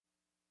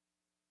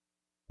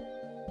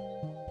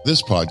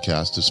This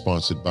podcast is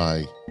sponsored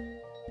by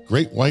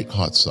Great White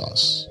Hot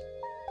Sauce.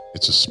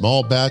 It's a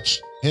small batch,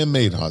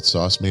 handmade hot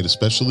sauce made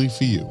especially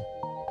for you.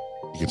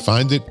 You can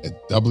find it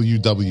at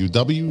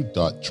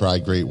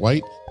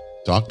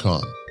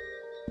www.trygreatwhite.com.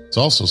 It's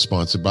also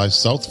sponsored by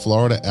South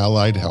Florida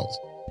Allied Health,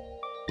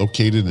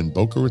 located in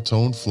Boca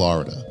Raton,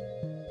 Florida,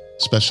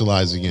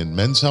 specializing in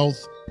men's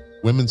health,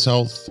 women's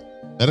health,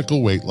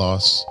 medical weight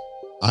loss,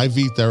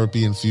 IV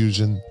therapy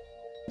infusion,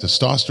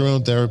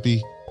 testosterone therapy,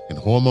 and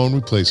hormone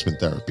replacement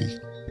therapy.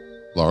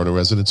 Florida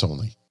residents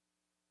only.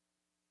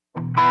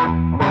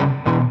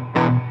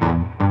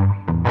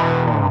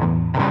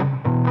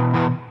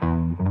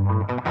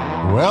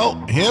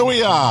 Well, here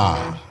we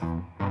are.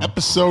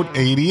 Episode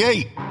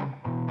 88.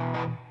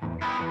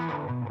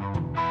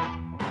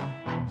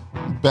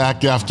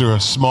 Back after a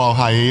small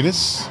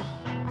hiatus.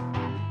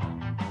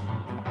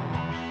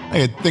 I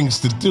had things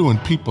to do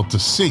and people to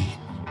see.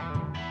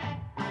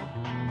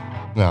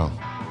 Well,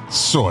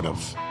 sort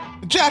of.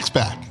 Jack's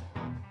back.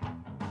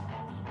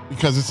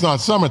 Because it's not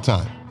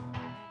summertime.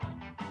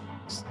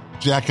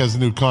 Jack has a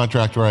new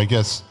contract where I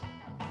guess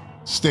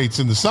states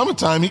in the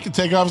summertime he can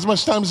take off as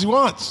much time as he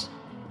wants.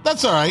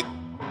 That's all right.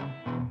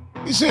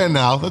 He's here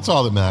now. That's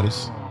all that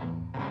matters.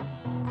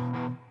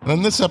 And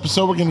on this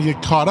episode, we're going to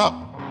get caught up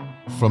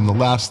from the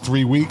last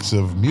 3 weeks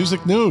of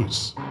music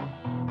news.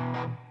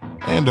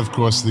 And, of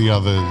course, the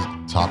other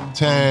top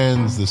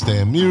 10s, this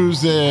day in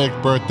music,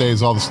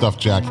 birthdays, all the stuff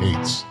Jack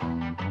hates.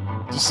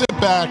 Just sit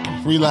back,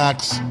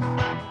 relax,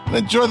 and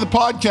enjoy the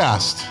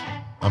podcast.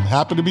 I'm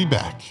happy to be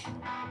back.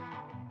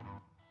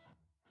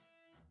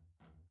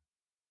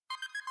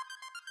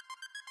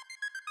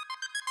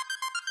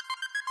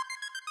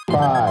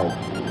 Five,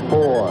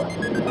 four,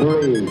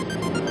 three,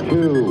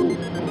 two,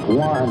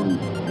 1,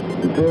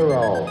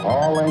 0.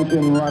 All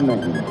engine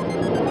running.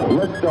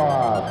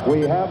 Liftoff.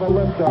 We have a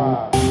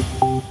liftoff.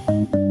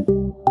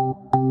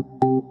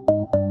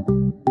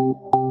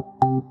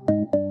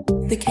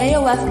 The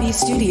KOFB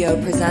studio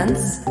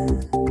presents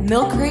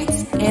Milk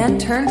Crates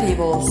and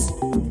Turntables,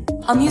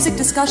 a music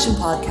discussion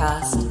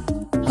podcast,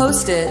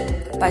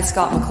 hosted by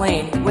Scott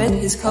McLean with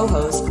his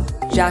co-host,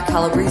 Jack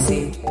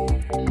Calabrese.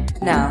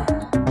 Now,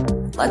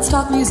 let's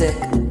talk music.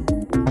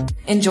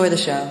 Enjoy the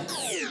show.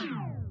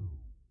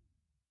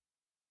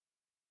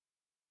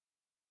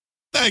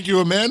 Thank you,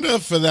 Amanda,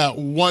 for that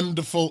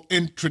wonderful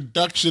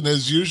introduction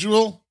as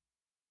usual.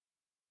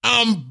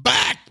 I'm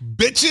back,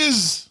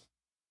 bitches.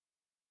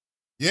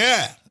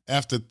 Yeah,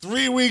 after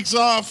 3 weeks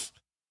off,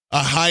 a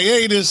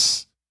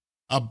hiatus,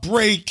 a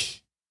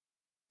break,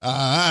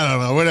 I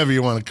don't know, whatever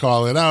you want to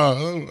call it.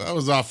 I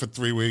was off for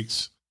 3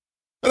 weeks,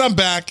 but I'm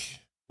back,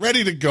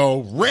 ready to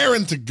go,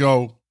 raring to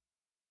go.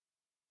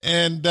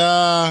 And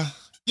yeah,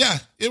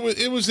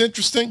 it was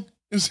interesting.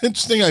 It was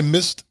interesting. I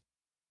missed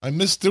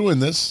doing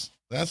this.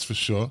 That's for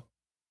sure.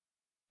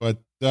 But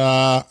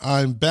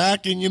I'm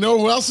back, and you know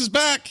who else is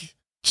back?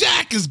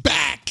 Jack is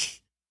back.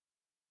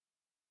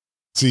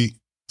 See,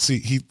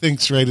 he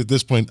thinks right at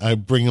this point I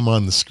bring him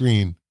on the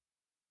screen,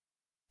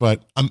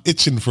 but I'm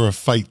itching for a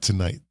fight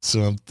tonight,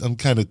 so I'm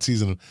kind of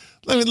teasing him.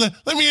 Let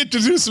me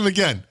introduce him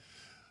again.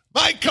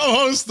 My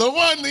co-host, the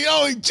one, the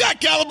only, Jack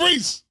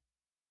Calabrese.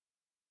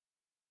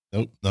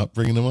 Nope, not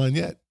bringing him on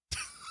yet.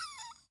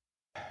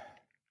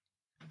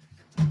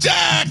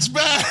 Jack's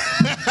back.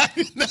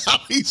 Now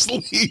he's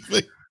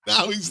leaving.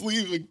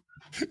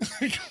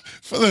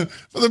 For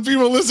the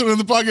people listening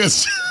to the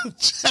podcast,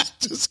 Jack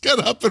just got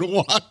up and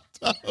walked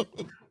out.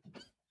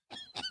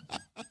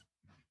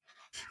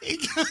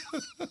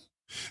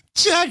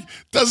 Jack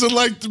doesn't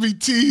like to be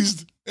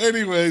teased.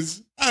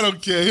 Anyways, I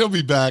don't care. He'll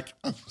be back.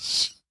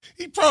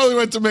 He probably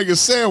went to make a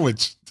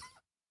sandwich.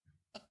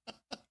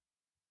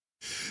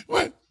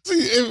 What?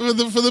 See,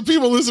 for the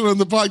people listening on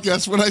the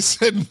podcast, when I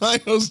said my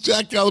host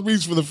Jack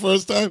Calabrese for the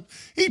first time,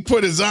 he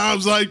put his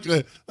arms like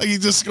he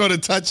just scored a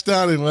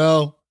touchdown, and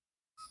well,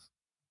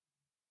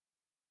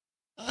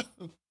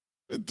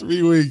 in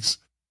 3 weeks.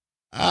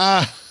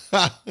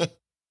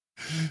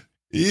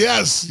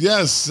 Yes.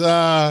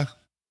 Let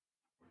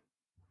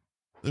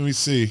me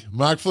see.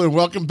 Mark Flynn,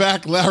 welcome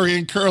back. Larry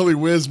and Curly,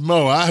 where's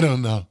Mo? I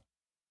don't know.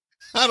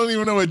 I don't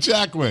even know where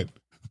Jack went.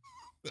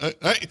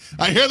 I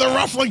hear the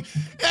ruffling.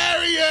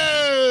 There he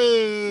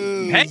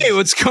is. Hey,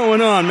 what's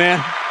going on, man?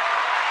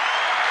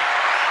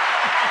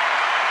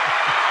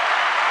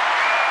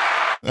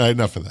 All right,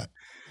 enough of that.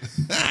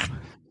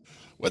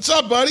 What's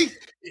up, buddy?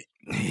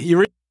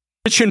 You're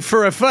itching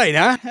for a fight,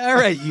 huh? All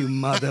right, you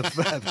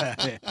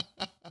motherfucker.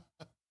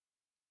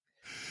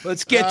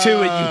 Let's get to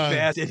it, you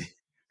bastard.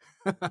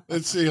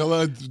 Let's see.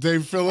 Hello,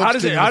 Dave Phillips. How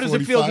does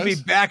it feel to be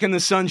back in the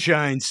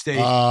Sunshine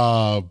State?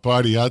 Oh,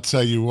 buddy, I'll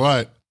tell you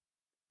what.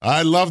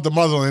 I love the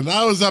motherland.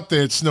 I was up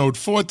there. It snowed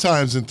 4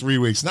 times in 3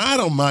 weeks. Now, I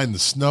don't mind the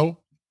snow,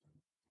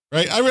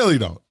 right? I really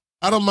don't.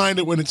 I don't mind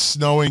it when it's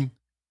snowing.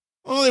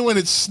 Only when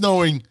it's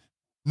snowing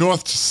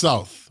north to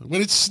south.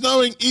 When it's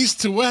snowing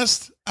east to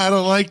west, I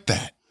don't like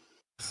that.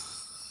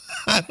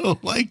 I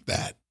don't like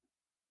that.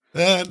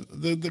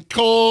 The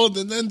cold,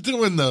 and then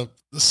doing the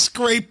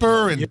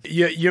scraper and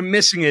you're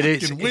missing it.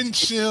 It's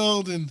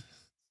windshield and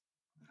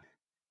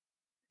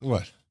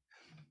What?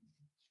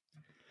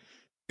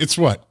 It's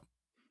what?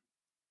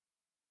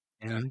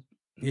 You know,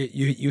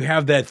 you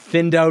have that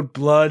thinned out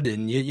blood,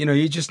 and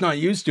you're just not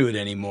used to it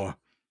anymore.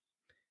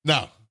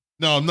 No,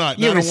 I'm not.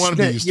 I don't want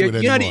to be used to it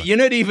anymore. You're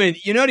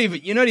not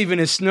even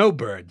a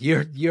snowbird.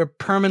 You're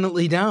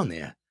permanently down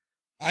there.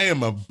 I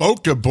am a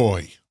Boca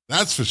boy.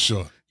 That's for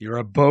sure. You're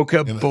a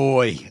Boca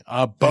boy.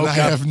 A Boca. And I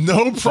have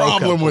no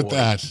problem with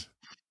that.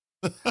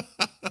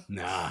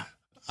 Nah.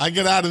 I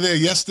got out of there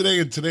yesterday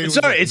and today. It's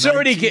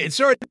already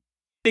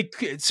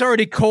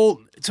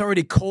cold. It's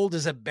already cold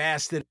as a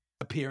bastard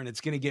up here, and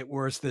it's going to get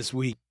worse this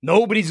week.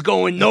 Nobody's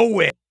going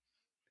nowhere.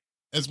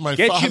 As my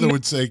father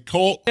would say,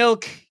 cold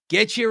milk.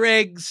 Get your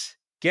eggs.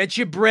 Get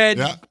your bread.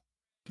 Yeah.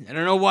 I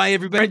don't know why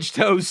everybody's French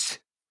toast.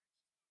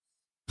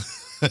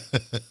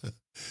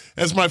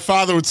 As my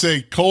father would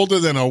say, colder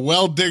than a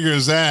well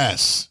digger's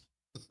ass.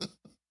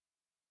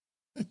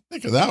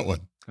 Think of that one.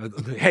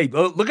 Hey,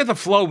 look at the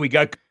flow we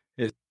got.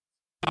 It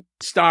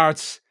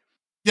starts.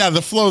 Yeah,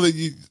 the flow that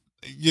you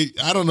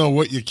I don't know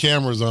what your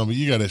camera's on, but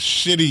you got a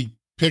shitty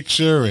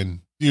picture and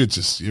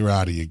you're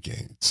out of your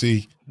game.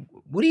 See?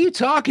 What are you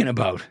talking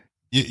about?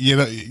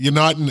 You're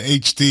not in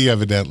HD,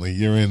 evidently.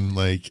 You're in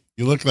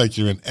you look like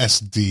you're in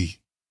SD.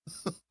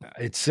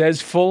 It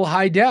says full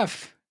high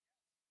def.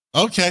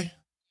 Okay.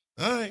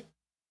 All right.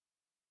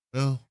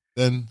 Well,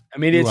 then I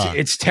mean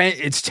it's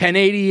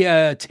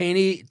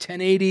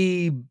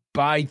 1080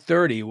 by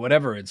 30,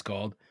 whatever it's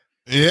called.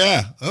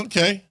 Yeah.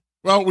 Okay.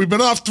 Well, we've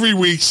been off 3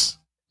 weeks.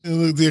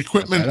 The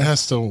equipment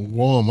has to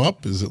warm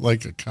up. Is it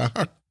like a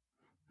car?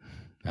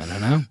 I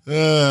don't know.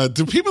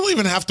 Do people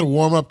even have to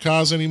warm up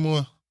cars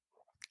anymore?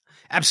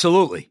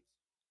 Absolutely.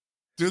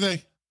 Do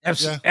they?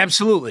 Yeah.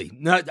 Absolutely.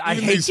 No, I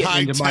hate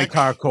getting into my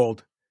car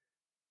cold.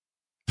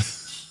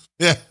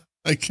 Yeah,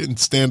 I couldn't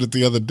stand it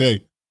the other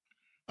day.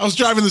 I was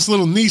driving this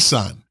little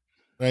Nissan,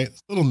 right?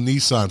 Little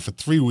Nissan for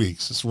 3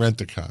 weeks. Just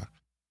rent a car.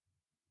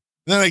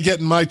 Then I get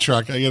in my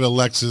truck. I get a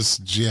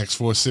Lexus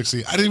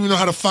GX460. I didn't even know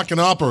how to fucking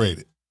operate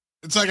it.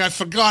 It's like I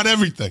forgot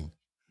everything.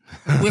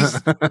 Where's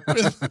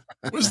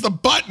the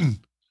button?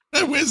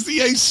 Where's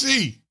the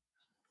AC?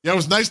 Yeah, it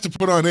was nice to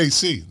put on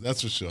AC.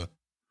 That's for sure.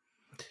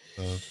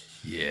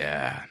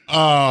 Yeah. Oh,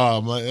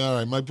 all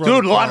right. My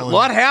brother. Dude,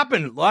 lot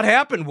happened. Lot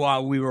happened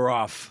while we were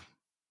off.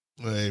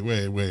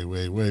 Wait.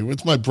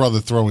 What's my brother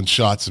throwing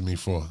shots at me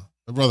for?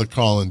 My brother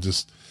Colin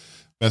just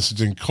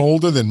messaging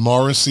colder than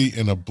Morrissey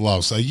in a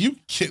blouse. Are you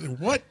kidding?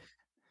 What?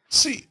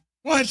 See,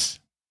 what?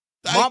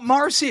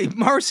 Morrissey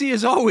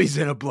is always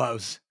in a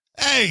blouse.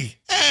 Hey.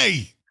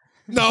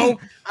 No,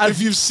 if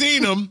you've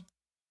seen him,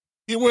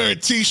 he wear a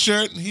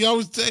t-shirt and he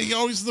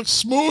always looks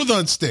smooth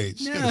on stage.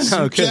 He got a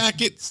suit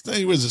jacket.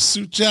 He wears a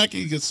suit jacket.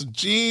 He gets some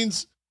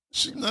jeans.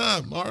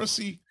 Nah,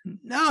 Morrissey.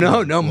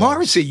 No,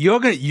 Morrissey. You're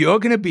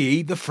gonna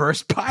be the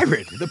first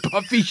pirate. The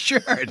puffy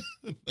shirt.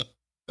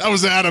 That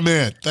was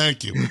Adamant.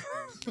 Thank you.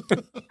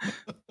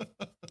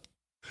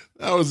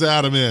 That was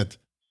Adamant,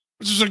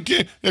 which is a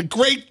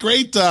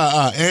great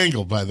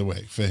angle, by the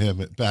way, for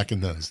him back in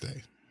those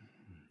days.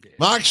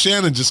 Mark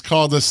Shannon just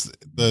called us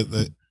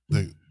the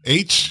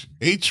H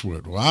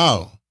word.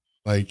 Wow.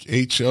 Like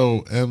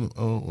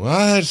HOMO.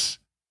 What?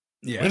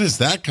 Yeah. When is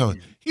that coming?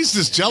 He's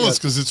just jealous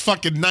because it's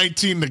fucking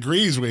 19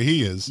 degrees where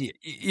he is.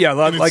 Yeah,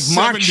 like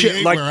Mark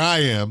Shannon, where I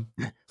am.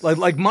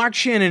 Like Mark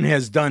Shannon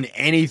has done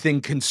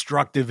anything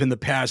constructive in the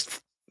past,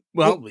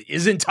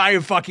 his entire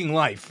fucking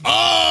life.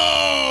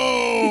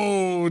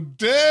 Oh,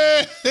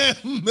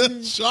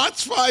 damn.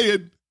 Shots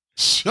fired.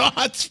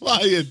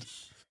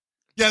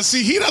 Yeah,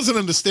 see, he doesn't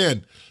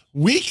understand.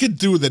 We could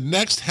do the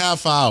next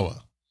half hour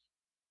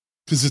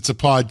because it's a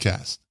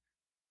podcast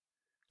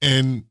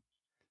and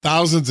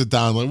thousands of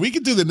downloads. We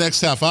could do the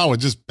next half hour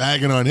just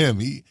bagging on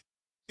him.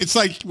 It's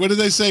like, what did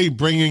they say?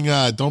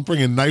 Don't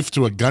bring a knife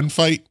to a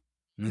gunfight.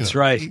 That's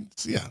right.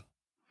 Yeah.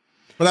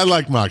 But I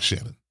like Mark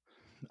Shannon.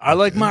 I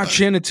like Mark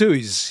Shannon too.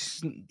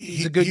 He's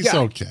a good guy. He's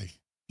okay.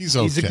 He's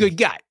a good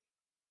guy.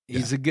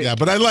 Yeah,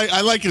 but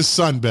I like his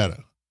son better.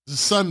 His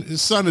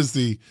son is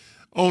the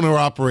owner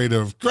operator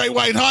of Great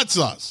White Hot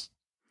Sauce.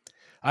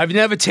 I've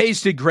never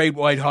tasted Great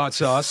White Hot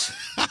Sauce.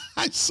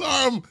 I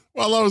saw him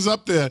while I was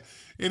up there,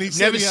 and he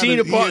said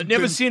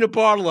never seen a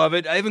bottle of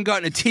it. I haven't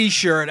gotten a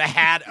T-shirt, a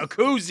hat, a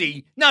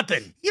koozie,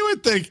 nothing. You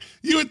would think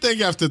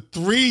after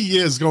 3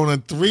 years, going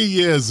on 3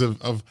 years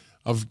of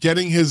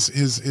getting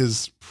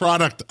his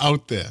product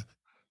out there,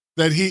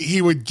 that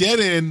he would get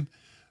in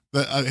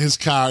his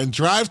car and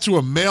drive to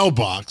a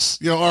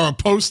mailbox, or a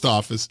post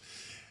office,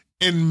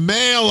 and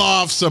mail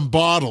off some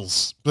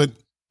bottles. But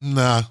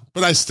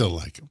I still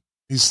like him.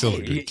 He's still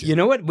a good kid. You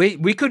know what?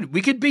 We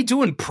could be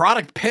doing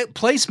product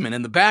placement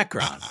in the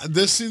background.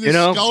 This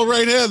skull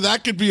right here,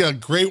 that could be a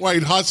Great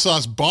White Hot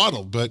Sauce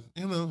bottle. But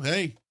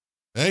hey,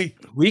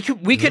 we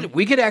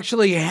could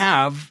actually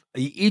have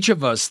each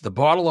of us the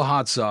bottle of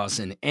hot sauce,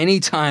 and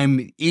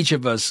anytime each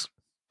of us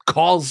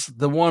calls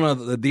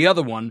the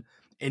other one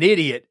an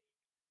idiot,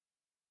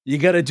 you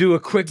got to do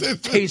a quick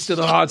taste of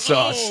the hot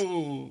sauce.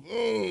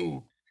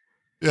 Oh,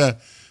 yeah.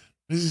 What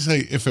did he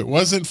say? If it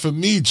wasn't for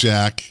me,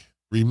 Jack.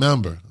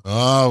 Remember.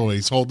 Oh,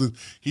 he's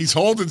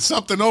holding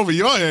something over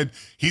your head.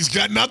 He's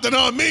got nothing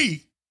on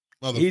me.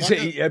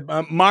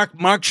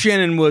 Mark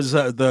Shannon was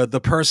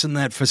the person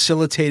that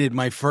facilitated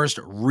my first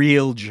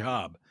real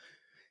job.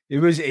 It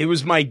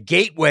was my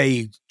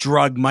gateway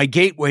drug, my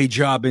gateway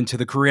job into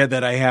the career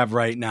that I have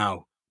right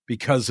now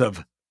because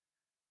of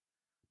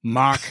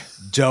Mark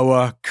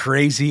Doa,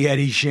 Crazy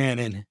Eddie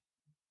Shannon.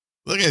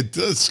 Look at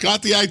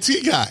Scott, the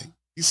IT guy.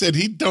 He said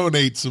he'd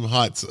donate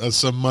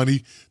some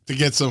money to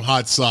get some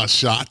hot sauce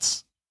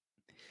shots.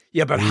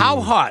 Yeah, but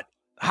how hot?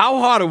 How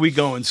hot are we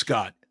going,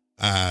 Scott?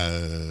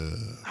 How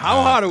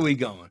hot are we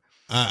going?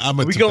 I'm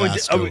a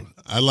Tabasco.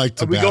 I like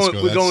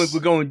Tabasco.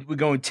 We're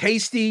going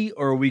tasty,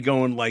 or are we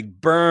going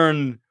like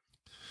burn?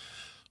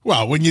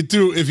 Well, when you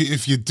do,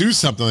 if you do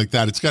something like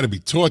that, it's got to be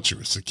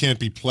torturous. It can't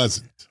be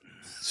pleasant.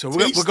 So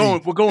we're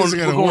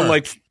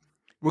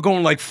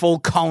going like full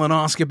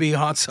colonoscopy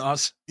hot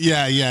sauce.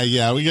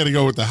 Yeah. We got to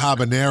go with the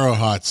habanero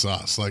hot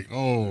sauce. Like,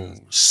 oh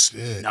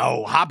shit.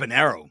 No,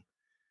 habanero.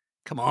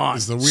 Come on.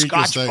 It's the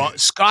weakest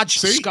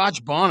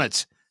Scotch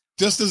bonnets.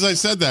 Just as I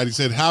said that, he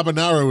said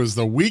habanero is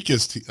the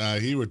weakest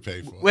he would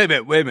pay for. Wait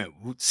a minute.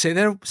 Say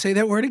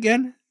that word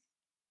again.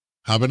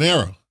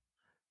 Habanero.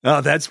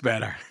 Oh, that's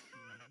better.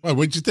 Well,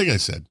 what did you think I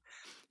said?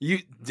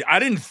 I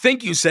didn't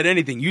think you said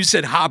anything. You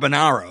said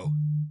habanero.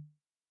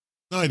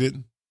 No, I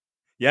didn't.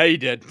 Yeah, you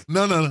did.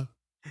 No.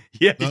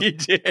 Yeah, you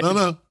did.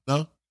 No.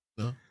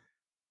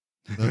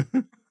 Look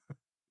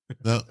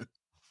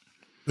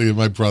at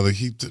my brother.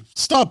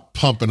 Stop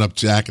pumping up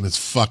Jack and his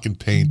fucking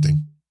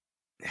painting.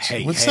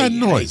 Hey, what's that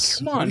noise?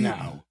 Hey, come on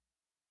now.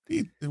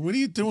 What are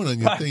you doing on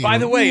your thing? By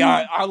the way,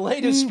 our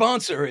latest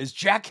sponsor is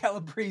Jack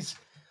Calabrese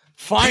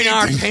Fine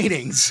Art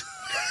Paintings.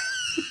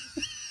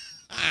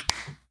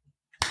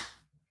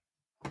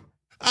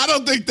 I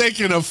don't think they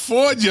can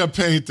afford your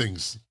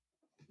paintings.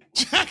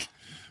 Jack,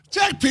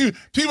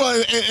 people,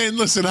 and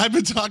listen, I've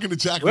been talking to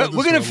Jack. We're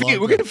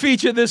gonna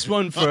feature this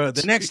one for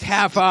the next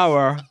half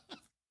hour.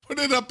 Put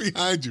it up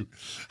behind you.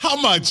 How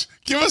much?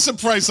 Give us a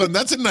price on.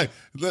 That's a nice.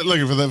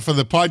 Look for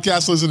the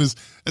podcast listeners.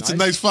 That's nice. A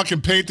nice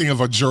fucking painting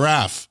of a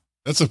giraffe.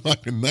 That's a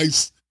fucking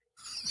nice.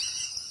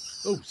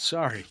 Oh,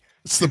 sorry.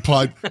 It's the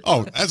pod.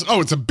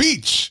 It's a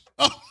beach.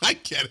 Oh, I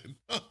get it.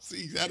 Oh,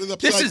 see, that is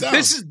upside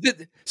down.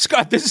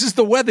 Scott. This is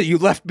the weather you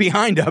left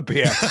behind up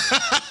here.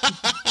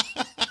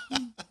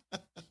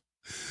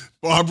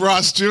 Bob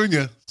Ross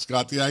Jr.,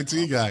 Scott the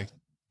IT guy.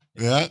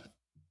 Yeah.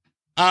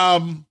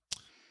 All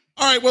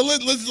right. Well,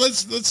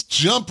 let's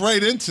jump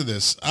right into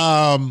this.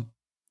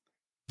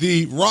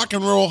 The Rock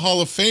and Roll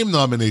Hall of Fame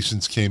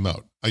nominations came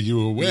out. Are you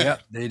aware? Yeah,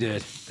 they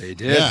did.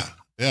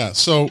 Yeah.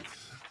 So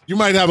you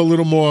might have a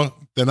little more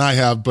than I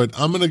have, but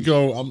I'm gonna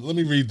go. Let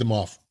me read them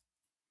off.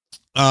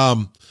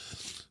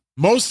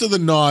 Most of the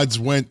nods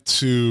went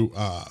to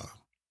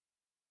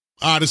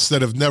artists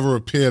that have never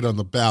appeared on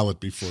the ballot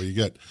before. You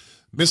got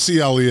Missy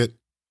Elliott,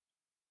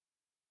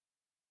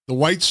 the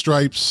White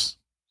Stripes,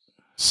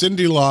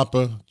 Cyndi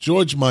Lauper,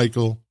 George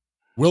Michael,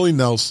 Willie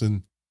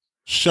Nelson,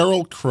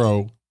 Sheryl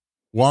Crow,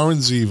 Warren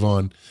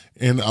Zevon,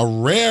 and a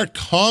rare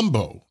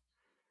combo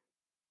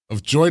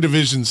of Joy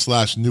Division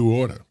 / New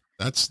Order.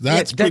 That's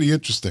pretty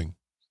interesting.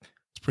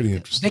 It's pretty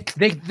interesting.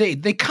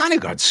 They kind of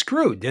got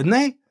screwed, didn't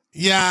they?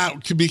 Yeah,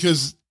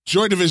 because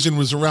Joy Division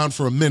was around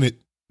for a minute.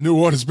 New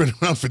Order's been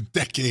around for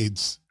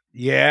decades.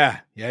 Yeah.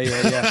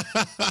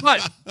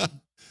 But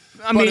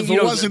if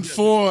it wasn't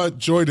for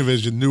Joy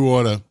Division, New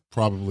Order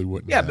probably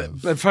wouldn't have. Yeah,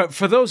 but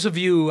for those of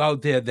you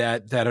out there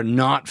that are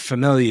not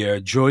familiar,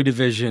 Joy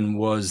Division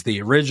was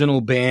the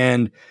original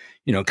band,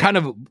 kind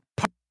of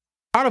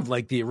part of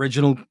like the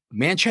original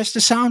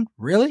Manchester sound,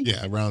 really?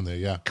 Yeah, around there,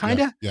 yeah.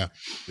 Kind of? Yeah.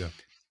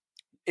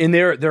 And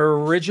their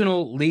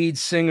original lead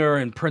singer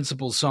and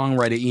principal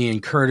songwriter,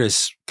 Ian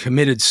Curtis,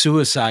 committed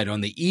suicide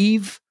on the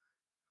eve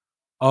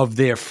of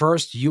their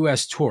first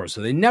U.S. tour. So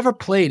they never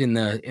played in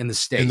the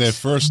States. And their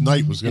first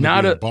night was going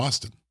to be in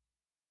Boston.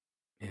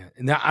 Yeah,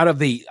 and out of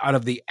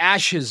the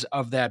ashes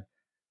of that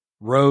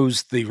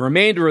rose the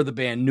remainder of the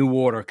band. New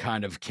Order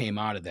kind of came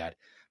out of that.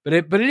 But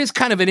it is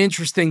kind of an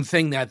interesting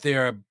thing that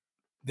they're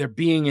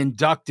being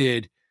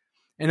inducted.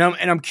 And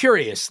I'm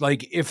curious,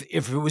 like if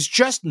it was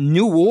just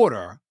New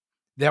Order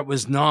that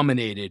was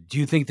nominated, do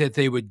you think that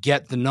they would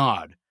get the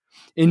nod?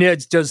 And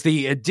does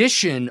the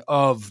addition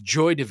of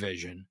Joy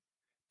Division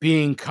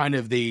being kind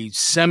of the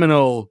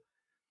seminal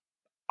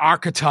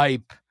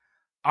archetype,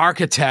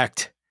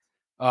 architect,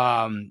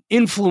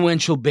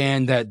 influential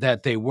band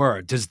that they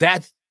were, does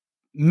that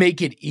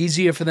make it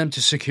easier for them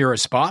to secure a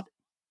spot?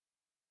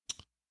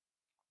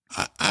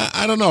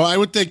 I don't know. I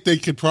would think they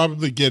could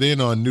probably get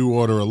in on New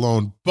Order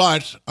alone,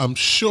 but I am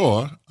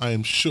sure,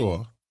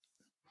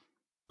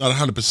 not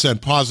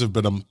 100% positive,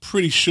 but I'm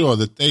pretty sure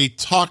that they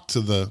talked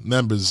to the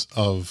members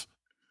of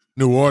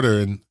New Order,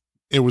 and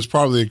it was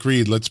probably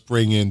agreed, let's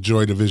bring in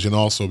Joy Division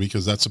also,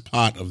 because that's a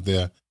part of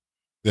their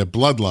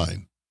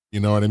bloodline. You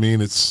know what I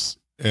mean?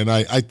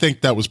 I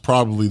think that was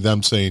probably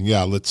them saying,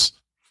 yeah, let's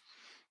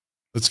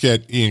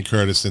get Ian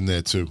Curtis in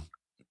there too.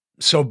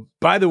 So,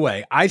 by the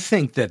way, I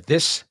think that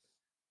this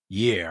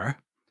year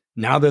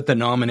now that the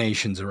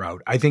nominations are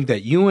out, I think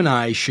that you and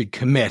I should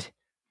commit,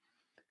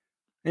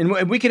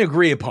 and we can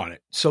agree upon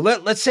it. So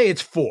let's say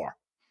it's 4.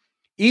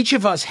 Each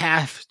of us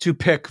have to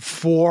pick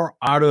 4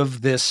 out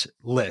of this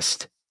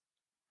list.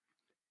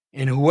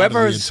 And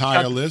whoever's the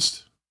entire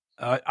list?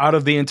 Out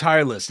of the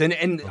entire list. And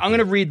okay. I'm going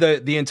to read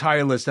the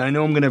entire list. And I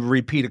know I'm going to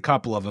repeat a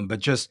couple of them, but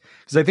just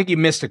because I think you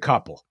missed a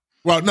couple.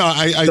 Well, no,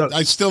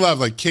 I still have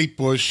like Kate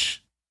Bush,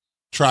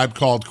 Tribe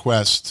Called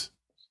Quest,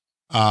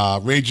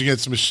 Rage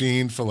Against the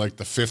Machine for like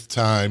the 5th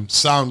time,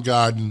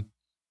 Soundgarden.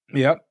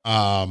 Yep.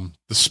 The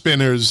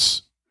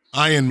Spinners,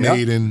 Iron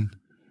Maiden.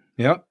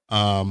 Yep.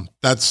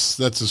 That's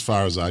as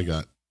far as I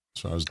got.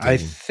 As far as I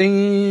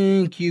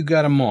think you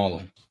got them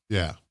all.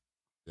 Yeah.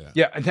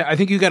 I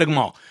think you got them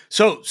all.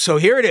 So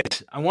here it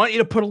is. I want you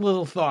to put a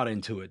little thought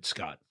into it,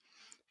 Scott.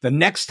 The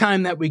next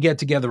time that we get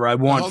together, I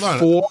want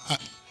 4.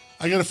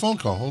 I got a phone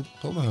call.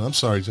 Hold on. I'm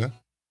sorry, John.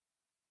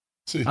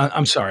 See.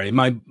 I'm sorry. Am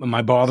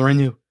I bothering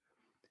you?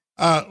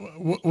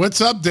 What's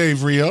up,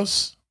 Dave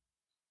Rios?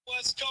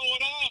 What's going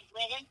on,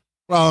 brother?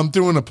 Well, I'm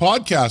doing a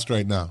podcast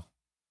right now.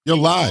 You're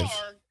live.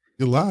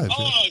 You're live.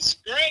 Oh, it's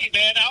great,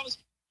 man.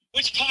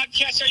 Which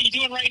podcast are you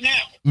doing right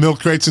now? Milk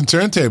Crates and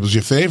Turntables,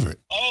 your favorite.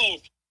 Oh,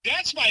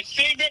 that's my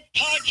favorite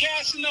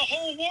podcast in the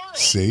whole world.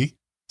 See?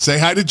 Say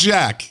hi to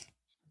Jack.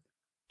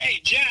 Hey,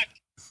 Jack.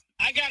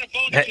 I got a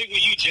bone to pick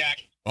with you,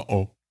 Jack.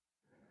 Uh-oh.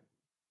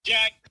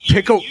 Jack, you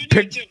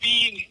need to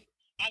be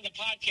on the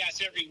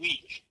podcast every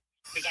week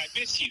because I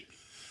miss you.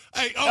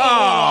 Hey,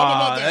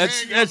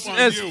 that's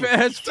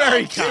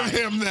very kind.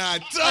 Give him that.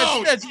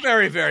 That's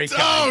very, very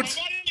kind.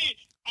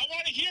 I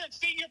want to hear him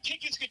finger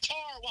pick his guitar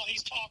while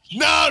he's talking.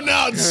 No,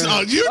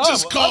 you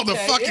just called the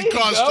fucking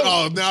cost.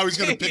 Oh, now he's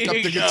going to pick up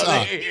the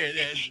guitar.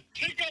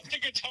 Pick up the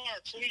guitar,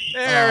 please.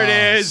 There it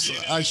is.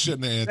 I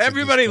shouldn't have answered.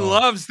 Everybody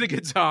loves the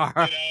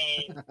guitar.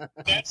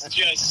 That's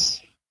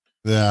just...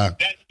 Yeah.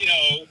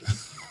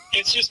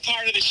 It's just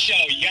part of the show.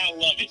 You got to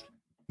love it.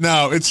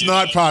 No, it's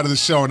not part of the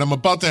show, and I'm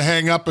about to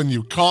hang up on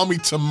you. Call me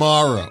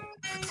tomorrow.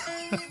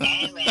 All right.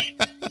 Hey,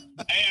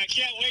 I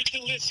can't wait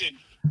to listen.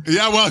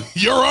 Yeah, well,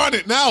 you're on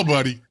it now,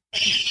 buddy.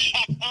 Thank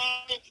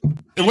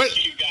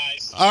you,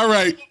 guys. All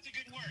right. Keep up the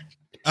good work.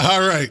 All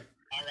right.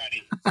 All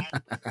righty.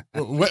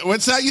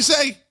 What's that you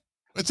say?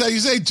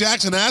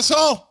 Jack's an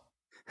asshole?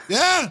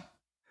 Yeah.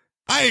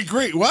 I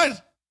agree.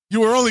 What?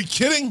 You were only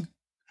kidding?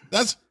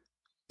 Yeah,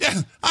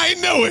 I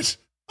knew it.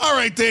 All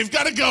right, Dave,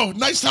 gotta go.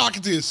 Nice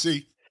talking to you,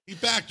 see. He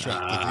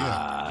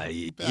backtracked.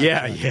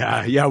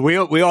 Yeah.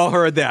 We all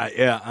heard that.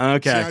 Yeah.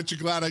 Okay. See, aren't you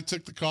glad I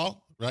took the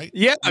call? Right?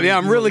 Yeah.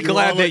 I'm really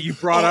glad that you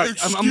brought our.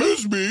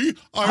 Excuse me.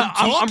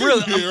 I'm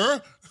talking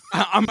here.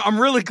 I'm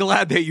really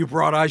glad that you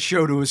brought our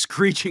show to a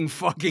screeching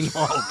fucking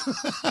halt.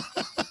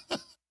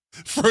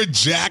 For a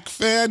Jack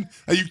fan?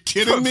 Are you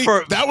kidding me?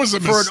 That was a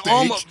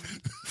mistake.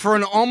 For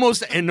an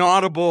almost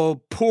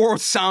inaudible, poor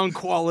sound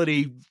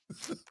quality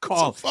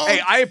call. Hey,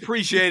 I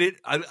appreciate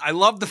it. I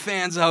love the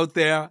fans out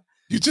there.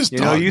 You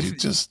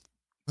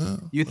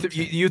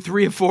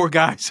 3 or 4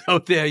 guys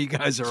out there, you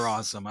guys are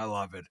awesome. I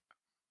love it.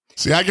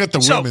 See, I got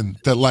the women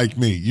that like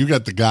me. You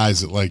got the guys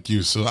that like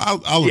you. So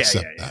I'll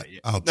accept that. Yeah.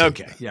 I'll take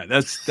that. Yeah,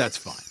 that's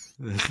fine.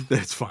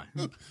 That's fine.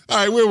 All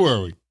right, where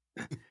were we?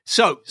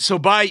 So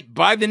by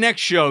the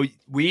next show,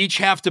 we each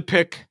have to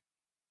pick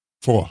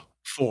 4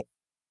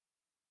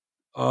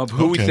 of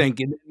who we think.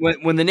 And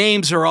when the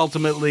names are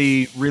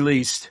ultimately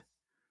released,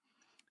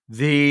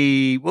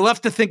 we'll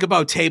have to think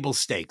about table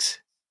stakes.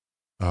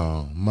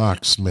 Oh,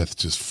 Mark Smith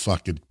just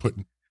fucking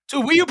putting.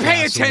 Dude, will you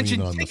pay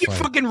attention? Take your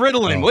fucking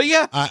Ritalin, will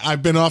you?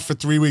 I've been off for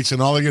 3 weeks,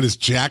 and all I get is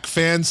Jack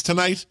fans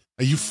tonight.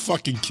 Are you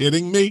fucking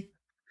kidding me?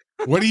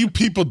 What are you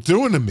people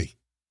doing to me?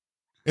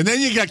 And then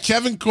you got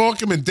Kevin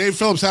Corkum and Dave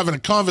Phillips having a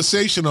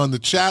conversation on the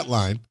chat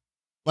line.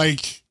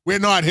 Like, we're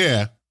not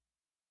here.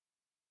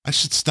 I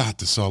should start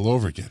this all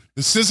over again.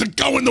 This isn't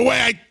going the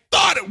way I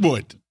thought it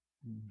would.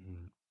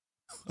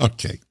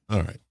 Okay.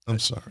 All right. I'm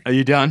sorry. Are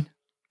you done?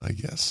 I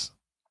guess.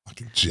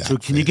 Fucking Jack so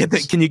can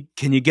fans. Can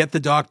you get the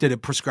doctor to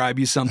prescribe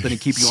you something to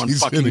keep you on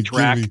fucking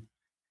track? Give me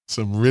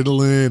some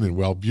Ritalin and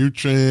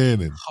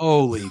Wellbutrin and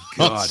holy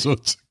God, all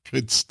sorts of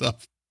good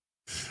stuff.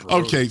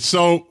 Okay,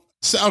 so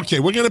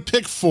we're gonna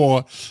pick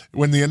 4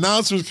 when the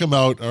announcements come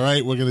out. All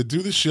right, we're gonna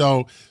do the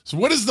show. So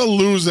what does the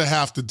loser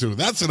have to do?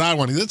 That's what I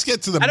want. Let's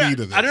get to the meat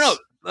of this. I don't know.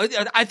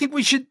 I think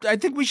we should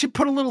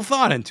put a little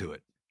thought into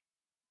it.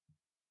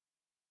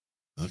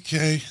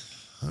 Okay.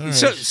 Right.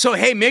 So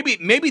hey,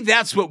 maybe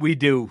that's what we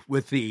do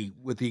with the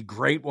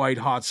Great White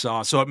Hot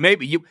Sauce. So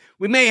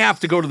we may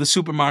have to go to the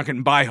supermarket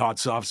and buy hot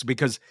sauce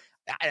because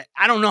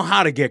I don't know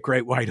how to get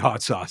Great White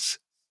Hot Sauce.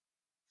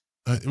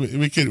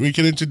 We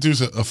could introduce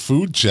a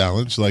food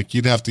challenge, like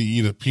you'd have to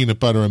eat a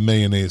peanut butter and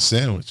mayonnaise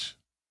sandwich.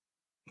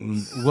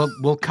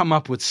 We'll come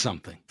up with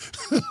something.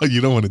 You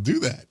don't want to do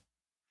that.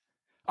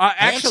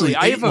 Actually,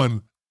 I ate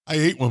one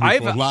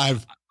before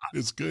live.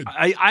 It's good.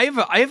 I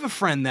have a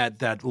friend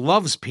that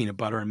loves peanut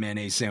butter and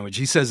mayonnaise sandwich.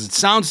 He says it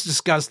sounds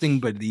disgusting,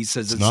 but he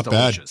says it's not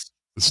delicious. Bad.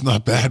 It's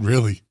not bad,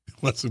 really.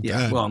 It wasn't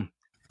bad. Well,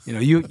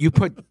 you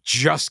put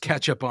just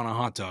ketchup on a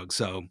hot dog,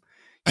 so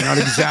You're not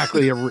exactly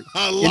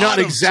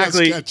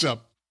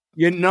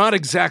You're not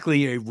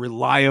exactly a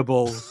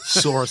reliable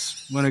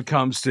source when it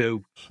comes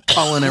to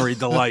culinary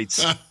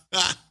delights.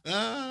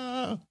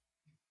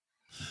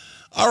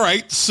 All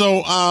right, so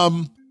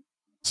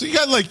you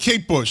got like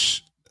Kate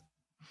Bush.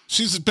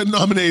 She's been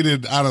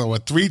nominated, I don't know,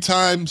 3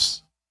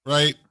 times,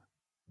 right?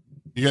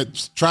 You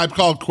got Tribe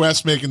Called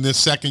Quest making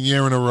this 2nd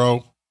year in a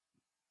row,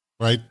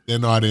 right? They're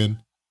not in.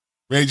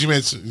 Rage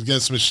Against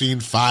the Machine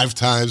 5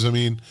 times. I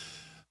mean,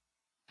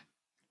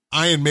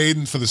 Iron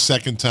Maiden for the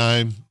 2nd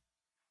time.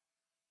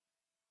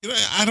 You know,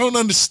 I don't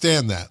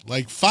understand that.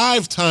 Like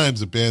 5 times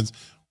the bands.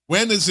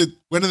 When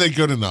are they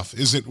good enough?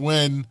 Is it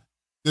when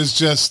there's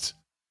just,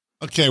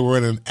 okay, we're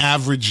in an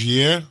average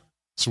year,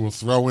 so we'll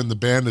throw in the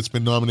band that's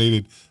been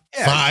nominated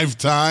 5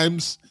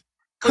 times?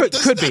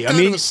 Could be. I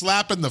mean, a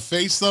slap in the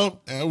face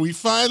though. We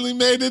finally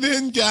made it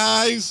in,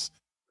 guys.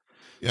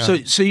 Yeah.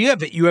 So you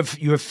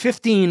have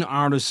 15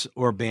 artists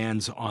or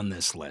bands on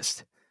this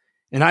list,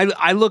 and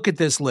I look at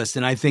this list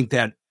and I think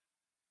that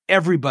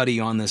everybody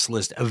on this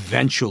list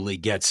eventually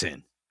gets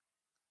in.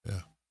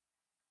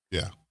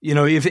 Yeah. You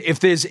know, if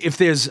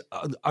there's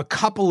a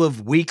couple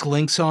of weak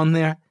links on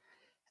there,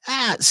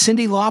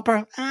 Cyndi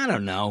Lauper, I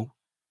don't know.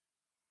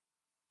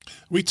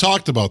 We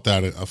talked about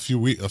that a few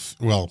weeks.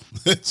 Well,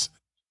 it's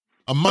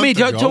a month. I mean,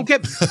 ago. don't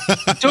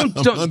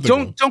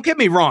get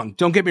me wrong.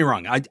 Don't get me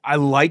wrong. I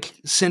like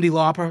Cyndi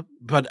Lauper,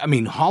 but I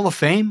mean, Hall of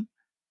Fame.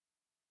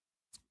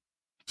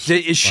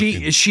 Is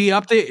she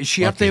up there? Is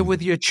she up there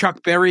with your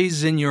Chuck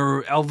Berrys and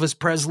your Elvis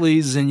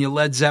Presleys and your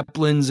Led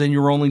Zeppelins and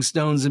your Rolling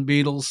Stones and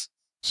Beatles?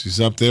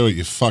 She's up there with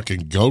your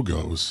fucking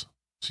Go-Go's.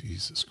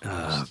 Jesus Christ.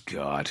 Oh,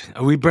 God.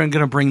 Are we going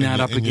to bring that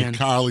up again? Your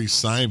Carly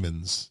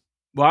Simons.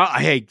 Well,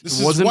 hey, it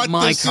wasn't my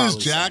Carly Simons.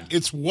 Jack.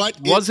 It's what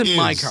it wasn't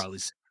my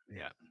Carly's.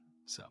 Yeah.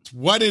 So it's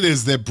what it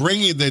is. They're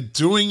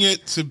doing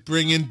it to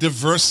bring in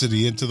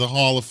diversity into the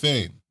Hall of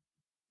Fame.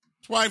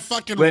 That's why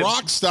fucking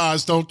rock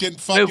stars don't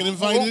get fucking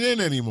invited in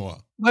anymore.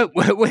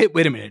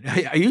 Wait a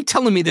minute. Are you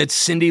telling me that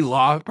Cyndi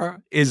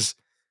Lauper is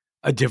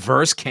a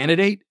diverse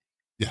candidate?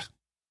 Yeah.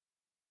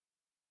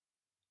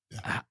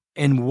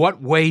 In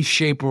what way,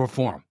 shape, or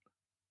form?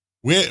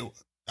 I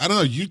don't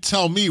know. You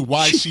tell me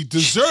why she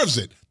deserves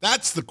it.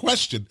 That's the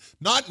question.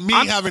 Not me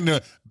having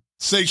to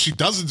say she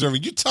doesn't deserve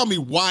it. You tell me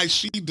why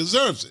she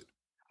deserves it.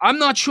 I'm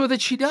not sure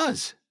that she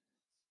does.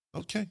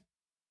 Okay.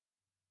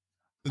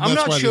 I'm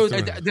not sure.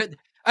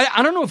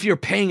 I don't know if you're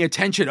paying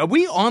attention. Are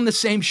we on the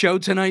same show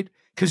tonight?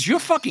 Because you're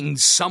fucking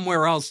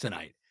somewhere else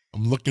tonight.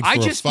 I'm looking for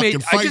a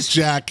fucking fight,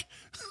 Jack.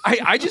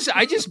 I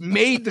just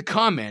made the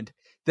comment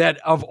that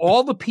of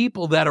all the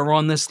people that are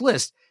on this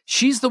list,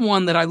 she's the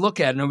one that I look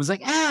at and I was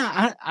like,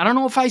 I don't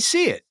know if I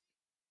see it.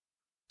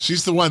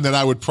 She's the one that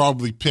I would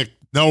probably pick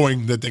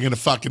knowing that they're going to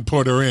fucking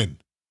put her in.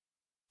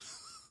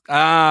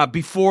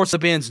 Before the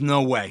band's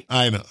no way.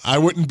 I know. I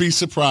wouldn't be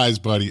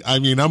surprised, buddy. I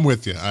mean, I'm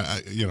with you.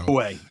 No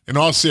way. In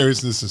all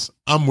seriousness,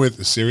 I'm with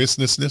the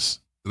seriousness.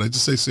 Did I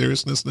just say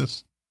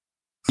seriousness?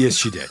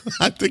 Yes, you did.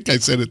 I think I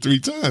said it 3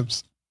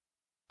 times.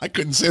 I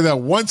couldn't say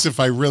that once if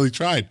I really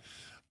tried.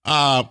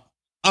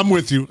 I'm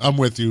with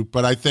you,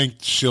 but I think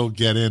she'll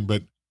get in,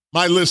 but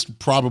my list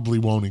probably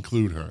won't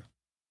include her.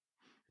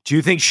 Do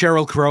you think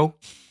Sheryl Crow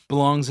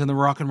belongs in the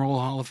Rock and Roll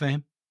Hall of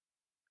Fame?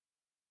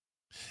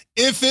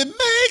 If it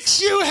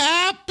makes you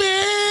happy.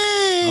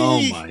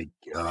 Oh my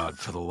God,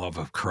 for the love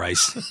of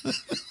Christ.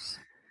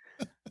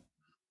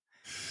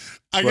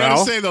 I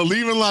gotta say though,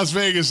 Leaving Las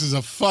Vegas is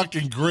a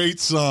fucking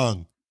great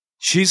song.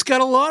 She's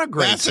got a lot of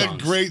great songs.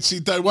 That's a great,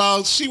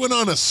 she went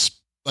on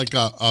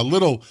a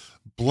little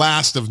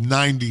blast of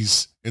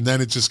 90s, and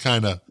then it just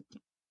kind of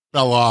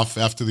fell off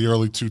after the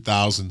early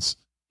 2000s.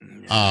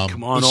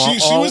 Come on,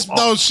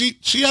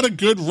 she had a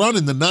good run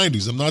in the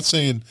 90s. I'm not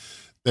saying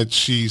that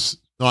she's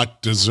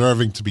not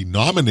deserving to be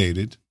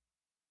nominated.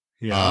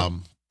 Yeah.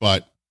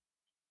 But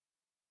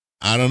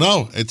I don't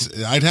know.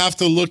 I'd have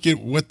to look at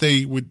what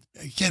they would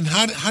again.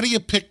 How do you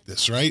pick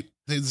this? Right?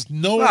 There's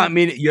no. Well, I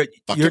mean, you're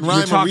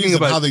talking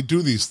about how they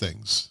do these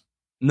things.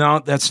 No,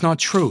 that's not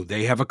true.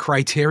 They have a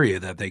criteria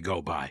that they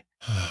go by.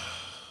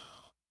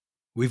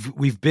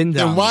 We've been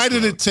down. Then why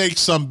did it take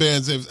some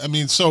bands?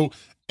 So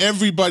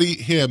everybody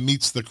here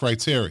meets the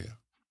criteria.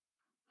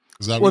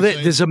 Is that what you're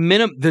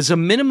saying? There's a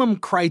minimum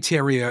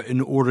criteria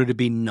in order to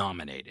be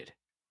nominated,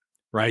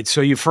 right?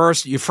 So your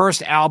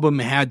first album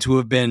had to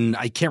have been,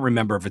 I can't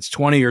remember if it's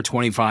 20 or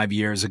 25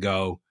 years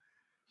ago,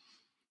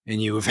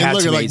 and you have had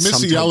to make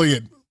Missy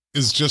Elliott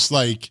is just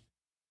like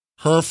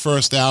her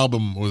first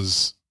album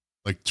was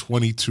like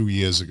 22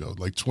 years ago,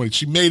 like 20.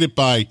 She made it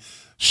by.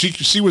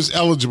 She was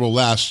eligible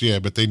last year,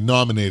 but they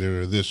nominated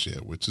her this year,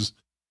 which is,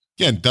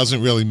 again,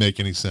 doesn't really make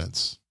any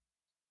sense.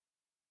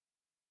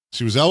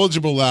 She was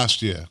eligible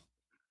last year.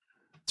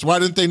 So why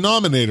didn't they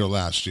nominate her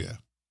last year?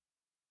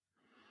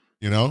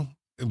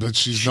 But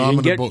she's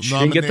nominable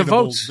get the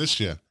votes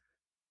this year.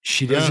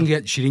 She didn't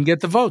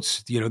get the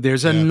votes.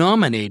 There's a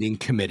nominating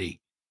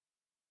committee.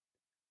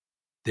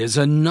 There's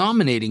a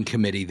nominating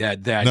committee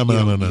that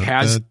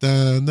has.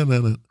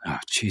 Oh,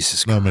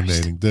 Jesus Christ.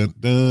 Nominating.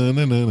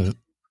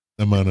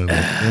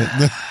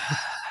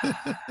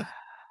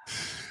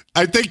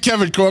 I think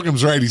Kevin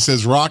Corkham's right. He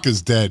says rock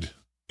is dead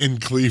in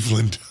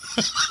Cleveland.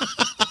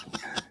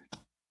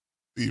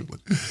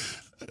 Cleveland.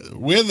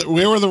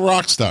 Where were the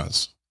rock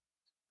stars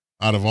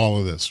out of all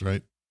of this,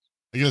 right?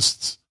 I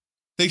guess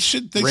they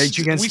should. Rage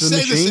Against the Machine.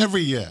 We say this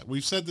every year.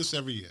 We've said this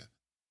every year.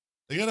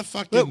 They got to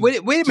fucking wait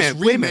a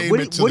minute.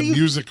 What to the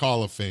Music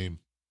Hall of Fame.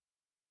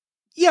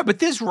 Yeah, but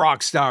there's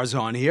rock stars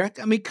on here.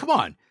 I mean, come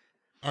on.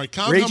 All right,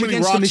 count how many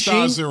rock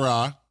stars there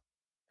are.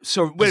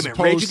 So wait a minute.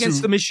 Rage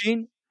Against the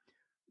Machine.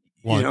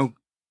 1. You know,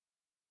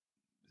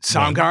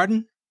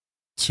 Soundgarden.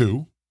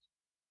 2.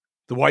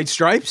 The White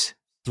Stripes.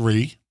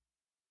 3.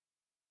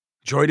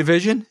 Joy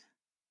Division.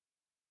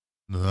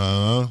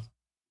 No,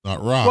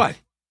 not rock. What?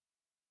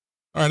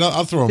 All right,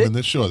 I'll throw them in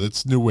there. Sure,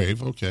 that's new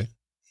wave. Okay.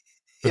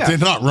 But they're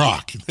not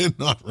rock. They're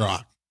not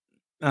rock.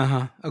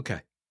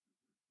 Okay. What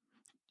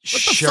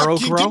the fuck?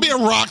 Give me a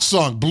rock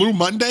song. Blue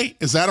Monday?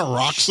 Is that a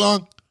rock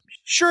song?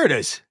 Sure it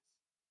is.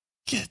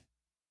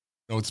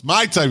 No, it's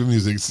my type of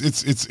music.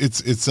 It's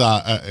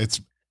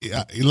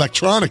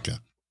electronica.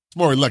 It's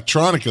more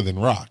electronica than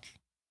rock.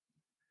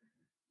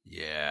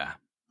 Yeah.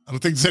 I don't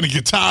think there's any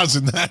guitars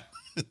in that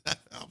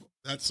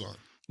song.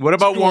 What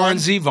about Warren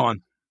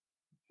Zevon?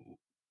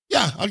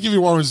 Yeah, I'll give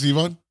you Warren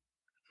Zevon.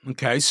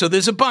 Okay, so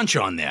there's a bunch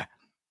on there.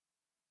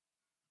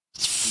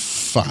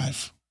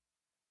 5.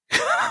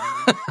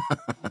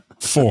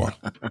 4.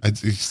 I'd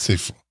say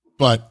 4.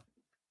 But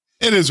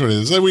it is what it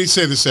is. We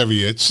say this every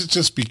year. It should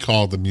just be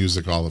called the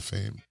Music Hall of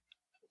Fame.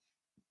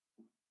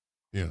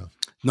 Yeah.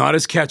 Not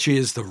as catchy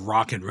as the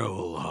Rock and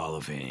Roll Hall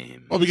of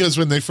Fame. Well, because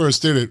when they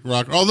first did it,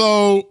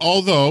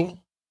 although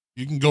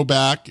you can go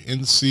back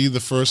and see the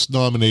first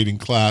nominated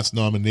class,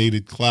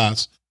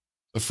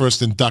 the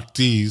first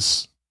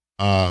inductees,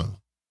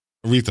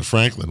 Aretha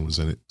Franklin was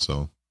in it.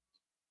 So,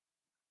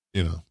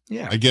 you know,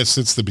 yeah. I guess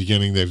since the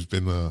beginning they've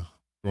been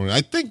growing.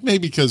 I think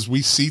maybe because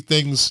we see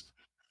things,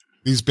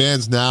 these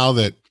bands now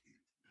that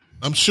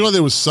I'm sure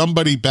there was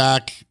somebody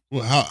back.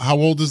 How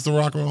old is the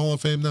Rock and Roll Hall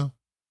of Fame now?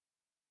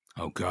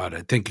 Oh God,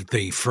 I think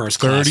the first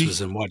class 30?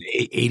 was in what,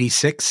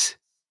 86?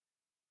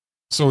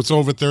 So it's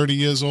over 30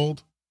 years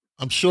old.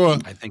 I'm sure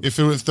I think if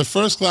the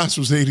first class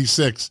was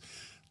 86,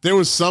 there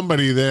was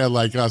somebody there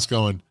like us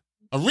going,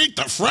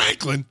 Aretha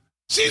Franklin,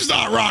 she's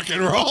not rock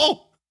and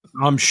roll.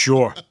 I'm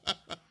sure.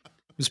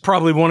 It's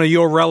probably one of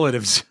your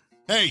relatives.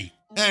 Hey,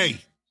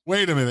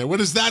 wait a minute.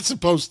 What is that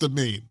supposed to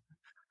mean?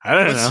 I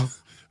don't know.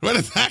 Where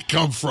did that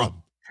come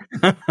from?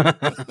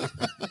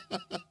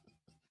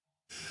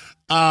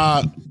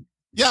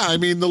 Yeah, I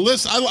mean the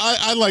list.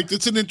 I like.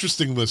 It's an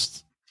interesting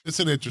list. It's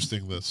an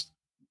interesting list.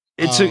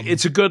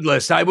 It's a good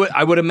list. I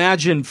would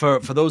imagine for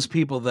those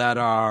people that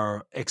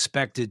are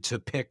expected to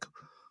pick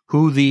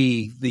who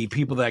the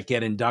people that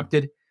get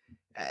inducted,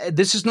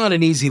 this is not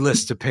an easy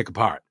list to pick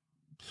apart.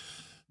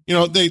 You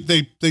know,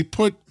 they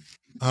put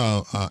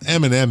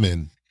Eminem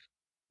in,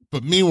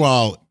 but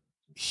meanwhile,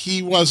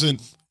 he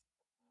wasn't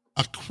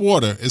a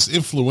quarter as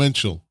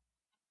influential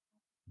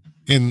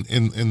in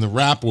the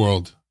rap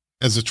world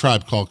as A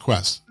Tribe Called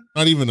Quest.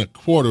 Not even a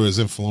quarter as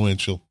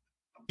influential.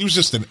 He was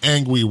just an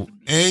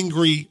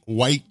angry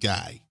white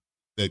guy.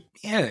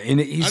 And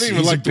he's I didn't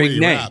even like a big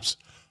name. Raps.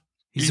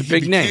 He's a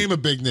big name. He became a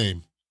big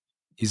name.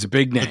 He's a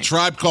big name. A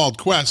Tribe Called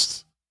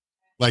Quest,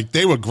 like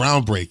they were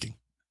groundbreaking.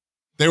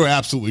 They were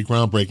absolutely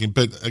groundbreaking.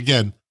 But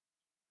again,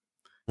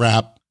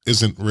 rap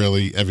isn't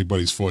really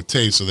everybody's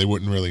forte, so they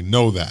wouldn't really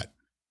know that.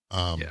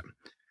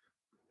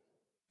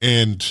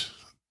 And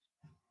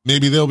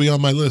maybe they'll be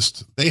on my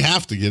list. They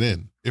have to get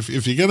in. If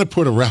you're going to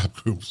put a rap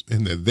group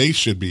in there, they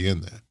should be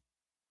in there.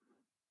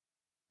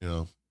 You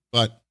know,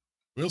 but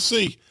we'll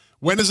see.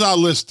 When is our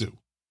list due?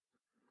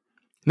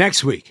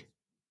 Next week.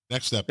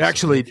 Next episode.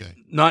 Actually, okay.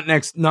 not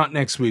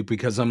next week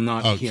because I'm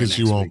not here. Oh, because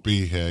you won't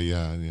be here.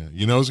 Yeah.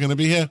 You know who's going to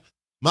be here?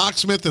 Mark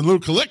Smith and Lou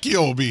Colicchio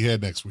will be here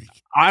next week.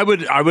 I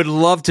would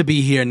love to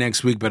be here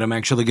next week, but I'm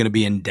actually going to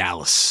be in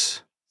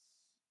Dallas.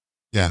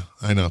 Yeah,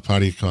 I know.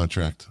 Part of your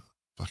contract.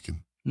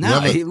 Fucking.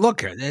 No,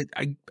 look,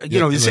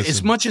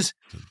 as much as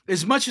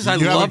I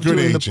love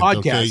doing the podcast,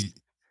 okay?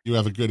 You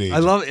have a good agent. I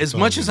love as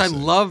much as I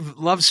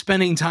love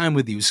spending time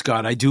with you,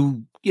 Scott. I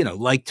do,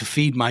 like to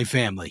feed my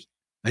family.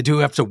 I do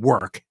have to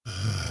work.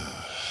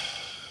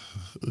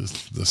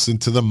 Listen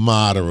to the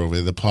martyr over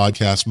there, the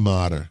podcast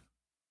martyr,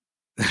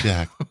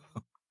 Jack.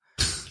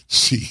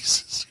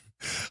 Jesus,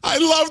 I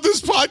love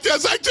this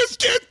podcast. I just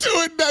can't do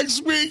it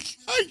next week.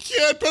 I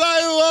can't, but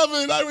I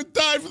love it. I would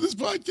die for this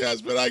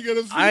podcast, but I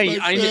gotta feed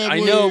my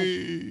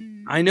family.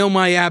 I know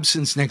my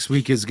absence next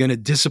week is going to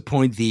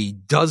disappoint the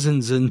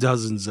dozens and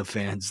dozens of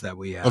fans that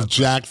we have. Of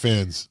Jack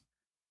fans.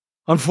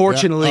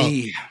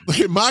 Unfortunately. Look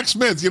at Mark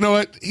Smith. You know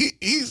what?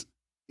 He's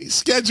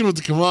scheduled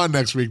to come on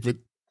next week, but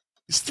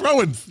he's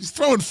throwing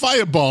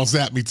fireballs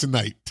at me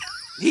tonight.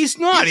 He's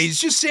not. He's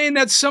just saying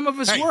that some of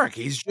us work.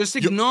 He's just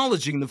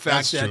acknowledging the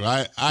fact that true.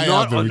 I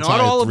have been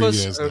retired all 3 of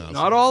us years now,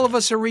 not all of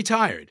us are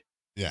retired.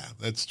 Yeah,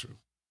 that's true.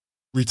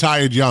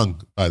 Retired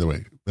young, by the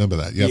way. Remember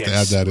that. You have to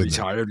add that in.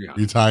 Retired young.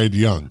 Retired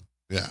young.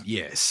 Yeah.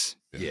 Yes.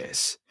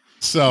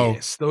 So,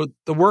 yes,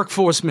 the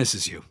workforce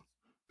misses you.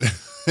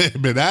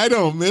 but I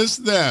don't miss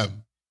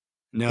them.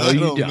 No, I you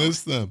don't don't.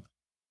 miss them.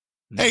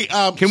 Hey,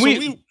 Can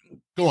we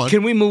go on?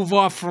 Can we move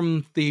off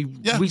from the?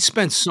 Yeah. We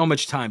spent so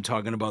much time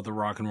talking about the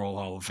Rock and Roll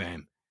Hall of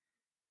Fame.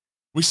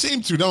 We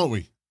seem to, don't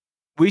we?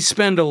 We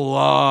spend a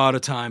lot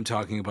of time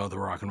talking about the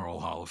Rock and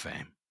Roll Hall of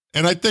Fame.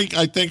 And I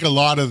think a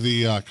lot of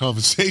the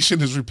conversation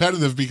is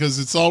repetitive because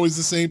it's always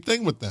the same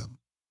thing with them.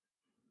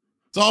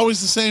 It's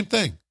always the same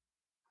thing.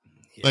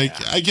 Yeah.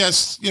 Like, I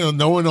guess,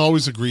 no one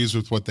always agrees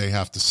with what they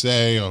have to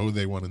say or who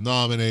they want to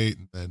nominate.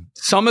 And then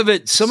some of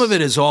it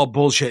is all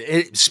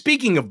bullshit.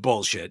 Speaking of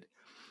bullshit,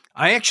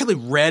 I actually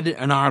read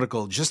an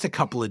article just a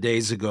couple of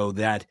days ago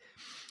that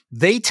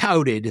they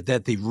touted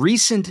that the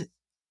recent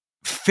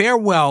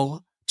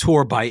farewell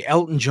tour by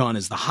Elton John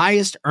is the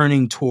highest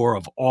earning tour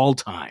of all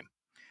time.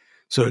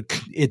 So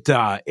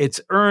it's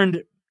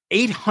earned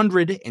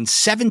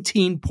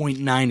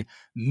 $817.9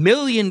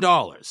 million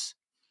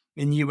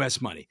in U.S.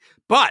 money.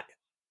 But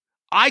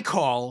I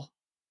call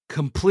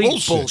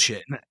complete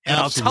bullshit. And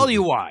I'll tell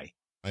you why.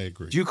 I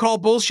agree. Do you call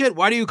bullshit?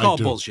 Why do you call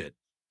bullshit?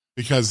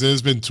 Because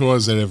there's been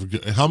tours that have...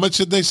 How much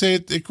did they say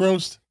it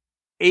grossed?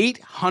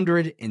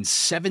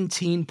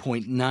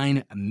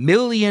 $817.9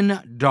 million.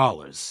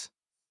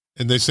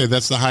 And they say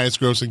that's the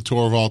highest grossing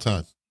tour of all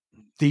time.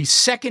 The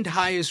second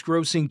highest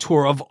grossing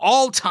tour of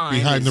all time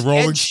behind the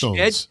Rolling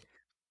Stones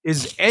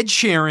is Ed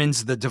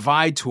Sheeran's The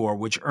Divide Tour,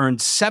 which earned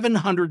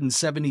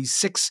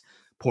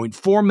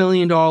 $776.4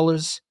 million.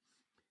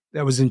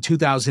 That was in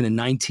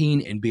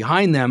 2019. And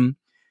behind them,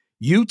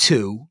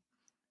 U2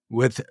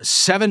 with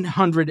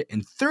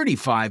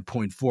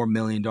 $735.4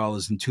 million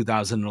in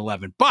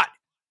 2011. But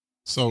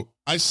so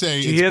I say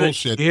it's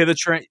bullshit. Do you hear the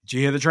train? Do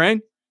you hear the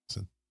train?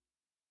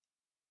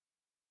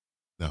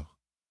 No.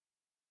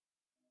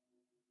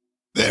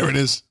 There it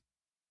is.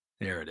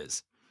 There it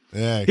is.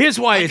 Yeah. Here's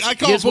why it's... I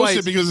call it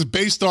bullshit because it's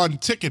based on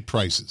ticket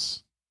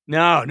prices.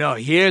 No.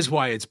 Here's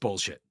why it's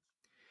bullshit.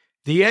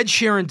 The Ed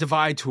Sheeran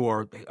Divide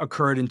Tour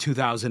occurred in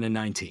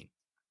 2019.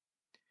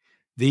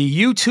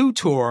 The U2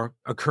 Tour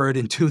occurred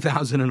in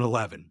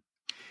 2011.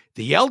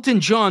 The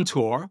Elton John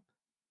Tour,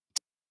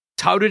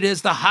 touted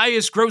as the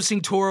highest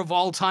grossing tour of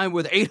all time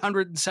with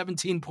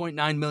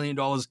 $817.9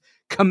 million,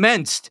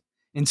 commenced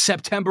in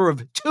September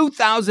of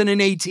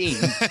 2018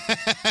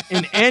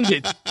 and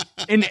ended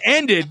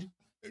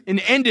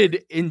in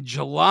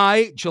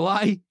July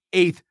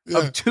 8th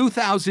of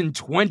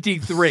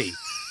 2023.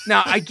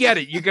 Now, I get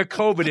it. You got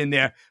COVID in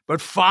there,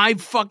 but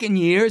 5 fucking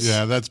years?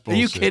 Yeah, that's bullshit.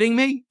 Are you kidding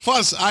me?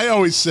 Plus, I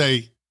always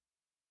say,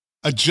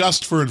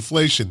 adjust for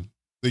inflation.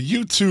 The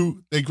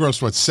U2, they gross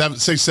what?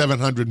 Say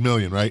 700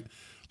 million, right?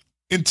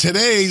 In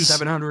today's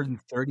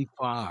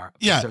 735.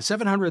 Yeah. So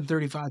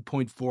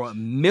 735.4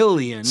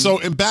 million. So,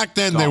 and back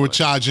then they were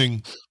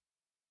charging,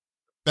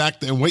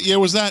 what year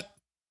was that?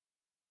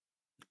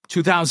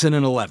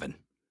 2011.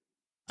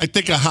 I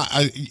think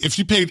if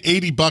you paid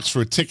 $80 for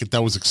a ticket,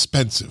 that was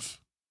expensive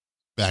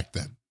back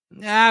then.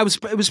 Yeah, it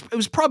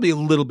was probably a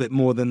little bit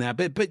more than that,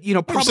 but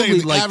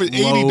probably like average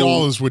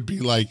 $80 would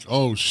be like,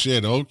 oh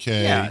shit,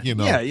 okay, yeah.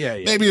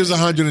 Maybe it was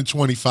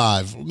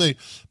 125,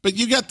 but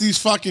you got these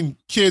fucking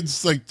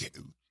kids like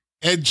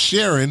Ed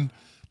Sheeran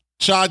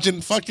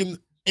charging fucking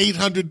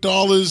 $800,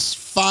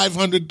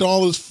 $500,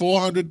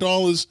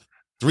 $400,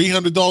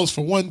 $300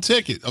 for one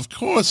ticket. Of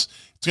course,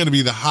 it's going to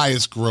be the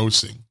highest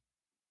grossing.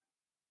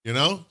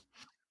 Yeah.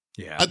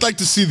 I'd like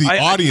to see the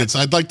audience.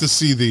 I'd like to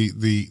see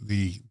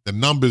the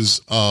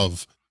numbers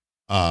of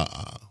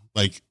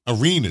like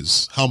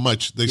arenas, how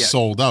much they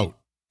sold out.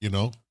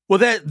 Well,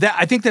 that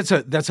I think that's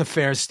a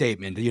fair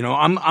statement.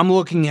 I'm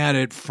looking at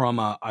it from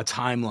a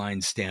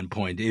timeline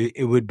standpoint.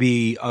 It would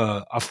be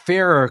a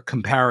fairer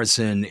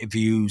comparison if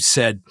you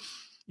said,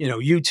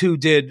 U2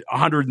 did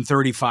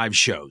 135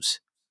 shows.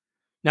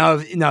 Now,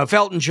 if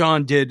Elton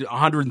John did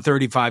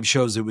 135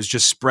 shows, it was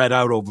just spread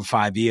out over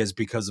 5 years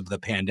because of the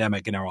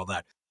pandemic and all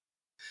that.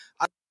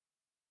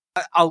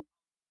 I'll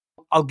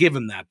give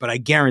him that, but I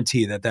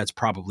guarantee that that's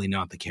probably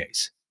not the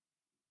case.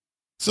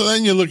 So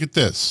then you look at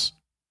this.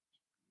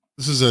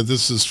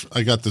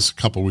 I got this a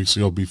couple weeks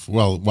ago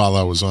while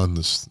I was on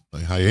this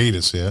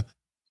hiatus here.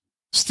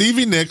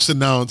 Stevie Nicks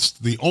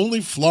announced the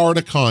only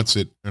Florida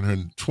concert in her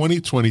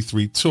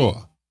 2023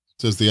 tour.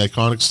 It says the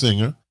iconic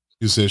singer,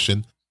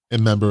 musician,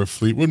 and member of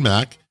Fleetwood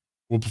Mac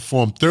will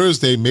perform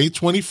Thursday, May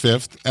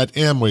 25th at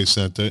Amway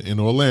Center in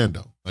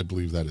Orlando. I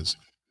believe that is.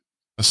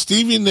 A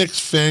Stevie Nicks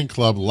Fan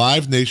Club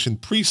Live Nation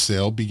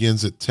pre-sale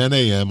begins at 10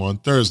 a.m. on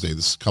Thursday.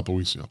 This is a couple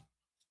weeks ago.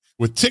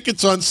 With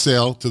tickets on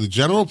sale to the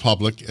general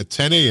public at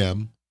 10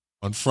 a.m.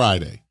 on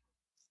Friday.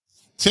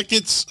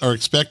 Tickets are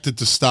expected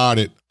to start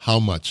at how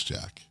much,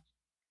 Jack?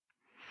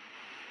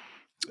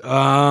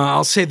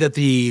 I'll say that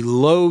the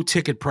low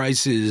ticket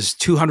price is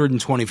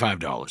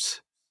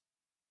 $225.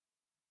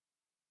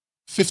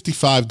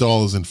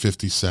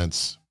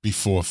 $55.50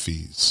 before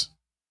fees.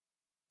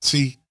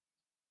 See,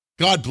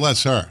 God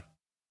bless her.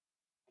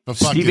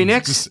 Stevie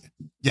Nicks?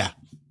 Yeah.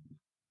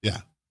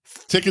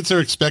 Tickets are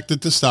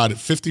expected to start at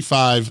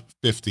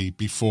 $55.50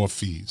 before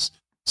fees.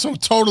 So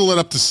total it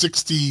up to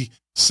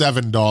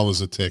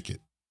 $67 a ticket.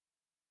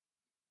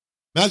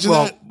 Imagine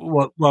that.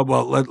 Well.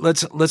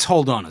 Let's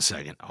hold on a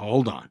second.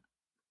 Hold on.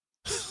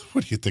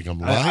 What do you think? I'm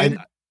lying?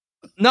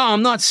 No,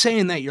 I'm not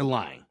saying that you're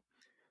lying.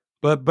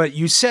 But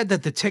you said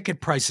that the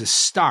ticket prices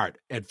start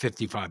at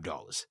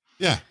 $55.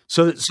 Yeah.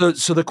 So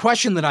the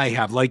question that I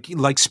have, like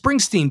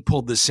Springsteen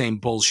pulled the same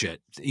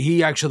bullshit.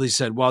 He actually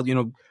said, well,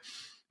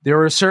 there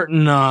are a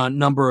certain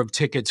number of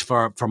tickets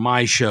for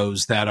my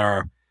shows that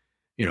are,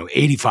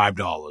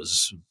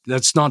 $85.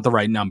 That's not the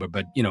right number,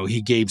 but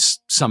he gave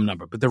some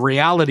number. But the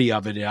reality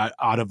of it,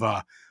 out of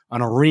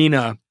an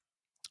arena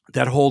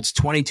that holds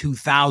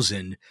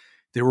 22,000,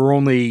 there were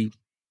only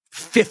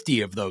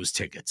 50 of those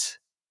tickets.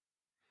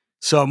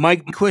 So my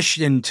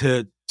question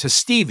to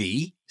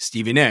Stevie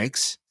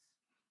Nicks,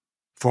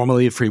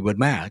 formerly of Fleetwood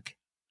Mac,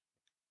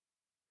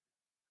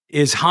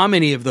 is how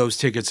many of those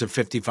tickets are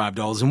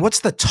 $55, and what's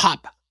the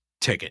top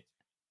ticket?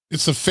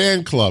 It's a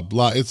fan club.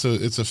 It's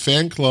a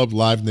fan club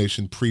Live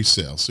Nation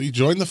pre-sale. So you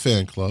join the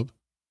fan club,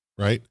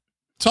 right?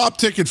 Top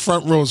ticket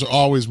front rows are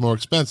always more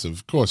expensive,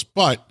 of course,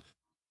 but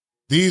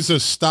these are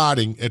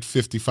starting at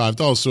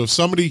 $55. So if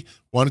somebody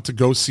wanted to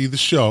go see the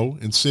show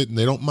and sit, and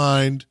they don't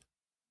mind,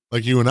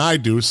 like you and I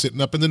do,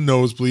 sitting up in the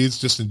nosebleeds,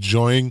 just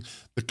enjoying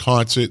the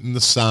concert and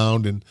the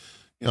sound, and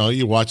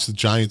you watch the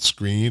giant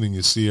screen and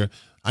you see her.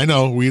 I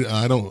know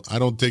I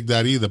don't dig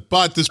that either.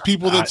 But there's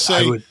people that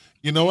say,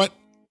 you know what?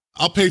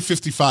 I'll pay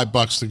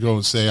 $55 to go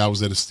and say I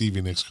was at a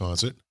Stevie Nicks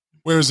concert.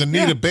 Whereas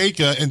Anita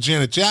Baker and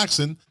Janet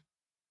Jackson,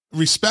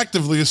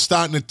 respectively, are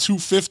starting at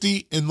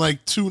 $250 and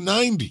like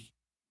 $290.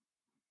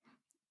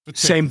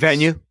 Same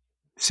venue.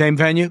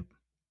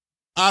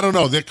 I don't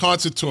know. Their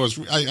concert tours.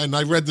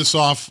 I read this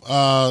off,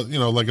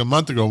 like a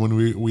month ago when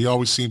we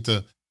always seem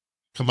to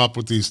come up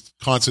with these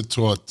concert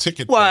tour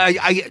ticket. Well,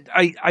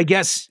 I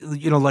guess,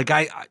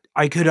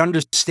 I could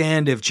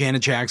understand if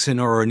Janet Jackson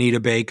or Anita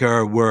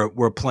Baker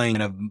were playing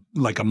in a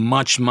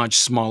much, much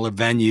smaller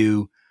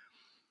venue.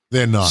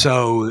 They're not.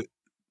 So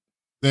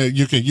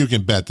you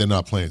can bet they're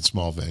not playing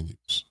small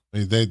venues. I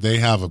mean, they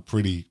have a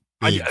pretty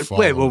big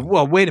following.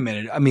 Wait a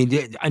minute. I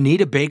mean,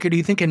 Anita Baker, do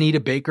you think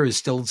Anita Baker is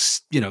still,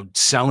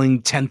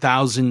 selling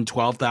 10,000,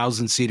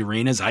 12,000 seat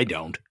arenas? I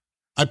don't.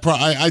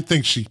 I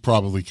think she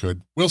probably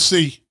could. We'll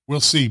see.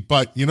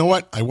 But you know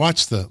what?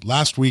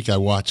 Last week I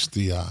watched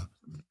the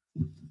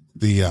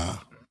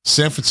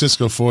San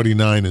Francisco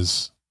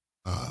 49ers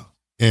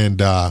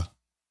and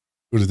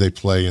who did they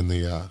play in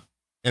the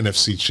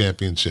NFC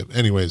Championship?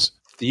 Anyways.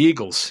 The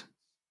Eagles.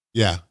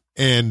 Yeah.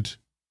 And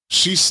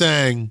she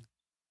sang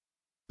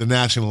the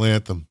national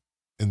anthem,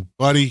 and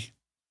buddy,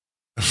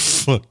 the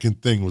fucking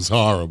thing was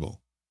horrible.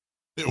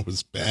 It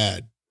was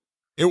bad.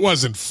 It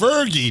wasn't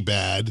Fergie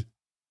bad,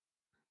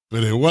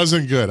 but it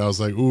wasn't good. I was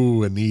like,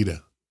 ooh,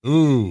 Anita.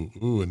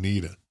 Ooh,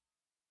 Anita.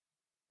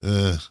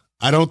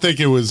 I don't think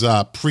it was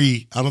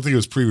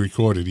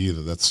pre-recorded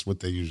either. That's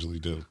what they usually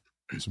do.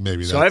 So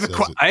maybe. So I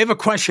have a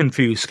question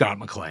for you, Scott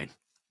McLean.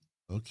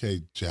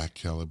 Okay, Jack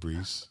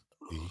Calabrese.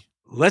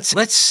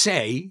 Let's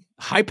say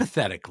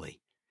hypothetically,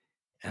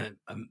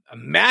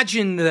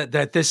 imagine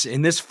that this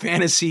in this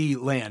fantasy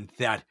land,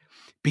 that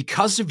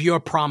because of your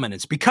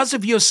prominence, because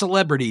of your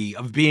celebrity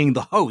of being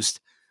the host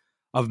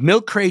of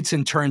Milk Crates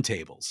and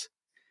Turntables,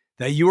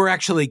 that you were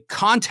actually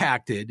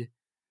contacted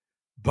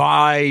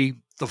by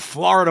the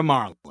Florida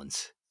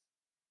Marlins.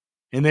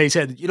 And they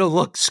said,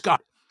 look,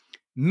 Scott,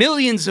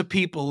 millions of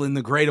people in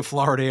the greater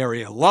Florida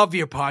area love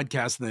your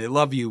podcast and they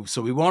love you.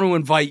 So we want to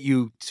invite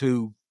you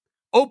to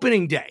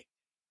opening day.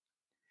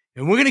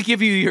 And we're going to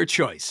give you your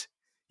choice.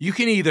 You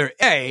can either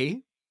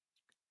A,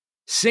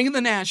 sing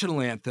the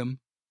national anthem,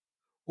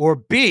 or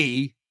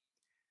B,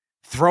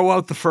 throw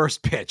out the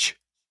first pitch.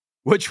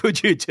 Which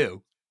would you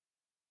do?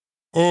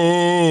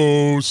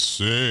 Oh,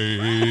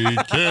 say,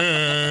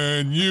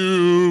 can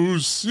you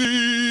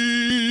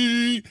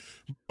see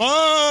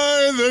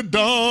by the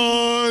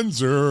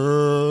dawn's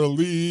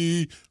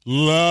early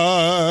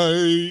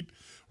light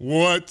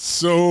what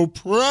so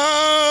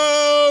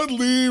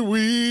proudly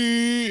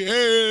we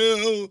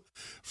hail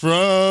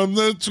from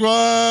the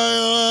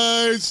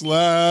twilight's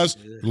last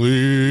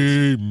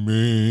gleaming?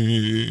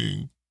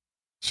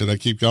 Should I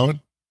keep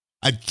going?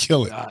 I'd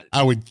kill it.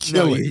 I would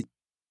kill it.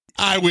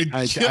 I'd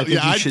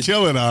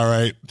kill it. All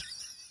right.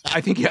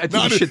 I think you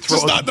should throw.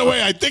 It's not the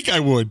way I think I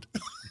would.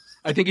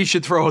 I think you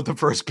should throw out the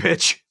first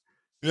pitch.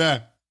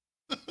 Yeah.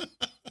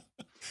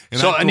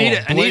 So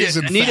Anita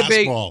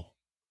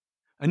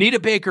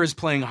Baker is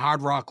playing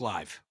Hard Rock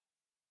Live.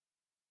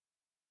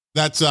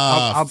 That's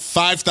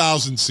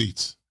 5,000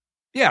 seats.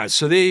 Yeah,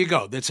 so there you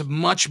go. That's a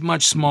much,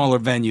 much smaller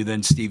venue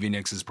than Stevie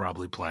Nicks is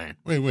probably playing.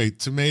 Wait.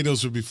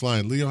 Tomatoes would be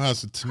flying. Leo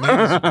House of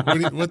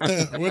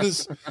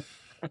tomatoes.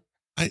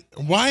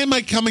 Why am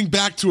I coming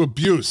back to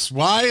abuse?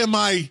 Why am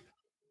I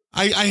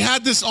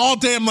had this all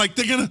day. I'm like,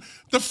 the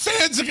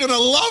fans are gonna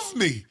love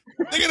me.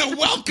 They're gonna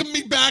welcome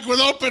me back with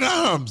open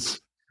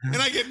arms. And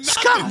I get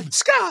nothing.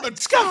 Scott.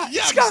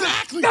 Yeah,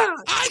 exactly.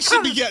 I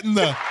should be getting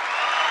the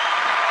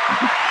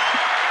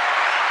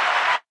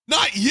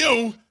not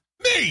you,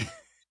 me.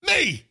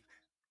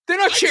 They're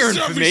not cheering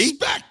deserve for me.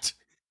 Respect.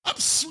 I'm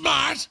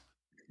smart.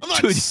 I'm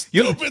not Dude,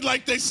 stupid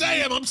like they say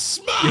I am. I'm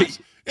smart.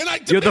 And I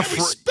demand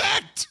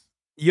respect.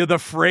 You're the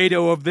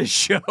Fredo of this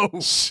show.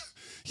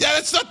 Yeah,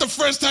 that's not the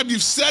first time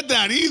you've said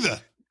that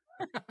either.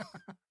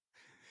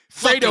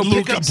 Fredo,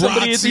 pick up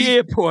somebody at the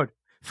airport.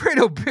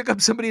 Fredo, pick up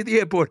somebody at the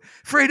airport.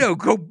 Fredo,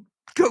 go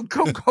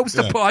host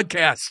a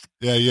podcast.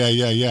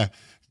 Yeah.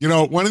 You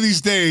know, one of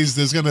these days,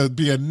 there's going to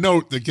be a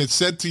note that gets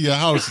sent to your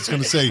house. It's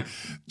going to say,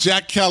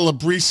 Jack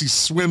Calabrese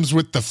swims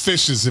with the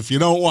fishes if you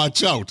don't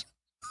watch out.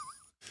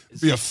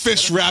 Be a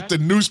fish wrapped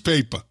in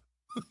newspaper.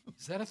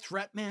 Is that a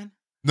threat, man?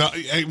 No,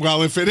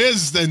 well, if it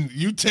is, then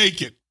you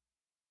take it.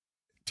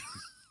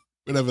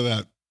 Whatever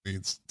that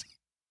means.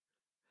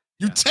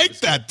 You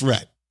take that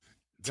threat.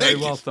 Very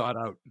well thought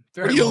out.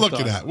 What are you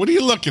looking at? What are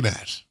you looking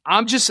at?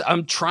 I'm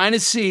trying to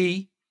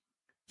see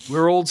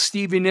where old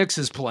Stevie Nicks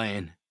is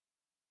playing.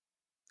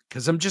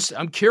 Because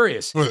I'm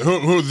curious. Who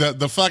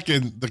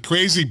the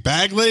crazy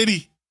bag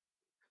lady?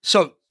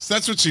 So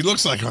that's what she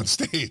looks like on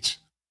stage.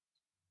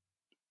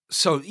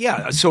 So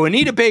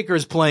Anita Baker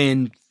is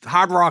playing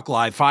Hard Rock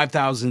Live,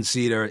 5,000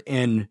 seater,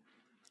 and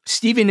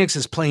Stevie Nicks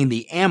is playing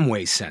the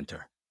Amway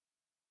Center.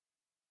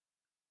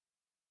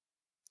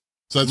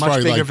 So that's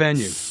much bigger like,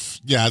 venue.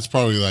 Yeah, it's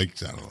probably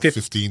like, I don't know,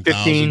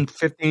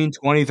 15,000.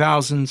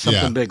 20,000,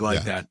 something big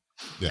like that.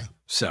 Yeah.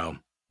 So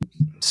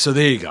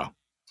there you go.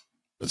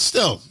 But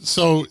still,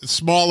 so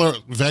smaller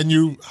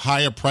venue,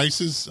 higher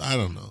prices. I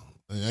don't know.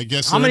 I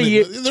guess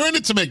they're in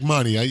it to make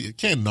money. I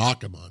can't knock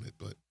them on it,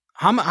 but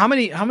how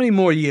many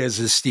more years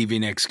is Stevie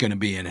Nicks going to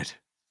be in it?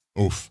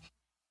 Oof,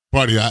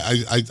 buddy,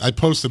 I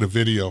posted a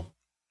video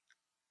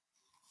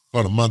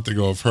about a month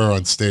ago of her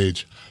on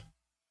stage.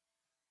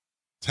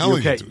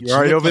 Telling you, dude,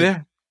 you're right over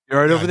there. You're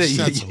right over there.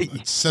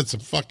 It said some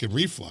fucking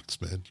reflux,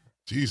 man.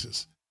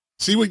 Jesus,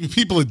 see what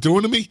people are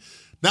doing to me.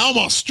 Now I'm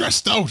all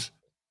stressed out.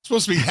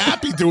 Supposed to be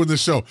happy doing the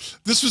show.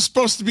 This was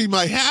supposed to be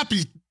my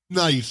happy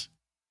night.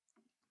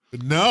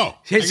 But no.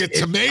 I get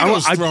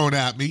tomatoes thrown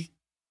at me.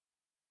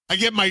 I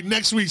get my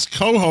next week's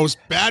co-host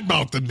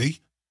bad-mouthing me.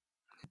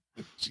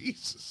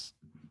 Jesus.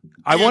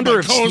 I wonder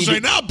if co-host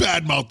right now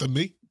bad-mouthing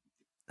me.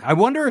 I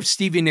wonder if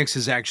Stevie Nicks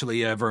has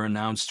actually ever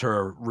announced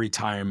her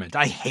retirement.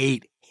 I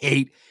hate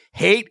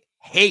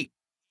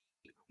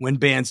when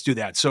bands do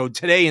that. So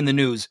today in the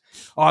news,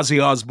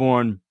 Ozzy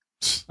Osbourne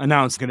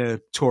announced going to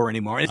tour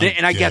anymore.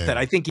 And I get that.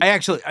 I think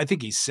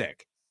he's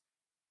sick.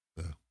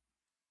 Yeah.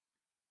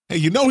 Hey,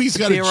 you know he's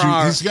got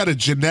a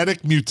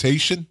genetic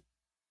mutation.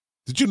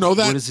 Did you know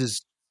that? What is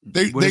his?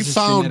 They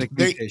found genetic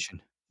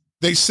mutation?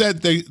 They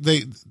said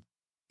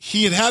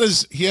he had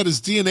his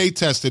DNA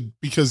tested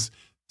because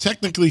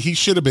technically he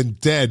should have been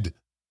dead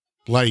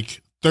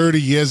like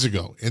 30 years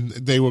ago, and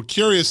they were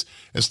curious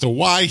as to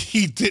why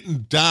he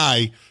didn't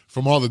die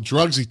from all the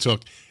drugs he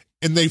took,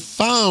 and they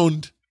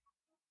found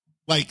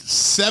like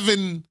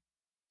 7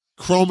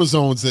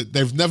 chromosomes that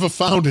they've never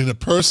found in a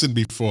person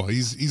before.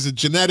 He's a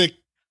genetic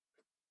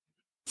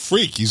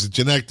freak. He's a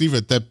genetic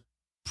diva that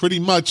pretty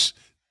much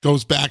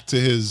goes back to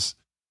his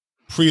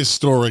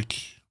prehistoric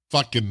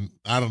fucking,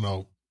 I don't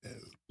know,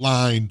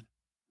 line.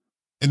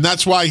 And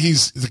that's why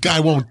the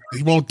guy won't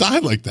die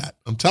like that.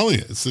 I'm telling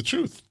you, it's the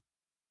truth.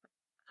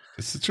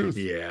 It's the truth.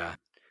 Yeah.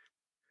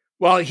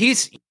 Well, it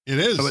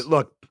is.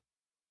 Look,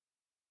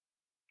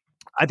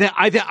 I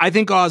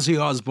think Ozzy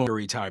Osbourne will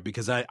retire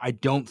because I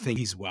don't think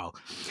he's well.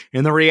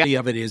 And the reality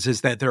of it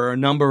is that there are a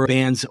number of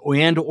bands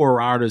and or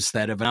artists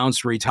that have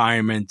announced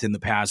retirement in the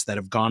past that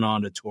have gone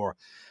on to tour.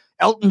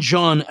 Elton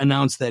John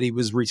announced that he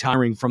was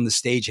retiring from the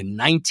stage in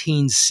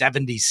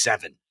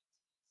 1977.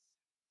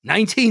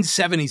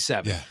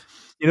 1977. Yeah.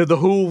 You know, the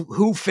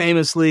Who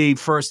famously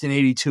first in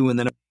 82 and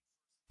then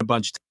a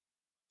bunch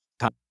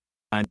of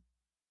times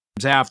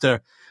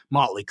after.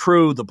 Motley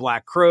Crue, the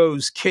Black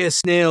Crowes,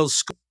 Kiss,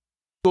 Nails,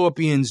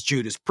 Scorpions,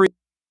 Judas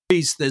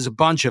Priest. There's a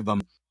bunch of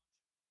them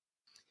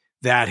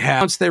that have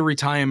announced their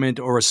retirement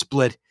or a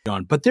split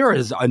on. But there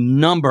is a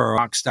number of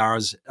rock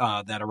stars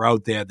that are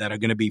out there that are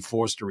going to be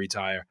forced to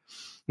retire. I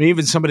mean,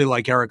 even somebody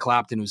like Eric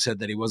Clapton, who said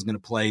that he wasn't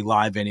going to play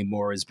live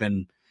anymore, has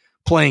been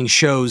playing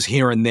shows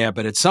here and there.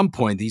 But at some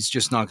point, he's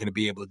just not going to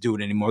be able to do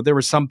it anymore. There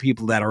are some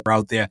people that are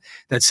out there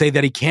that say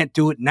that he can't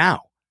do it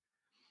now.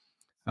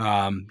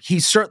 He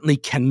certainly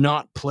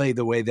cannot play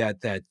the way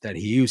that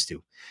he used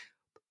to.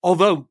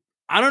 Although,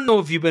 I don't know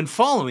if you've been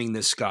following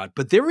this, Scott,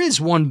 but there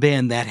is one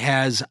band that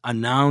has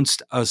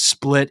announced a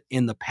split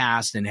in the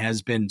past and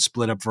has been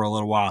split up for a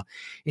little while.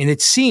 And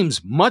it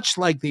seems much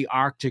like the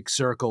Arctic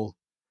Circle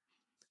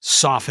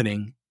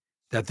softening,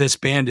 that this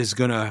band is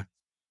going to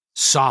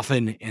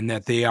soften and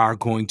that they are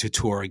going to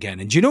tour again.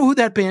 And do you know who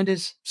that band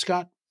is,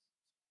 Scott?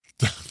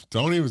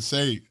 Don't even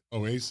say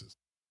Oasis.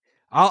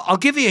 I'll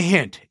give you a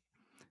hint.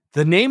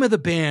 The name of the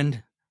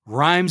band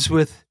rhymes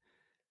with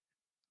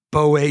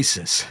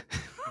Boasis.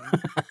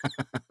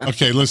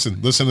 Okay, listen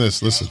to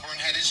this. Listen. Osbourne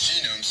had his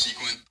genome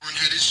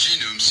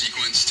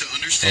sequence to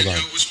understand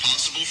how it was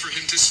possible for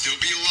him to still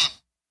be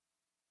alive.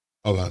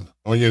 Hold on.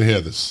 I want you to hear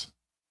this.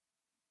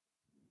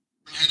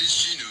 Had his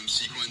genome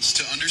sequence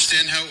to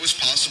understand how it was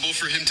possible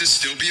possible for him to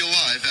still be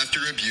alive after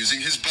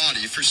abusing his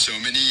body for so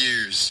many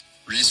years.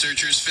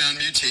 Researchers found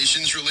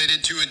mutations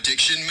related to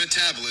addiction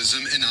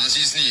metabolism in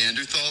Ozzy's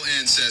Neanderthal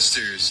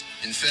ancestors.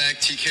 In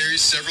fact, he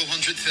carries several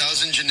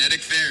 100,000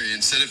 genetic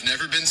variants that have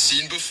never been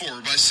seen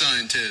before by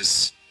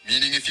scientists.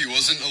 Meaning if he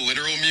wasn't a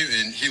literal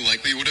mutant, he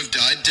likely would have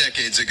died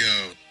decades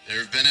ago. There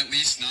have been at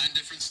least 9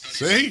 different studies.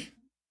 See?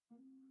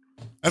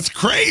 That's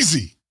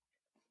crazy.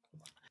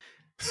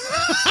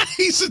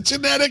 He's a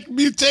genetic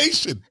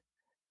mutation.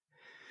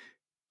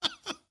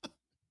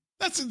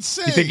 That's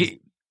insane.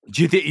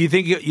 You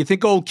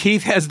think old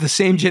Keith has the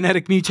same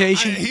genetic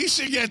mutation? He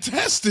should get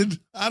tested.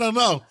 I don't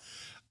know.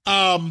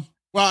 Well,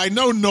 I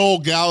know Noel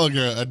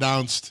Gallagher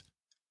announced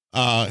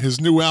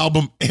his new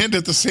album and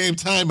at the same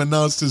time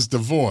announced his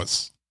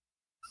divorce.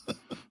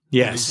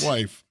 Yes, his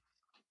wife.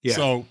 Yeah.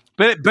 So,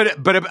 but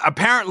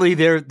apparently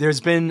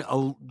there's been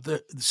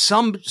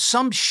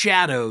some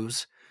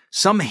shadows,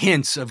 some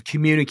hints of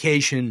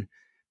communication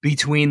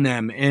between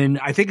them, and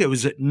I think it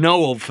was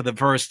Noel for the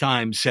first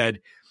time said,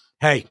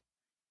 "Hey,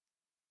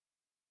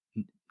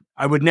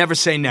 I would never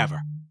say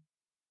never."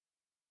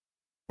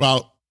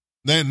 Well,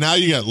 then now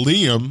you got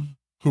Liam,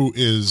 who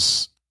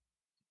is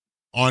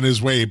on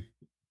his way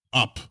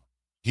up.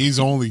 He's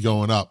only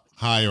going up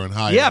higher and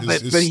higher. Yeah,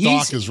 his but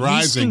stock is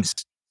rising.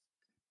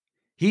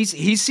 He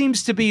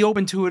seems to be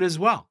open to it as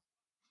well.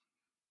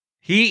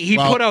 He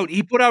put out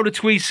a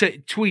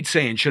tweet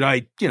saying, "Should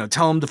I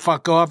tell him to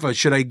fuck off or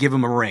should I give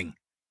him a ring?"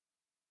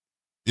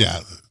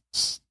 Yeah,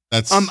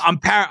 that's I'm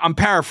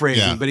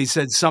paraphrasing, yeah. But he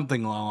said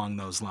something along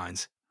those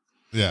lines.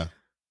 Yeah.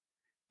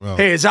 Well,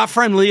 Hey, is our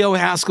friend Leo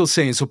Haskell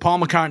saying, so Paul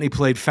McCartney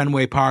played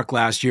Fenway Park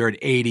last year at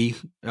 80.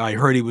 I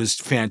heard he was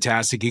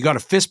fantastic. He got a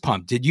fist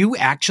pump. Did you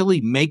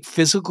actually make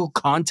physical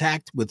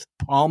contact with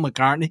Paul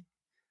McCartney?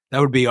 That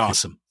would be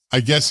awesome. I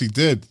guess he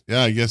did.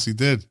 Yeah, I guess he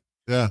did.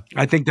 Yeah.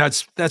 I think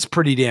that's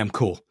pretty damn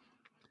cool.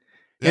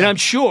 Yeah. And I'm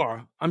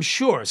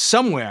sure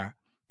somewhere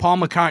Paul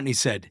McCartney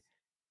said,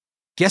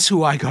 guess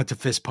who I got to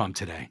fist pump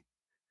today?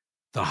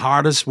 The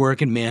hardest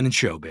working man in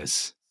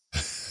showbiz.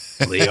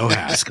 Leo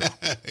Haskell.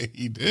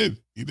 He did.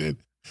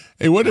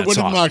 Hey, what did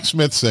awesome. Mark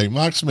Smith say?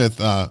 Mark Smith,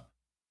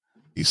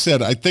 he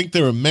said, I think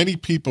there are many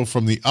people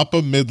from the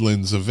upper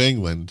Midlands of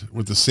England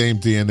with the same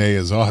DNA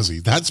as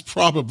Ozzy. That's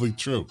probably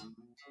true.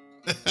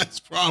 That's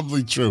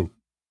probably true.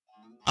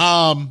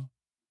 So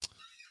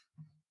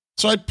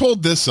I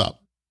pulled this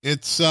up.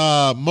 It's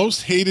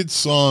most hated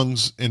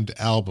songs and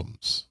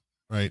albums,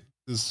 right?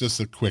 This is just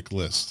a quick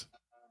list.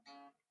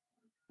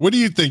 What do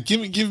you think?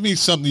 Give me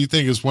something you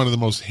think is one of the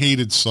most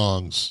hated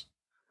songs.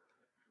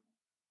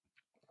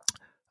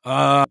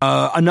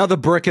 Another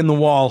Brick in the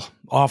Wall,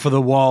 Off of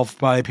the Wall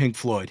by Pink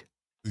Floyd.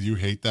 You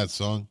hate that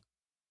song?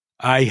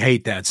 I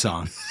hate that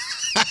song.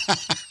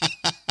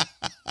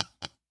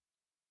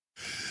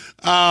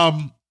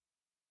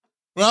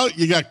 Well,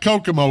 you got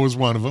Kokomo was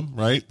one of them,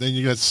 right? Then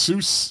you got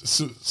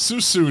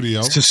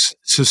Sussudio.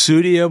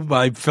 Sussudio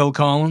by Phil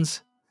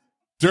Collins.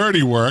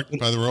 Dirty Work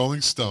by the Rolling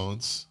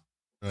Stones.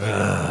 Right.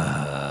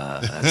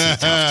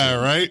 That's a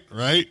tough right.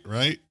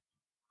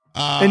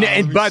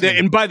 And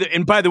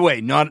by the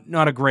way,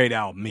 not a great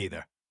album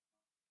either.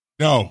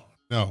 No.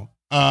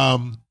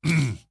 I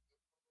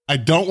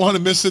Don't Want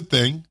to Miss a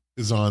Thing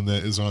is on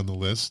the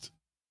list.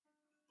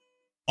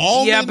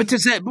 Yeah, but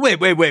does that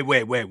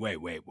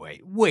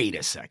wait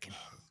a second.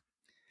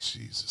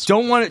 Jesus.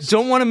 Don't want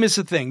to miss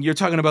a thing. You're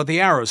talking about the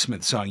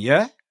Aerosmith song,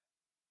 yeah?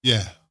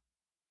 Yeah.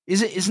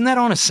 Isn't that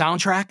on a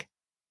soundtrack? It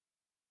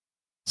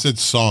said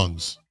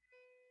songs.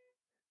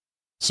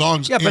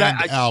 Songs and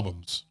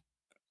albums.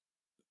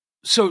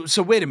 So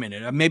wait a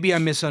minute. Maybe I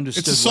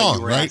misunderstood. It's a song, what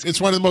you were right? asking.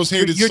 It's one of the most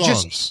hated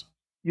songs.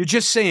 You're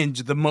just saying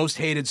the most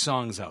hated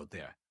songs out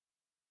there.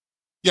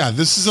 Yeah,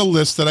 this is a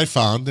list that I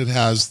found that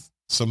has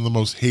some of the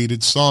most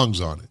hated songs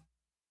on it.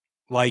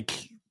 Like,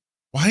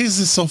 why is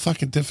this so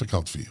fucking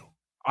difficult for you?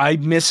 I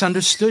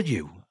misunderstood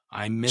you.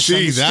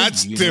 Gee,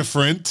 that's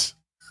different.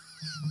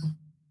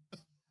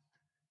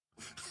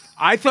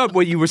 I thought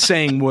what you were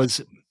saying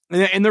was,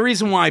 and the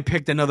reason why I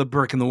picked Another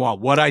Brick in the Wall,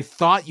 what I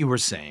thought you were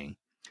saying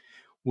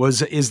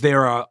was, is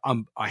there a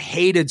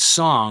hated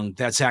song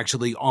that's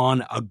actually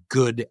on a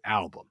good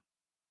album?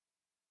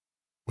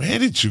 Where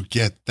did you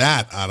get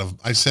that out of?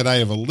 I said I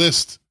have a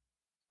list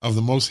of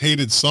the most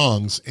hated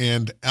songs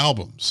and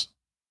albums.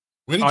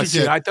 Where did you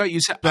get? I thought you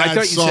said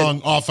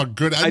off a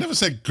good. I never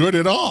said good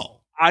at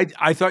all.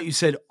 I thought you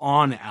said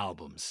on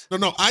albums.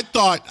 No. I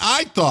thought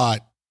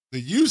that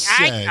you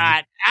said.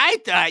 I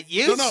thought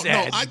you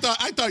said. No.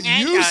 I thought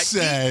you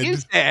said. You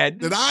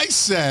said that I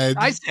said.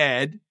 I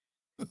said.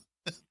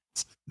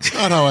 It's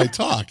not how I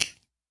talk.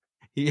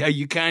 Yeah,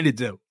 you kind of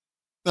do.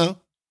 No.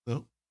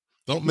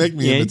 Don't make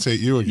me imitate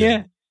you again.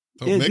 Yeah.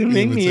 Don't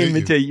make me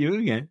imitate you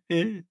again.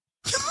 Yeah.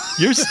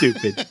 You're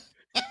stupid.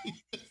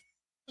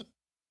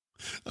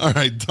 All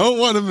right, Don't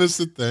Want to Miss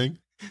a Thing.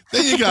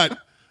 Then you got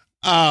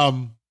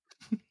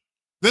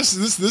this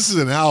is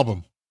an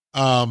album.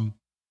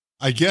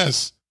 I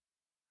guess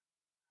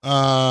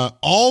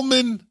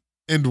Allman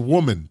and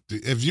Woman.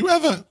 Have you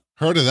ever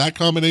Heard of that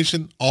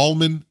combination?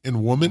 Allman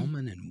and Woman?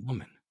 Allman and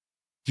Woman.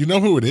 Do you know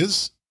who it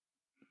is?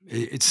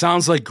 It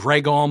sounds like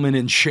Greg Allman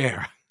and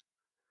Cher.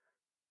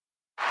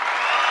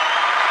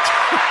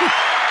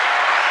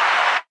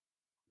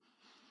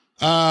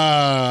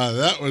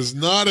 That was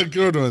not a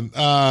good one.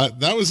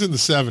 That was in the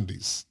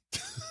 70s.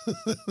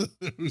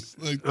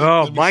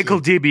 Michael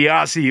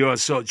DiBiase, you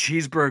so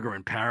Cheeseburger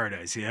in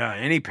Paradise. Yeah,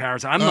 any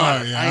Paradise.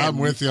 I'm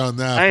with you on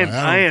that.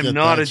 I am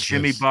not a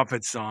Jimmy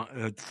Buffett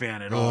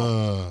fan at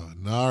all.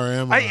 Nor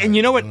am I. And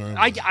you know what?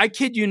 I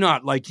kid you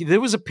not. Like, there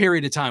was a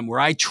period of time where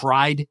I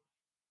tried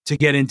to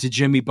get into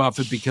Jimmy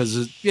Buffett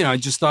because, I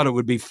just thought it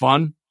would be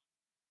fun.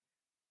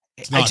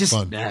 It's not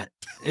fun.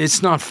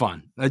 It's not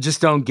fun. I just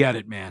don't get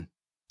it, man.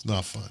 It's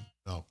not fun.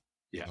 No.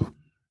 Yeah.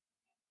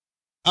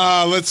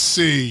 Let's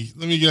see.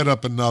 Let me get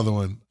up another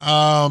one.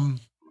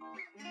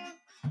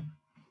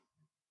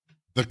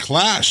 The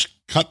Clash,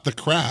 Cut the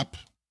Crap.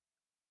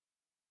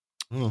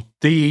 Oh.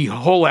 The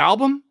whole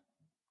album?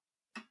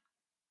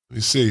 Let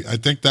me see. I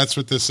think that's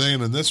what they're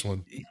saying in this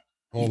one.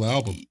 Whole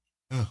album.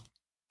 Yeah.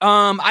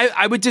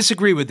 I would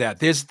disagree with that.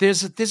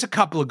 There's a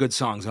couple of good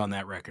songs on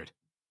that record.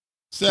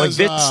 Says,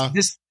 like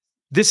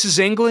this is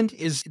England.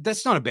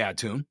 That's not a bad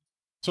tune.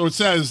 So it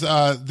says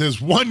there's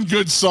one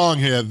good song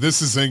here.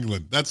 This is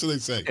England. That's what they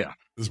say. Yeah.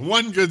 There's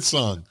one good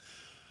song.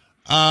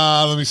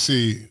 Let me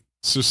see.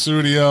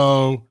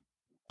 Sussudio,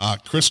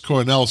 Chris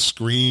Cornell,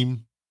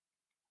 Scream.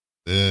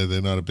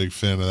 They're not a big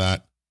fan of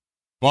that.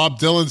 Bob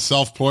Dylan,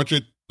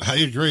 Self-Portrait. I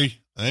agree.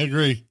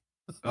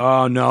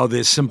 Oh, no.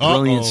 There's some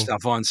brilliant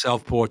stuff on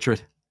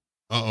Self-Portrait.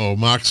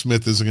 Mark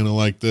Smith isn't going to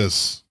like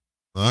this.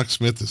 Mark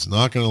Smith is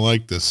not going to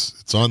like this.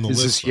 It's on the list.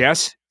 Is this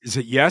yes? Is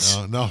it yes?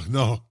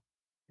 No.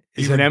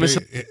 Is it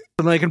Emerson,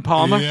 Lake and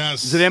Palmer?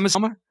 Yes. Is it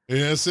Emerson Palmer?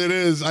 Yes, it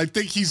is. I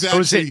think he's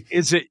actually.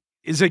 Is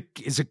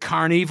it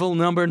Carnival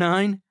number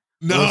 9?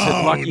 No, or is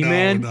it Lucky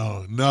Man?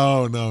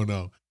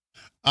 No.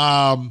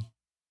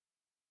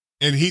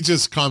 And he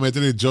just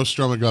commented that Joe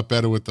Strummer got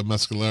better with the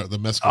Mescaleros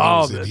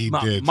than he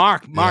did.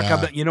 Mark,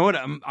 you know what?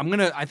 I think I'm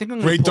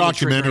gonna great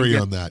documentary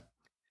on that.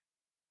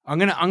 I'm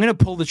gonna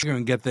pull the trigger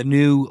and get the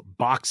new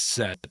box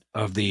set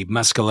of the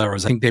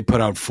Mescaleros. I think they put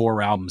out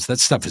 4 albums. That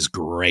stuff is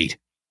great.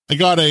 I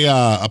got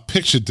a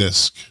picture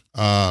disc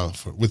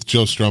with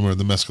Joe Strummer and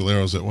the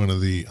Mescaleros at one of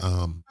the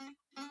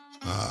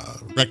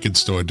record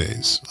store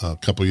days a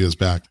couple years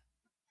back.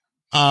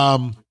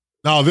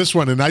 No, this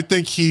one, and I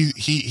think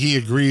he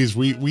agrees.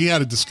 We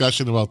had a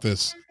discussion about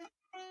this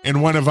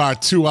in one of our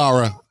 2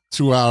 hour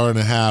and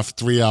a half,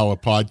 3 hour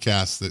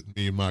podcasts that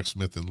me and Mark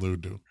Smith and Lou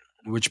do.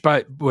 Which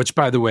by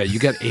the way, you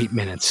got 8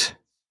 minutes.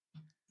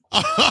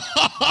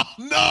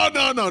 No,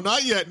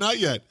 not yet.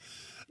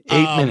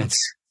 8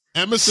 minutes.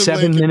 Emerson,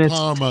 7 Lake, minutes. and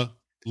Palmer,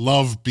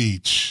 Love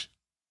Beach.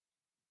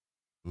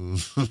 You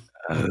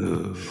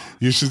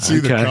should see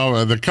the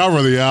cover. The cover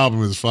of the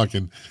album is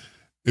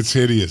it's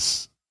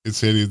hideous.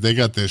 They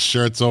got their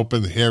shirts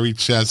open, hairy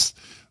chests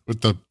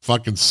with the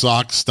fucking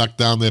socks stuck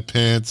down their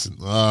pants. And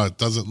it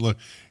doesn't look,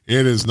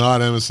 it is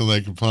not Emerson,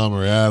 Lake and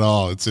Palmer at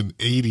all. It's an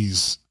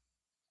 80s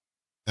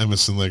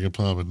Emerson, Lake and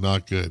Palmer.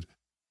 Not good.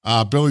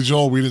 Billy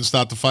Joel, We Didn't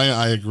Start the Fire.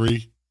 I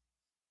agree.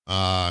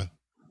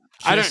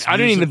 I don't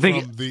even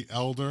think The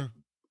Elder.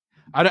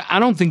 I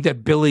don't think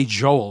that Billy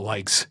Joel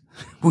likes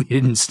We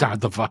Didn't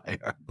Start the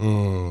Fire.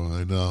 Oh,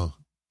 I know.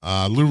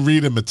 Lou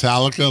Reed and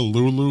Metallica,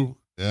 Lulu.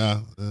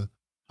 Yeah.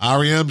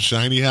 R.E.M.,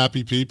 Shiny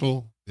Happy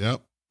People.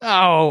 Yep.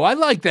 Oh, I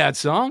like that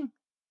song.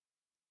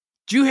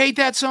 Do you hate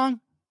that song?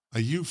 Are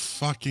you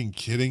fucking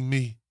kidding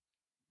me?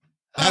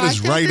 That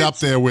is right up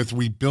there with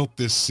We Built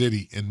This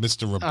City and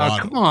Mr. Roboto.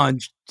 Come on.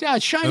 Yeah,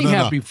 Shiny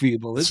Happy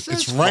People.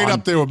 It's right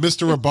up there with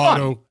Mr.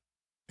 Roboto.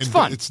 It's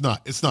fun. It's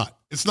not fun.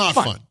 It's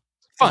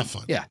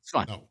fun. Yeah, it's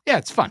fun. No. Yeah,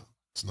 it's fun.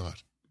 It's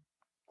not.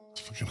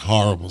 It's a fucking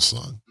horrible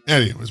song.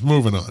 Anyways,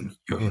 moving on.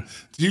 Do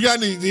you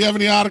have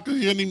any articles?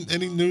 You got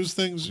any news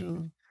things?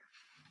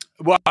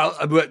 Well,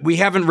 we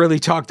haven't really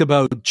talked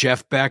about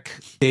Jeff Beck,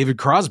 David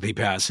Crosby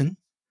passing.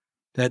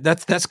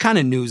 That's kind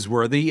of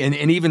newsworthy. And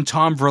even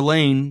Tom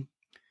Verlaine,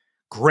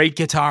 great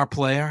guitar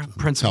player,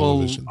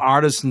 principal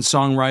artist and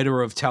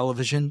songwriter of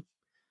Television,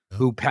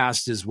 who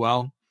passed as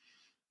well.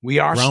 We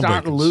are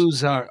starting to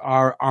lose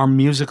our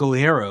musical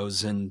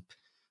heroes. And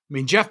I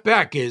mean, Jeff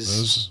Beck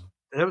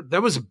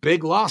that was a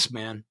big loss,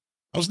 man.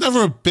 I was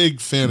never a big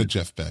fan of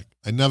Jeff Beck.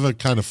 I never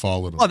kind of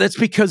followed him. Oh, that's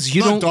because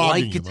you don't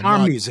like guitar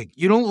music.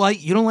 You don't like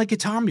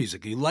guitar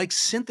music. You like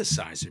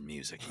synthesizer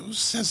music. Who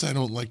says I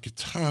don't like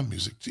guitar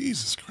music?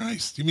 Jesus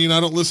Christ. You mean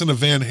I don't listen to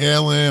Van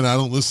Halen? I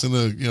don't listen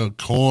to,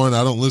 Korn.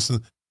 I don't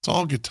listen. It's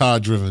all guitar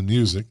driven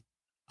music.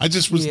 I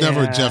just was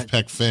never a Jeff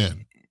Beck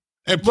fan.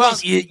 And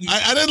plus,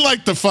 I didn't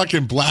like the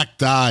fucking black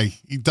dye.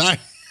 He died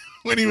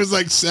when he was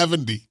like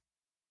 70.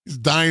 He's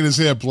dyeing his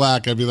hair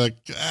black. I'd be like,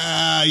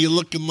 you're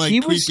looking like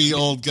creepy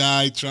old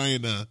guy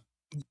trying to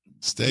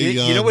stay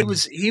young. You know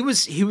what? He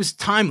was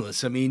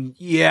timeless. I mean,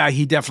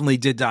 he definitely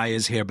did dye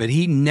his hair, but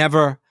he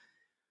never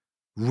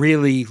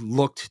really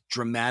looked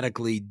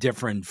dramatically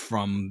different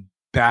from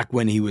back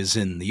when he was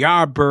in the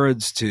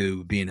Yardbirds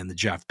to being in the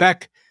Jeff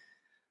Beck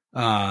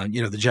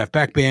the Jeff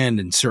Beck band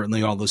and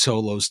certainly all the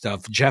solo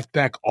stuff. Jeff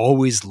Beck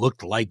always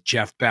looked like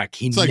Jeff Beck.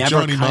 He It's like never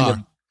Johnny kind Marr.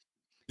 of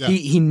Yeah.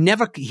 he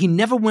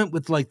never went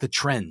with like the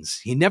trends.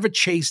 He never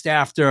chased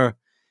after.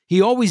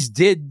 He always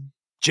did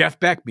Jeff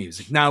Beck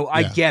music. Now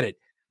I get it.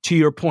 To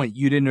your point,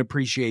 you didn't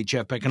appreciate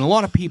Jeff Beck, and a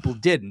lot of people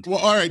didn't. Well,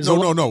 all right,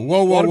 There's no.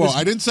 whoa.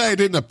 I didn't say I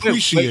didn't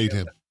appreciate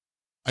him.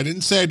 I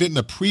didn't say I didn't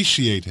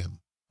appreciate him.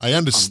 I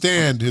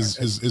understand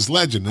his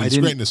legend and his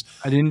greatness.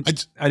 I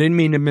didn't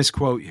mean to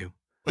misquote you.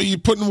 Well, you're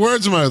putting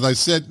words in my mouth. I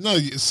said, no,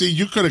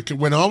 you could have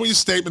went on with your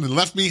statement and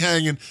left me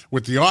hanging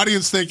with the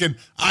audience thinking,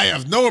 I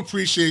have no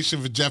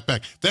appreciation for Jeff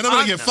Beck. Then I'm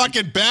going to get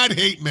fucking bad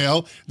hate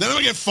mail. Then I'm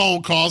going to get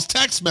phone calls,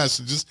 text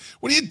messages.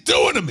 What are you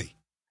doing to me?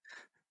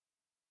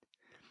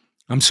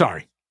 I'm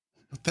sorry.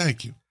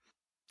 Thank you.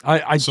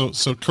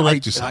 So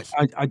correct yourself.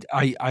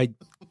 I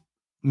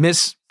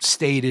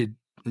misstated.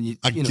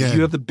 Again.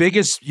 You're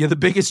the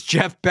biggest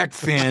Jeff Beck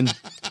fan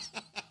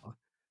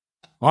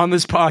on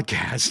this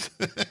podcast.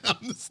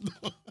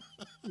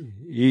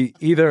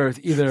 Either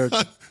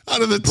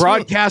out of the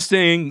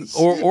broadcasting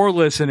or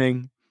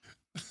listening.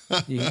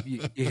 You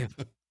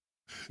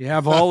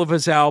have all of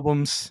his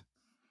albums.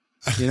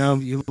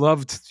 You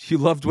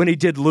loved when he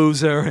did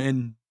Loser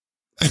and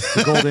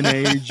The Golden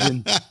Age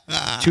and 2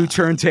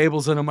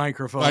 turntables and a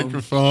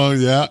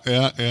microphone. Yeah.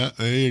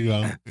 There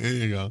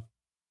you go.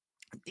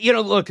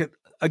 Look,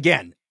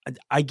 again,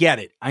 I get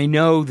it. I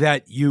know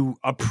that you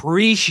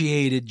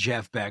appreciated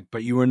Jeff Beck,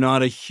 but you were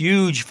not a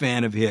huge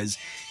fan of his.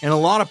 And a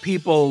lot of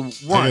people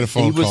weren't. I get a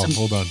phone call.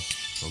 Hold on.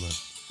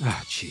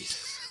 Oh,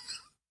 Jesus.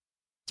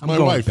 It's my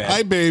wife.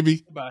 Hi,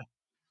 baby. Bye.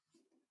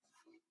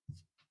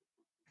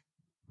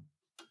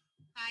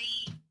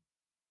 Hi.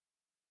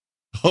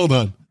 Hold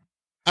on.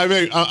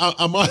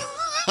 I'm on.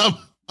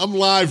 I'm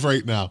live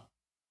right now.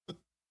 Okay,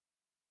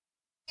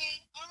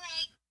 all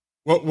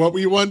right. What were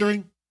you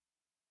wondering?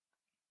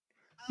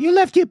 You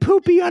left your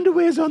poopy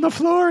underwears on the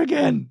floor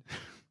again.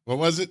 What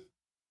was it?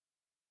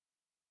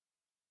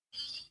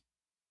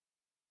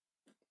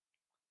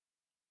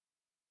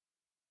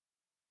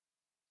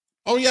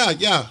 Oh, yeah. Okay,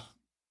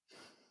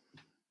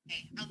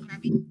 I'll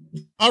grab you.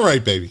 All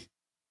right, baby.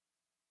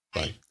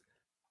 Bye.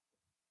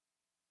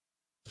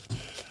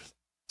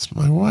 It's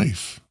my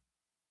wife.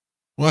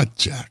 What,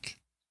 Jack?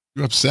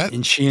 You upset?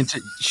 And she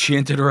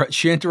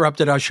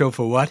interrupted our show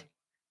for what?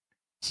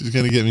 She's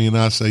going to get me an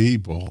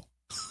acai bowl.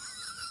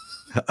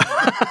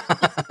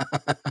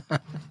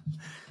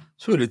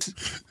 So it's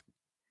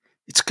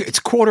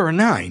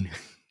 9:15.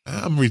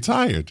 I'm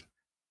retired.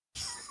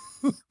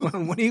 When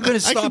are you going to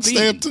stop I can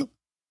stay eating? up to.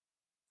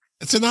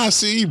 It's an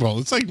acai bowl.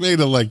 It's like made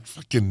of like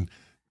fucking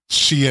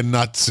chia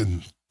nuts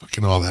and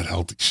fucking all that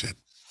healthy shit.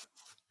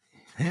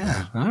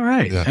 Yeah. All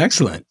right. Yeah.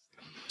 Excellent.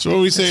 So what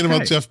were we saying about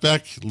great. Jeff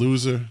Beck,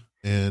 Loser,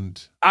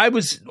 and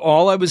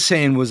All I was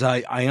saying was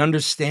I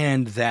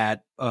understand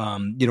that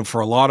for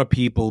a lot of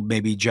people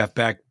maybe Jeff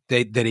Beck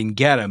they didn't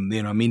get him.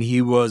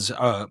 He was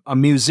a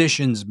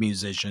musician's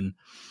musician.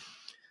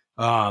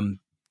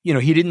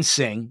 He didn't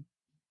sing,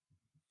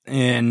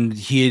 and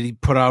he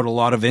had put out a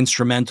lot of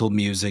instrumental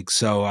music.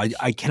 So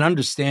I can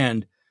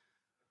understand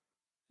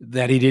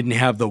that he didn't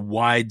have the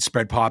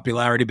widespread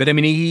popularity. But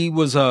he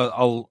was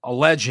a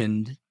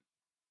legend.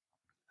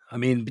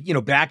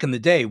 Back in the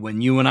day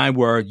when you and I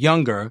were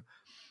younger,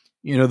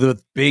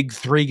 the big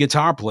 3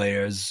 guitar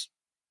players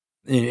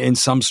in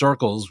some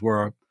circles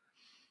were,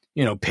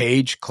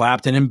 Page,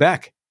 Clapton, and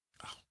Beck.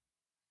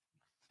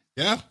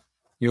 yeah,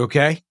 You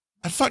okay?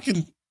 I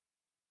fucking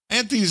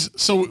Auntie's.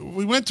 So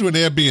we went to an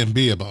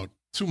Airbnb about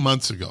 2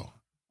 months ago.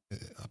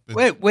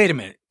 Wait a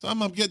minute. So I'm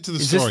getting to the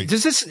story.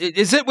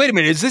 Wait a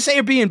minute. Is this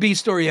Airbnb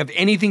story have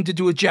anything to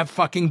do with Jeff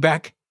fucking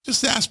Beck?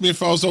 Just ask me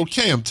if I was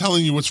okay. I'm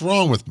telling you what's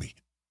wrong with me.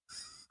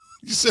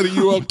 You said, "Are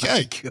you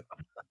okay?"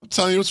 I'm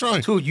telling you what's wrong.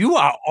 Dude, you're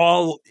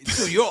all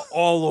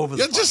over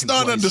the You're just fucking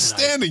not place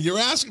understanding. tonight. You're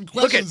asking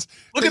questions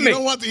look that at you me.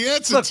 don't want the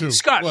answer Look, to.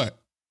 Scott. What?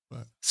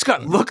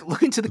 Scott,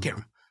 look into the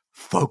camera.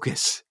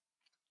 Focus.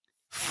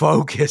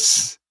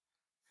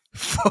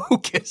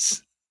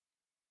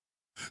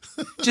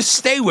 Just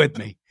stay with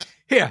me.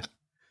 Here.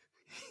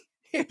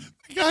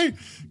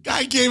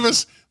 Guy gave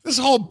us this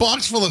whole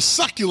box full of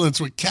succulents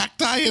with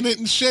cacti in it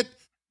and shit.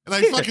 And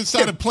I fucking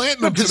started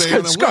planting them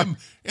today.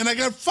 And I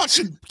got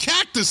fucking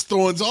cactus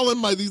thorns all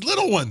in these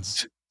little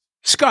ones.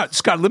 Scott,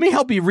 let me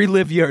help you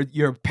relive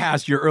your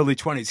past, your early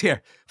 20s.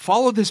 Here,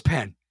 follow this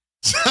pen.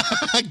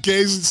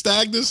 Gaze and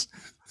stagnus.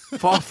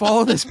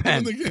 Follow this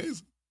pen.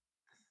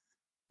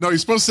 No, you're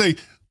supposed to say,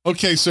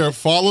 okay, sir,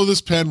 follow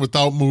this pen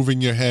without moving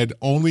your head,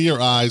 only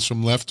your eyes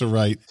from left to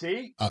right.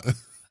 See?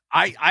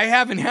 I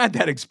haven't had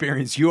that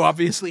experience. You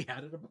obviously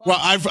had it. Well,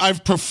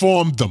 I've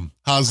performed them.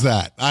 How's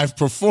that? I've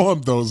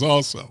performed those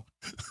also.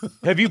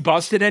 Have you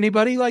busted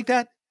anybody like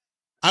that?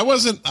 I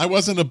wasn't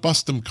a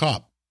bust 'em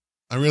cop.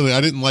 I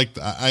didn't like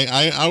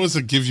I was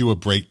a give you a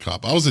break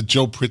cop. I was a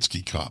Joe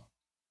Pritzky cop.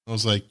 I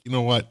was like, you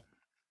know what?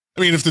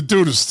 I mean, if the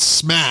dude is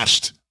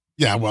smashed,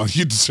 yeah, well,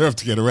 you deserve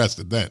to get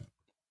arrested then.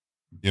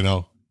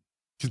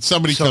 Can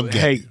somebody come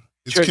get you?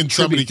 Can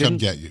somebody come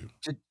get you?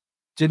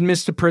 Didn't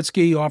Mr.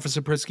 Pritzky,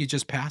 Officer Pritzky,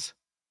 just pass?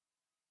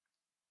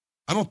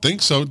 I don't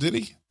think so. Did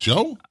he?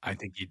 Joe? I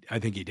think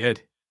he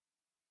did.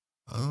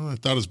 I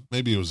thought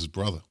maybe it was his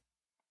brother.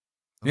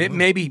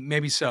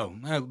 Maybe so.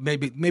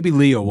 Maybe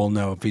Leo will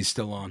know if he's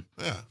still on.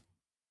 Yeah.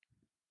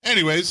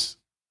 Anyways,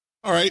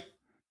 all right.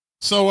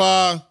 So,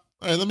 all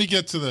right, let me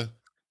get to the.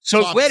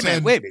 So wait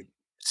a minute.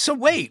 So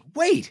wait.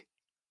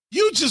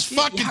 You just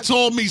fucking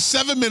told me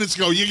 7 minutes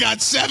ago you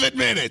got 7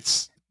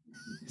 minutes.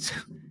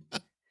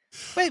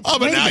 But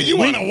now you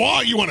want to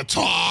walk. You want to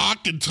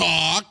talk and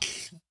talk.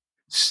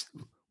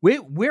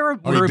 We're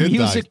a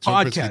music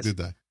podcast. Did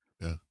die.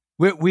 Yeah.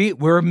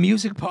 We're a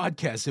music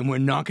podcast, and we're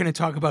not going to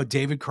talk about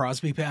David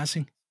Crosby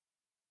passing.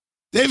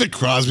 David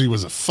Crosby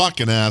was a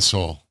fucking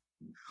asshole.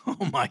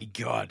 Oh my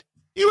God,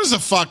 he was a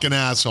fucking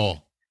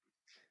asshole.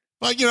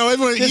 But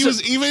everyone, he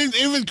was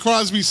even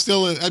Crosby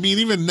still. I mean,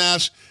 even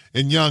Nash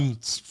and Young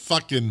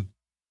fucking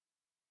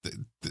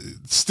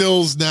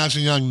Stills, Nash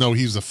and Young know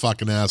he's a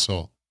fucking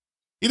asshole.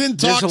 He didn't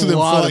talk to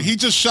them. He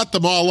just shut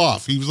them all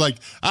off. He was like,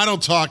 I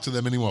don't talk to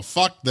them anymore.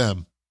 Fuck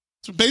them.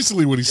 That's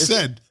basically what he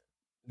said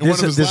in one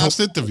of his last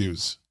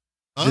interviews.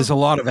 Huh? There's a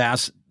lot of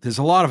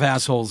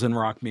assholes in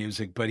rock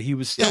music, but he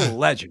was still a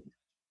legend.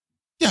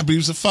 Yeah, but he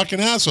was a fucking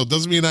asshole.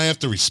 Doesn't mean I have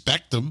to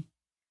respect him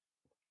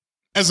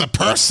as a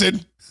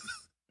person.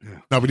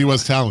 No, but he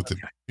was talented.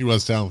 He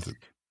was talented.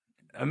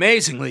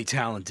 Amazingly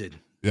talented.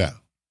 Yeah.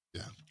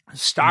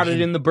 Started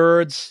in the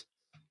Byrds.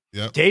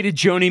 Yeah. Dated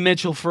Joni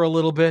Mitchell for a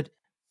little bit.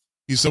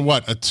 He's a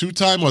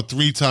 2-time or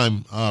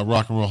 3-time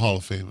Rock and Roll Hall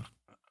of Famer?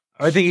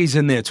 I think he's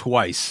in there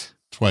twice.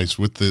 Twice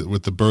with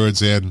the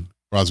Byrds and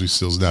Crosby,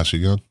 Stills, Nash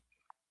and Young.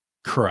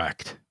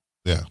 Correct.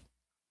 Yeah.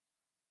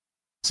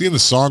 Is he in the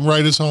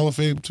Songwriters Hall of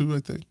Fame too? I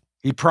think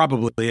he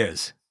probably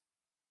is.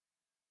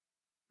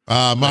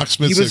 Mark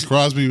Smith said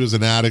Crosby was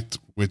an addict,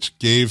 which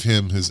gave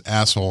him his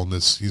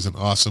assholeness. He's an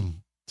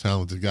awesome,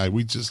 talented guy.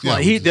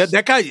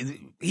 That guy.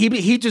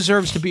 He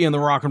deserves to be in the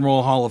Rock and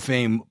Roll Hall of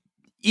Fame,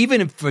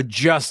 even for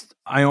just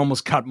 "I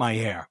Almost Cut My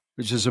Hair,"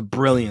 which is a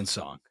brilliant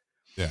song.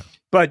 Yeah.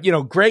 But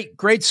great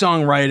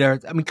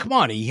songwriter. I mean, come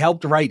on, he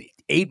helped write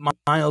 8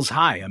 Miles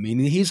High. I mean,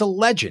 he's a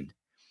legend.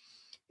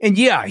 And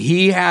yeah,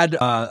 he had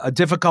a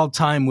difficult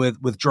time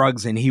with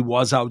drugs, and he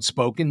was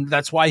outspoken.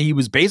 That's why he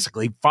was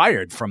basically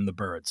fired from the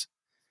Byrds.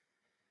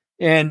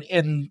 And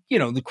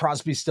the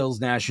Crosby, Stills,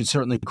 Nash, and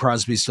certainly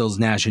Crosby, Stills,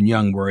 Nash and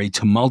Young were a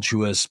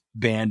tumultuous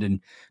band,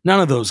 and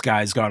none of those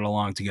guys got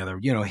along together.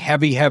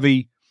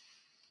 Heavy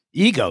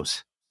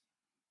egos.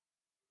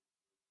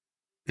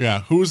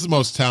 Yeah, who was the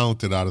most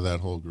talented out of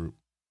that whole group?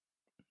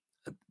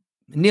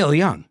 Neil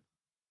Young.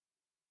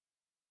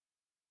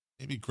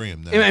 Maybe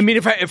Graham Nash. I mean,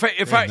 if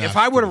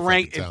I were to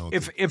rank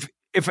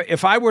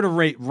if I were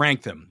to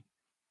rank them,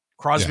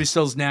 Crosby,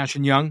 Stills, Nash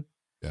and Young.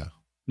 Yeah.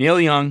 Neil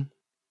Young,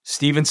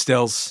 Stephen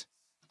Stills,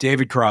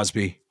 David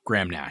Crosby,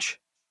 Graham Nash.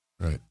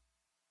 Right.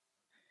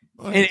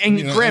 Well,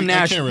 and Graham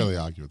Nash. I can't really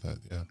argue with that.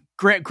 Yeah.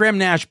 Graham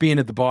Nash being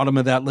at the bottom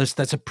of that list,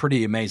 that's a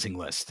pretty amazing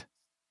list.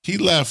 He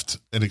left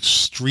an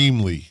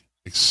extremely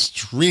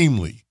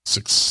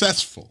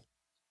successful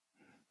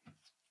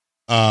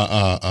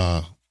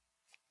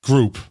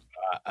group.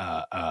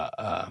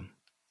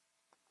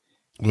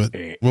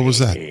 What was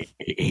that?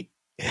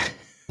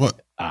 What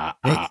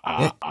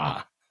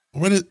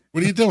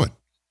are you doing?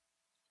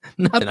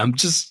 Nothing. I'm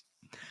just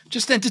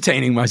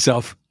entertaining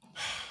myself.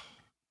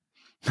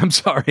 I'm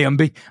sorry. I'm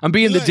being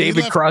the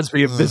David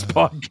Crosby of this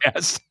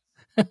podcast.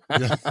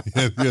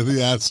 You're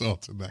the asshole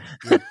tonight.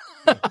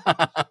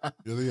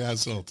 You're the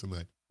asshole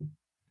tonight.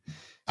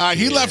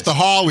 He left the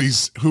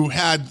Hollies, who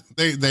had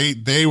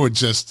they were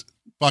just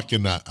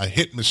fucking a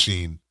hit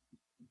machine,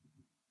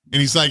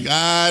 and he's like,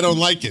 I don't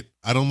like it.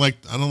 I don't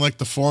like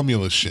the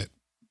formula shit,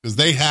 because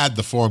they had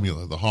the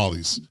formula, the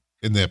Hollies,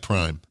 in their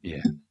prime.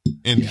 Yeah,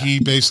 and he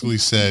basically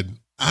said,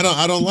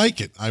 I don't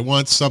like it. I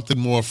want something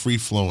more free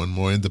flowing,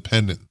 more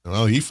independent.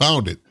 Well, he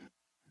found it.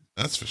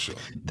 That's for sure.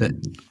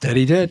 That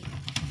he did.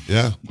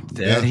 Yeah,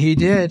 he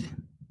did.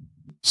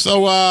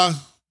 So, all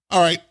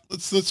right,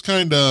 let's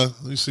kind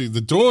of let me see. The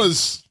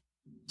Doors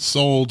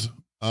sold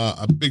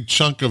a big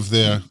chunk of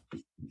their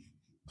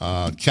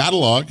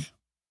catalog.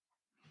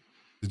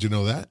 Did you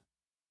know that?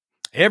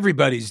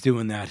 Everybody's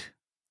doing that.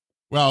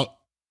 Well,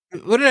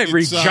 what did I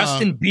read?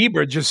 Justin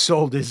Bieber just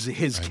sold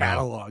his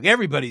catalog.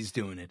 Everybody's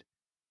doing it.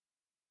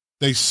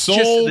 They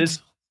sold.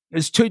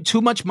 There's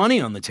too much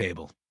money on the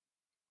table.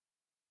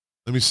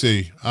 Let me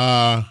see.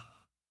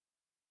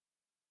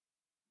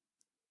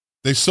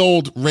 They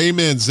sold Ray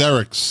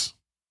Manzarek's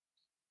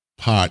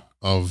part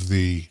of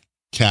the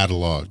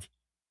catalog.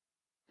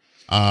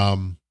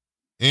 And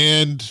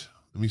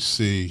let me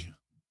see.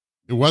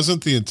 It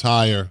wasn't the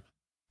entire.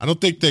 I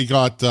don't think they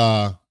got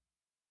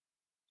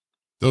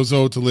those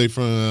owed to lay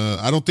from.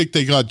 I don't think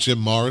they got Jim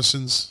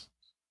Morrison's.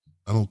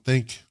 I don't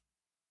think.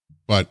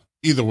 But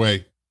either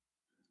way,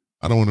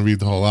 I don't want to read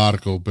the whole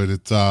article, but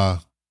it. I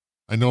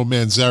know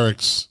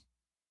Manzarek's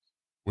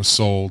was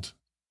sold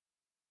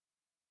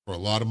for a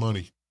lot of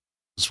money.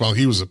 As well,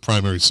 he was a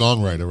primary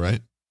songwriter,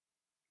 right?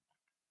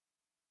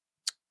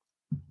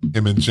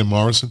 Him and Jim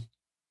Morrison.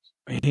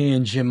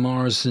 And Jim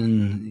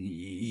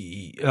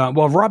Morrison.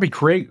 Well, Robbie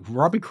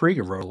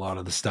Krieger wrote a lot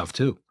of the stuff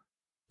too.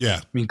 Yeah.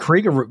 I mean,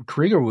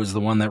 Krieger was the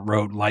one that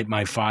wrote "Light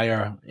My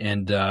Fire"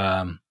 and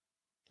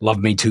 "Love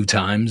Me Two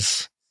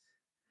Times."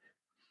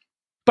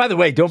 By the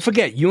way, don't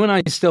forget, you and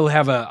I still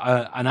have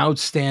an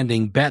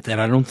outstanding bet that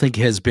I don't think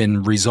has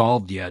been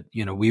resolved yet.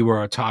 You know, we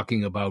were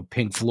talking about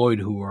Pink Floyd,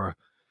 who are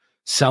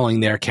selling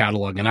their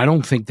catalog, and I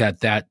don't think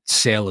that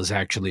sale has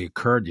actually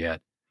occurred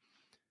yet.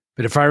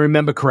 But if I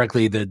remember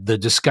correctly, the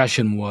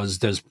discussion was,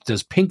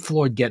 does Pink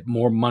Floyd get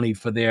more money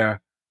for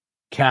their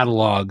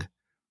catalog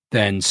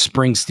than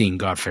Springsteen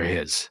got for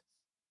his?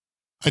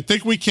 I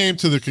think we came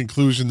to the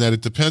conclusion that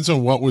it depends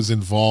on what was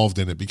involved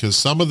in it, because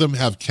some of them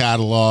have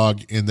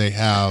catalog and they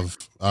have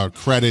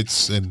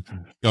credits, and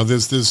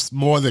there's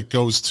more that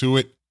goes to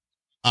it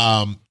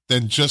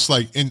than just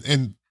like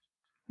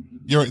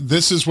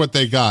this is what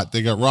they got.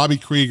 They got Robbie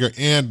Krieger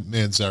and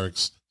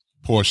Manzarek's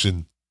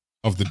portion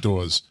of the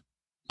Doors.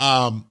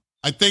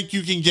 I think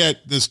you can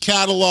get this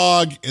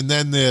catalog, and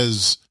then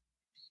there's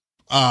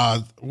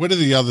what are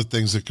the other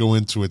things that go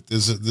into it?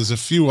 There's a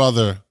few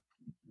other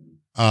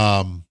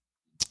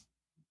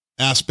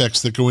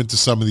aspects that go into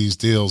some of these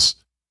deals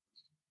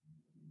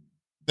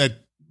that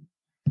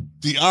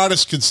the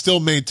artist can still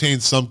maintain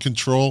some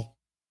control,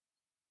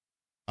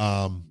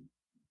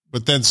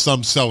 but then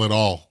some sell it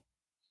all.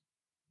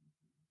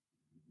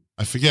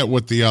 I forget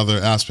what the other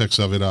aspects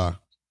of it are.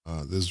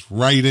 There's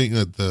writing,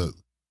 I'm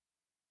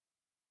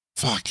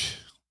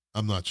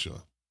not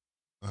sure.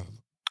 I don't know.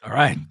 All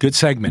right, good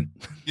segment.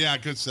 Yeah,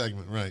 good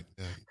segment, right.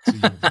 Yeah. So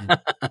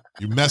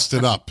you messed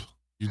it up.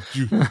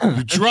 You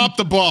dropped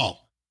the ball.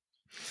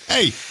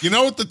 Hey, you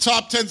know what the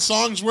top 10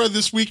 songs were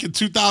this week in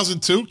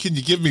 2002? Can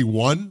you give me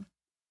one?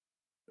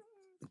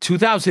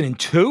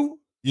 2002?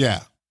 Yeah.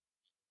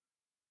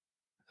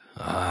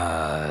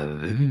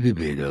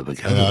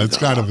 It's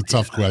kind of a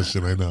tough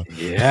question, I know.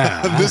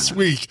 Yeah. This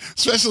week,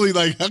 especially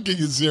like, how can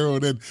you zero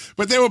it in?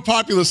 But they were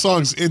popular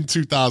songs in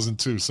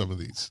 2002, some of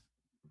these.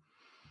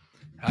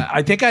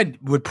 I think I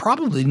would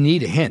probably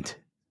need a hint.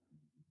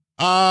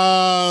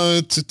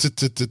 I'm just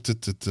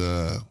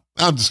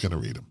going to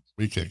read them.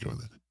 We can't go in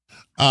there.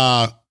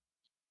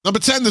 Number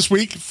 10 this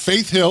week,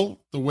 Faith Hill,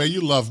 The Way You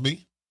Love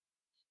Me.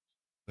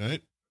 All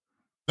right.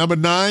 Number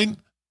 9,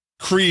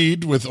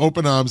 Creed with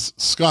Open Arms.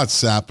 Scott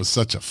Sapp is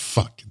such a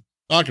fucking,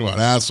 talk about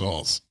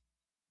assholes.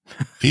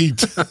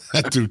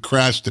 That dude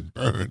crashed and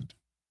burned.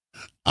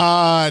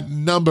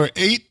 Number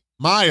 8,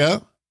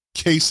 Maya,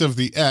 Case of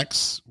the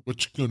X.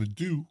 What you gonna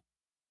do?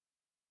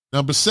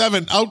 Number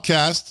 7,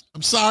 Outkast.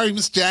 I'm sorry,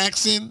 Miss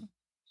Jackson.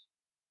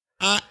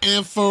 I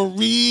am for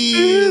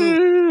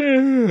real.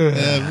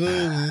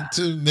 Never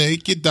to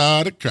make your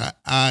daughter cry.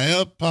 I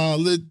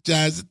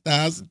apologize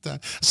 1,000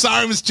 times.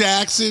 Sorry, Miss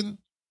Jackson.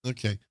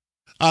 Okay.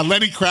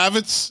 Lenny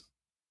Kravitz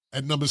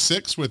at number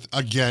 6 with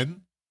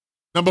Again.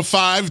 Number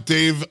 5,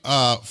 Dave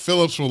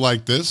Phillips will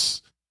like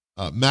this.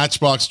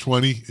 Matchbox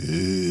 20.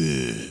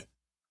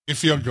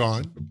 If You're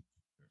Gone.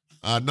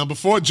 Number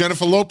 4,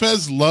 Jennifer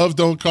Lopez. Love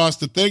Don't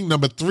Cost a Thing.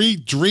 Number 3,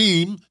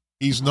 Dream.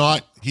 He's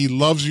Not. He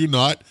Loves You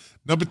Not.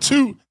 Number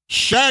 2,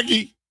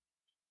 Shaggy,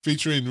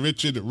 featuring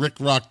Rick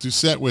Rock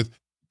Doucette with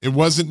It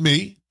Wasn't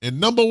Me. And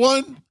number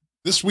 1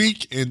 this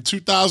week in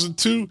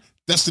 2002,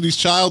 Destiny's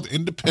Child,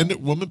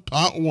 Independent Woman,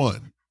 Part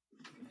 1.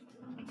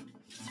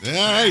 All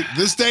right,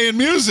 this day in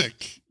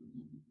music.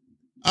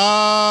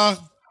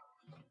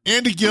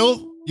 Andy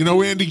Gill. You know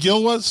who Andy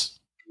Gill was?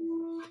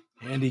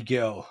 Andy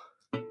Gill.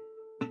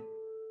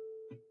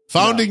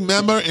 Founding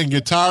member and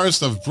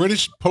guitarist of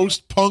British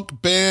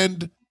post-punk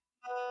band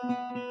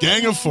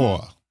Gang of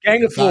Four.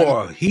 Gang of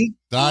Four. He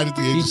died at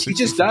the age of 64. He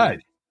just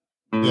died.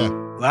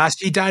 Yeah.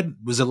 He died.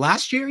 Was it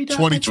last year he died?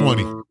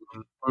 2020.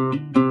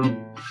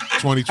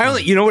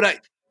 2020. You know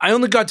what? I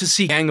only got to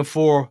see Gang of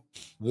Four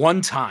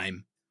one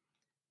time,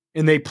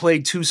 and they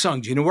played 2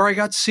 songs. You know where I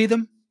got to see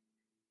them?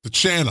 The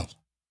Channel.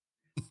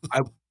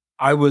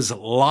 I was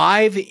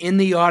live in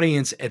the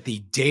audience at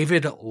the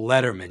David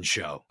Letterman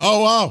show.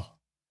 Oh, wow.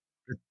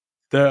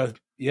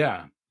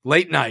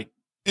 Late night.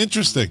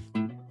 Interesting.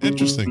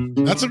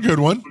 That's a good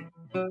one.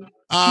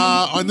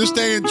 On this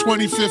day in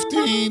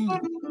 2015,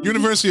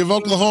 University of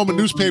Oklahoma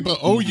newspaper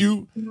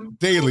OU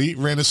Daily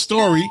ran a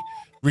story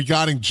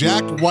regarding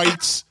Jack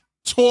White's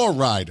tour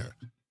rider.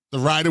 The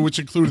rider, which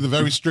included a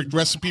very strict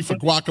recipe for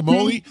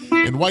guacamole,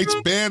 and White's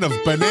ban of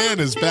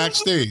bananas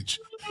backstage.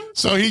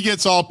 So he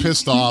gets all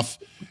pissed off,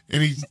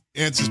 and he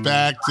answers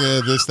back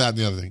to this, that, and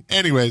the other thing.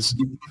 Anyways,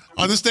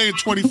 on this day in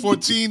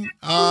 2014,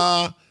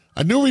 a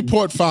new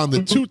report found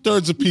that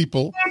 2/3 of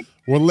people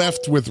were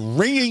left with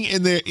ringing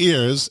in their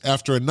ears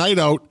after a night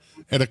out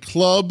at a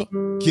club,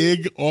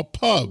 gig, or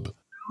pub.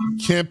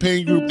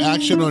 Campaign group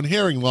Action on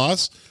Hearing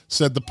Loss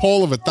said the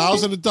poll of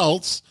 1,000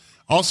 adults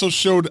also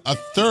showed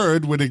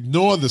 1/3 would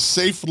ignore the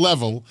safe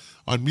level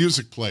on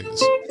music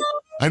players.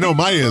 I know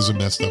my ears are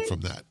messed up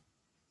from that.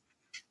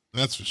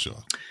 That's for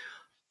sure.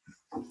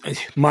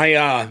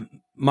 My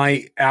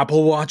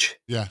Apple Watch.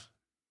 Yeah.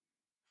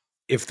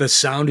 If the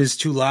sound is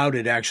too loud,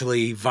 it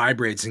actually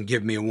vibrates and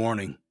gives me a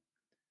warning.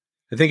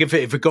 I think if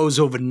it goes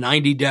over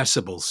 90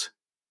 decibels.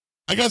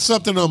 I got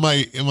something on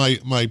my they're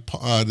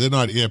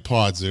not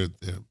AirPods. They're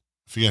I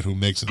forget who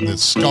makes it. They're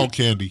Skull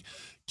Candy.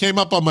 Came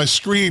up on my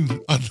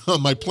screen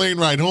on my plane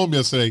ride home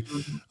yesterday.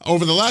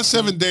 Over the last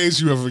 7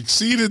 days, you have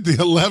exceeded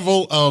the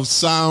level of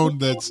sound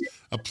that's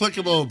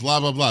applicable,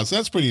 blah, blah, blah. So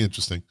that's pretty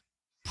interesting.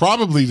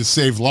 Probably to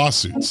save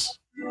lawsuits.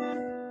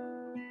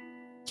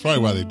 That's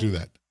probably why they do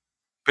that.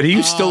 But are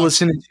you still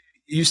listening?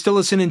 You still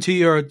listening to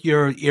your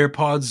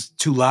AirPods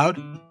too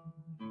loud?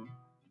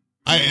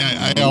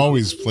 I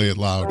always play it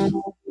loud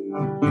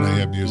when I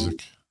have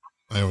music.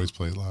 I always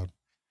play it loud.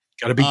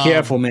 Got to be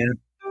careful, man.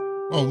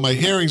 Well, my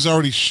hearing's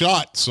already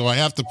shot, so I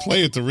have to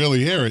play it to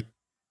really hear it.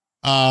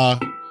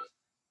 What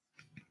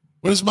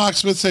does Mark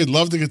Smith say?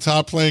 Love the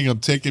guitar playing. I'm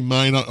taking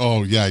mine out.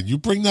 Oh, yeah. You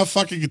bring that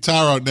fucking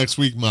guitar out next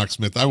week, Mark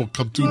Smith. I will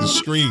come through the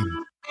screen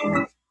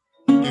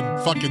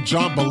and fucking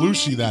John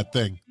Belushi that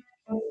thing.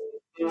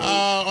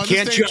 On this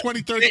day in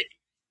 2030.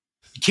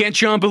 Can't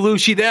John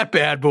Belushi that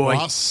bad boy.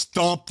 I'll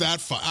stomp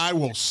that. I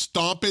will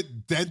stomp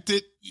it, dent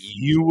it.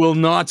 You will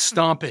not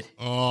stomp it.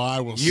 Oh, I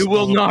will. You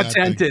will not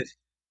dent it.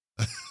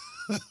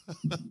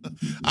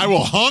 I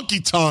will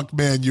honky tonk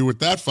man you with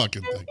that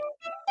fucking thing.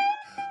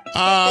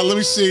 Let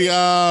me see.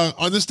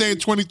 On this day in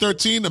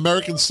 2013,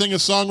 American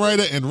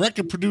singer-songwriter and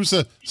record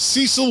producer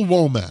Cecil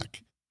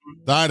Womack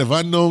died of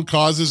unknown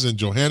causes in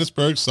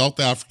Johannesburg, South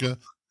Africa,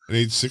 at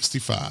age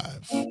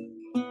 65.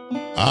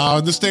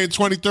 On this day in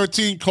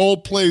 2013,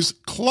 Coldplay's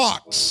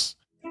Clocks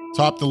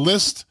topped the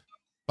list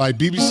by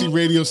BBC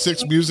Radio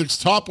 6 Music's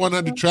top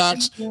 100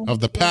 tracks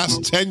of the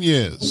past 10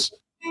 years.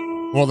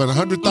 More than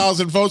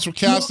 100,000 votes were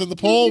cast in the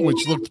poll,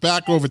 which looked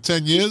back over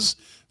 10 years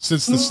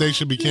since the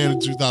station began in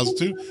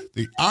 2002.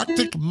 The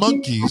Arctic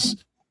Monkeys,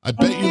 I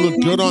Bet You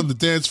Look Good on the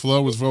Dance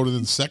Floor, was voted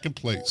in second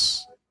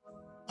place.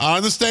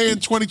 On this day in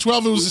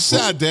 2012, it was a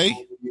sad day.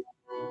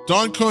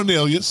 Don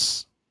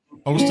Cornelius,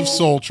 host of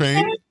Soul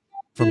Train,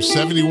 from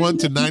 71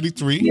 to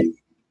 93,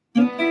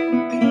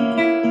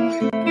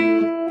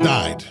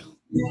 died.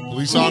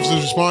 Police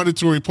officers responded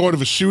to a report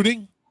of a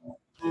shooting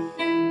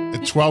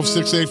at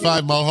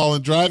 12685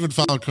 Mulholland Drive and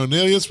found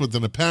Cornelius with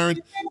an apparent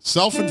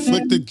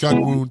self-inflicted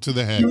gun wound to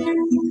the head.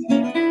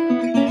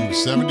 He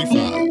was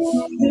 75.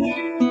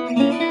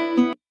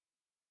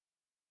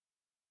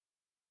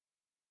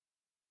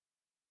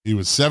 He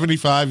was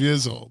 75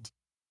 years old.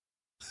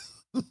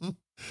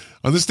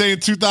 On this day in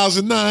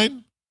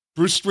 2009,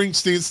 Bruce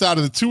Springsteen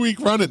started a 2-week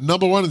run at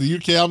number 1 in the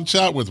UK album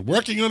chart with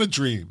Working on a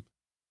Dream,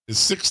 his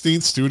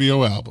 16th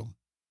studio album.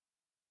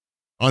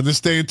 On this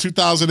day in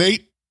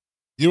 2008,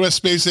 U.S.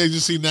 Space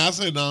Agency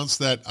NASA announced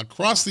that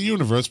Across the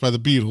Universe by the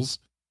Beatles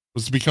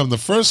was to become the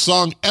first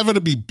song ever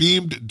to be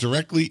beamed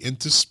directly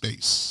into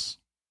space.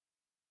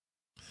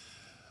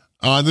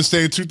 On this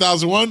day in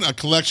 2001, a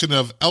collection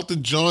of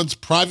Elton John's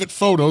private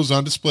photos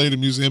on display at a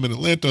museum in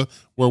Atlanta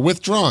were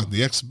withdrawn.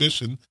 The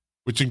exhibition,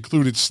 which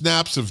included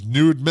snaps of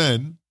nude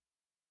men,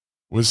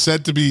 was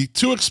said to be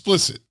too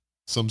explicit.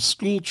 Some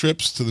school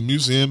trips to the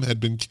museum had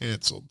been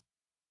canceled.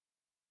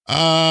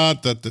 On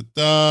this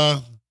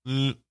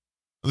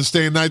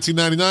day in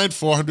 1999,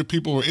 400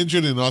 people were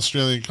injured in an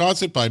Australian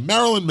concert by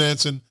Marilyn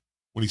Manson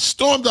when he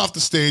stormed off the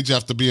stage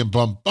after being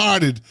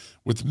bombarded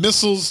with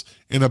missiles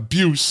and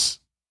abuse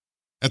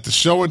at the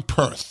show in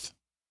Perth.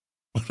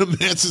 One of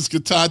Manson's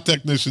guitar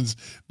technicians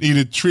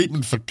needed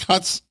treatment for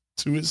cuts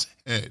to his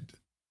head.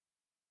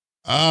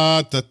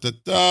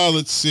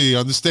 Let's see.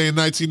 On this day in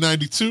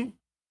 1992,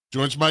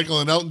 George Michael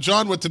and Elton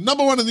John went to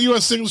number 1 in the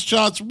U.S. singles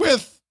charts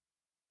with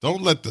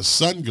Don't Let the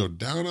Sun Go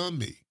Down on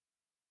Me.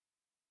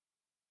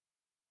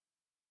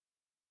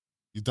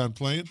 You done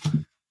playing?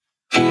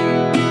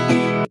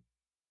 Nope.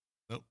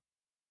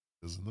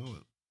 Doesn't know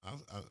it.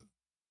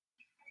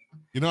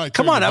 I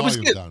come on. I was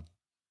down,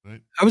 right?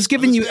 I was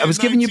giving you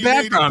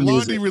background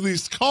Blondie music.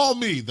 Released "Call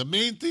Me," the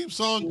main theme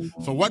song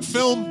for what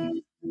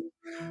film?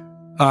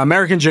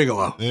 American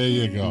Gigolo. There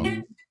you go.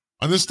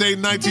 On this date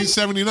in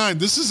 1979,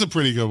 this is a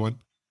pretty good one.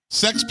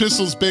 Sex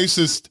Pistols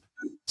bassist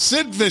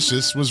Sid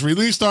Vicious was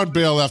released on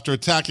bail after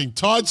attacking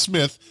Todd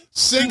Smith,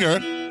 singer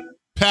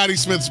Patti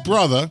Smith's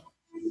brother,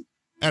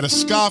 at a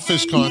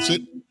Scarfish concert.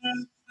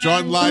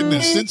 John Lydon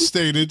has since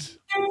stated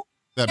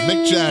that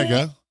Mick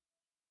Jagger,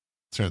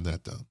 turn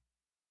that down,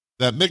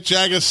 that Mick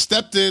Jagger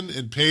stepped in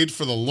and paid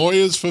for the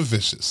lawyers for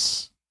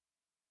Vicious.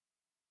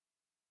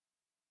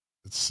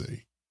 Let's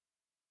see.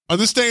 On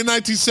this day in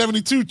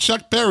 1972,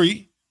 Chuck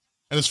Berry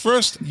had his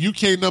first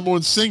UK number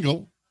 1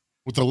 single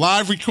with a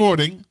live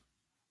recording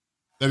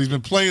that he's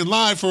been playing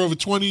live for over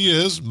 20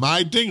 years,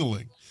 My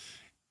Ding-a-Ling.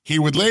 He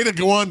would later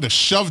go on to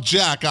shove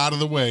Jack out of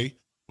the way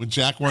when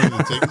Jack wanted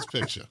to take his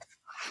picture.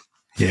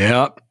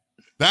 Yep.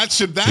 That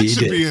should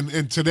be in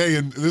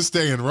this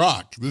day in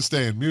rock, this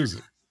day in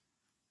music.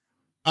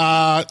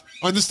 On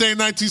this day in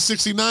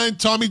 1969,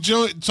 Tommy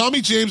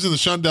James and the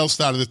Shondells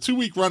started a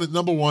 2-week run at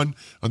number 1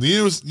 on the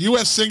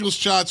U.S. singles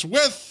charts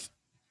with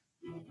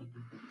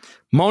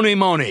Money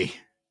Money.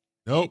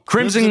 Nope.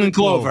 Crimson and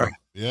Clover.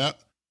 Yeah.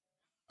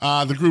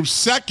 The group's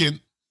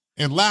second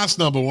and last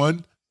number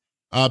 1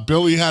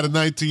 Billy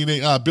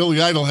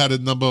Idol had a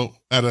number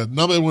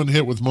one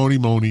hit with Moni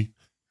Moni,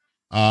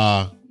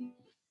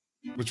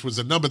 which was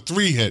a number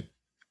 3 hit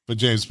for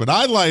James. But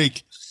I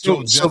like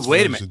Joan Jett's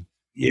wait version. a minute.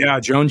 Yeah,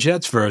 Joan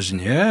Jett's version.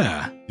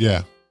 Yeah.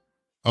 Yeah.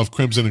 Of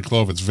Crimson and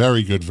Clover. It's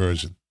very good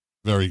version.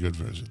 Very good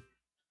version.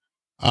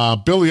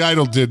 Billy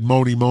Idol did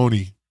Moni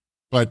Moni,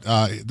 but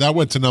that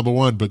went to number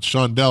 1. But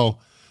Shondell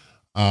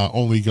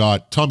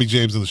Tommy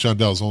James and the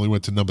Shondells only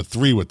went to number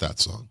 3 with that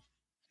song.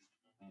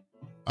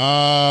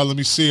 Let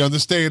me see. On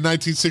this day in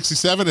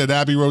 1967 at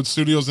Abbey Road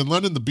Studios in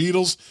London, the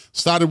Beatles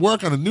started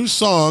work on a new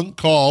song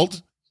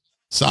called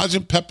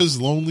Sgt.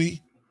 Pepper's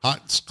Lonely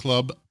Hearts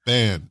Club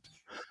Band.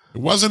 It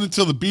wasn't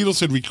until the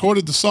Beatles had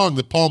recorded the song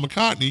that Paul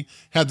McCartney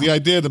had the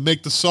idea to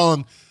make the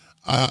song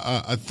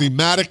a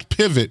thematic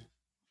pivot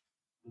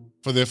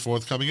for their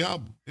forthcoming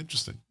album.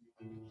 Interesting.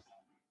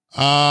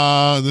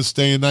 This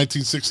day in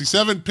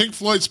 1967, Pink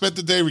Floyd spent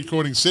the day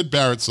recording Syd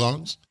Barrett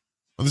songs.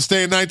 On this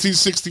day in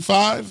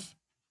 1965,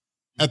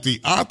 at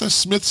the Arthur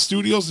Smith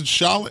Studios in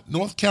Charlotte,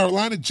 North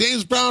Carolina,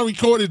 James Brown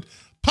recorded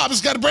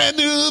Papa's Got a Brand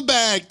New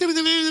Bag.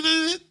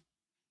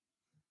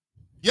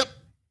 Yep.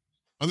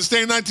 On this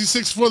day in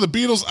 1964, the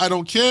Beatles, I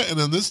Don't Care. And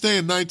on this day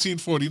in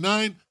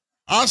 1949,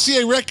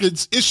 RCA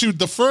Records issued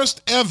the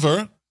first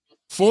ever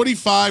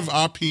 45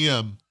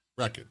 RPM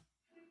record.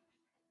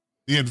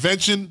 The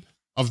invention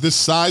of this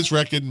size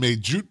record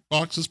made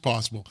jukeboxes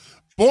possible.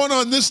 Born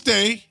on this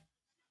day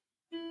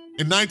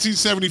in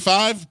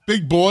 1975,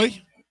 Big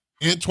Boy,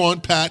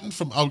 Antoine Patton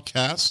from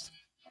Outkast,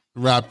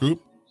 the rap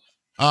group.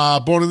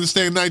 Born on this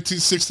day in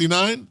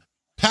 1969,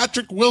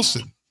 Patrick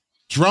Wilson,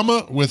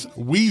 drummer with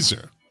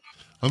Weezer.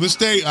 On this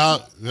day,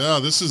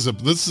 this is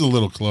a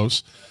little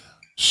close.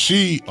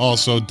 She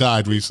also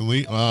died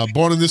recently.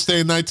 Born on this day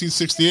in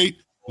 1968,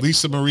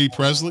 Lisa Marie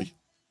Presley.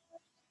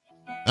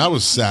 That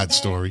was a sad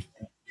story.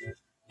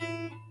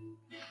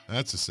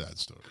 That's a sad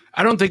story.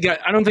 I don't think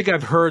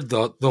I've heard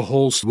the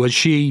whole. Was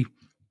she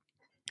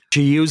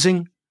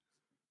using?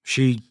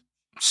 She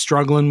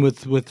struggling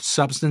with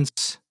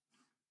substance?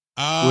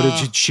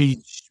 Was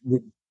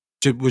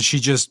she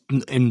just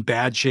in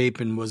bad shape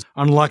and was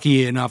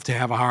unlucky enough to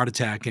have a heart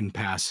attack and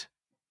pass?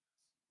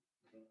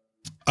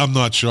 I'm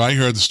not sure. I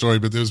heard the story,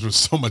 but there's been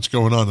so much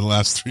going on in the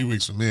last 3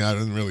 weeks for me. I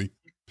didn't really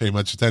pay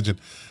much attention.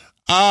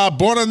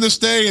 Born on this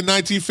day in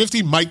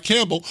 1950, Mike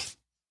Campbell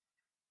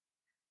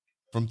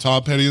from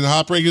Tom Petty and the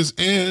Heartbreakers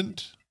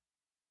and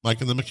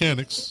Mike and the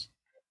Mechanics.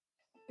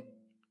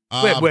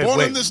 Wait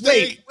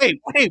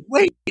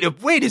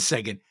a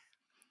second.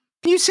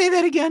 Can you say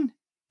that again?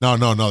 No.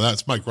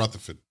 That's Mike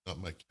Rutherford, not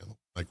Mike Campbell.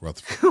 Mike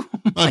Rutherford.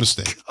 My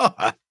mistake.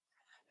 God.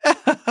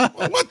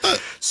 What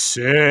the?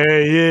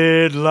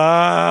 Say it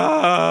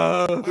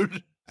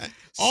loud.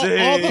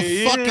 All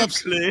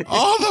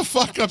the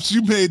fuck ups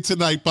you made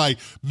tonight by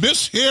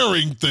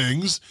mishearing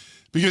things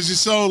because you're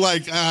so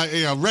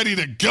ready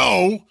to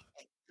go.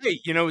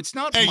 Hey, it's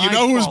not. Hey, my you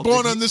know who's fault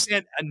born that on this?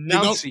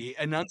 Enunciate.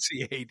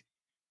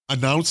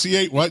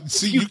 Enunciate what?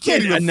 See, you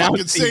can't even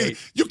fucking say it.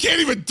 You can't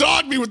even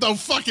dog me without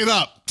fucking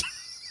up.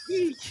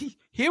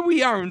 Here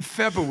we are in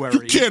February.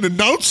 You can't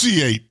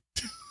enunciate.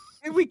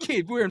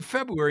 We're in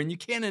February, and you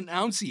can't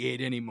enunciate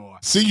anymore.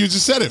 See, you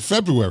just said it.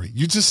 February.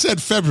 You just said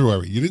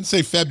February. You didn't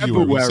say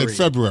February. You said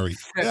February.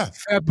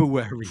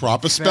 February.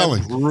 Proper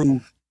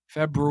spelling.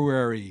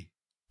 February.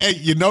 Hey,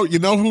 you know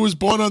who was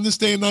born on this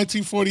day in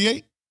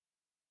 1948?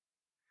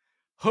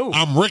 Who?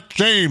 I'm Rick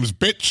James,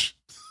 bitch.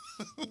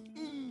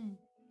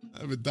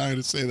 I've been dying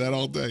to say that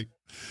all day.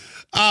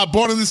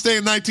 Born on this day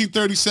in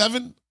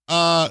 1937.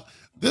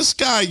 This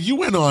guy, you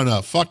went on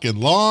a fucking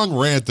long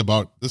rant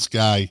about this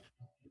guy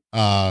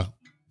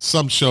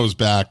some shows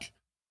back,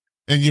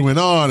 and you went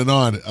on and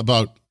on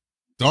about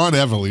Don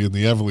Everly and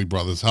the Everly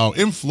Brothers, how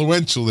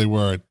influential they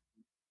were.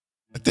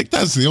 I think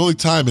that's the only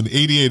time in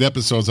 88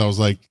 episodes I was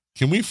like,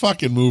 can we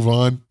fucking move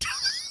on?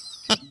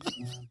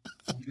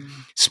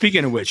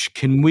 Speaking of which,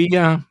 can we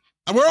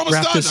we're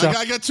almost done. Up?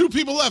 I got two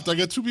people left.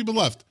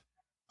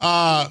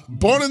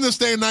 Born in this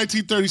day in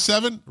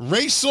 1937,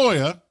 Ray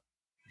Sawyer.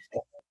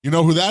 You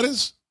know who that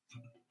is?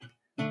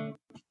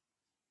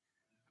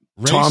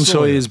 Tom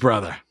Sawyer's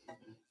brother.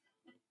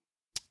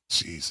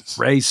 Jesus.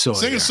 Ray Sawyer.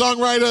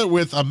 Singer-songwriter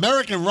with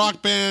American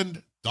rock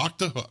band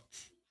Dr. Hook.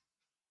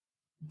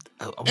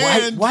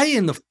 Why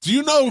in the... Do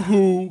you know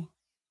who...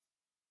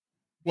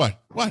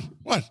 What?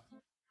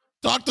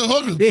 Dr.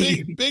 Hook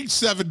is big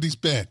 70s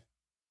band.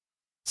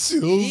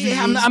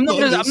 Yeah, I'm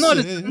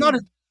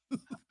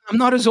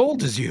not as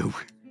old as you.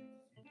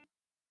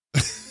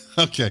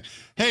 Okay.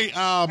 Hey,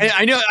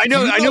 I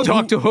know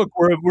Dr. Hook,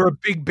 we're a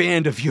big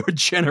band of your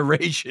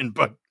generation,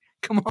 but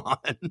come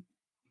on.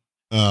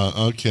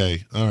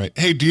 Okay. All right.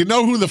 Hey, do you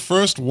know who the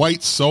first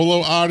white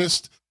solo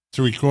artist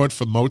to record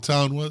for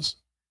Motown was?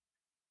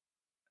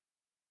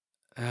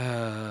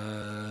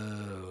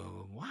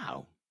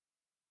 Wow.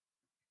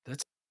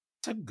 That's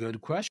a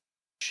good question.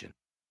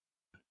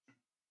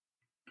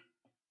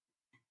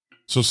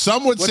 So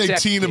some would say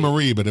Tina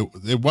Marie, but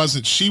it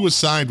wasn't. She was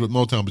signed with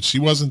Motown, but she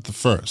wasn't the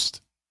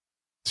first.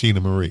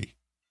 Tina Marie.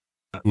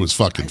 who was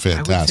fucking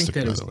fantastic,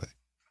 by by the way.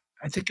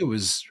 I think it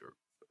was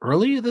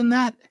earlier than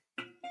that.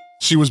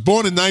 She was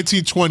born in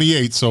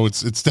 1928, so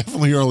it's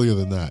definitely earlier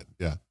than that.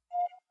 Yeah.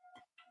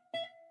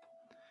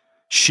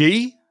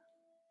 She?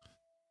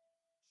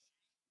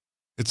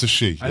 It's a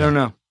she. I don't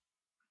know.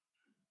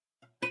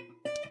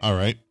 All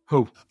right.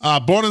 Who?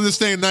 Born on this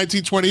day in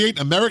 1928,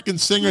 American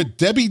singer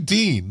Debbie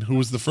Dean, who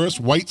was the first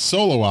white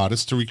solo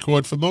artist to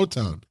record for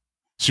Motown.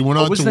 She went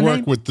on to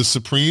work with the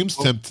Supremes.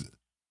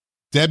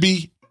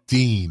 Debbie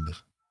Dean.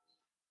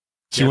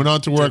 She went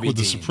on to work with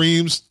the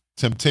Supremes,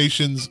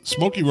 Temptations,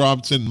 Smokey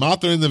Robinson,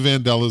 Martha and the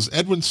Vandellas,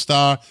 Edwin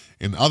Starr,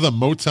 and other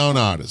Motown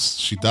artists.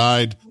 She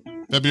died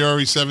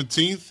February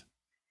 17th,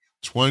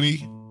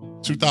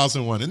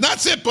 2001. And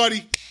that's it,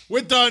 buddy.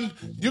 We're done.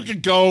 You can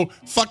go.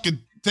 Fucking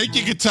take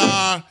your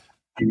guitar.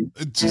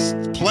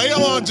 Just play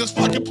along. Just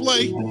fucking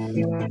play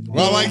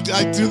while I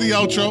do the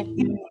outro.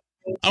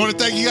 I want to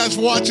thank you guys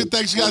for watching.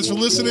 Thanks, you guys, for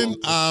listening.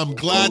 I'm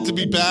glad to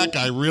be back.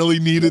 I really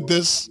needed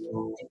this.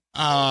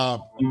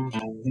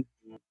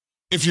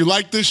 If you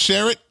like this,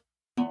 share it.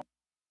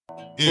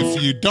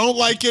 If you don't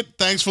like it,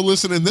 thanks for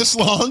listening this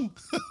long.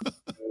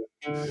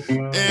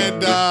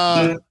 And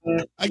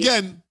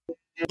again,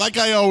 like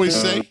I always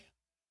say,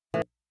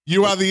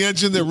 you are the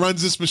engine that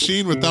runs this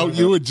machine. Without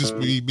you, it'd just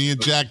be me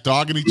and Jack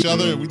dogging each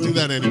other. We do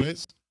that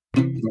anyways.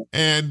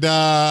 And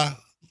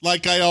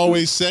like I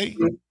always say,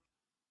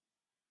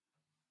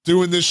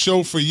 doing this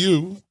show for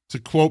you, to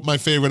quote my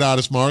favorite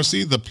artist,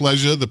 Morrissey, the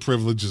pleasure, the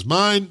privilege is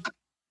mine.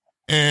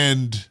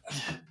 And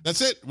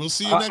that's it. We'll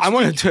see you next week. I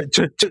wanted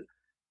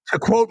to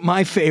quote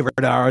my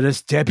favorite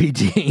artist, Debbie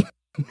Dean.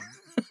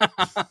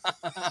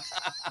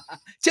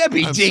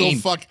 Debbie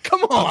Dean,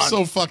 come on. I'm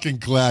so fucking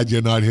glad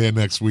you're not here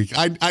next week.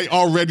 I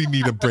already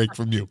need a break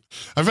from you.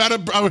 We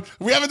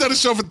haven't done a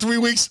show for 3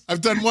 weeks.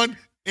 I've done one,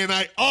 and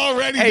I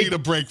already need a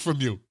break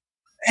from you.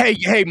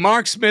 Hey,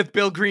 Mark Smith,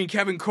 Bill Green,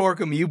 Kevin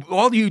Corkum,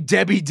 all you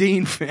Debbie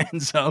Dean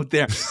fans out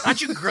there,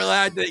 aren't you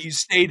glad that you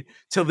stayed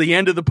till the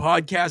end of the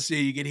podcast so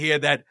you could hear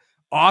that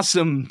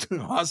awesome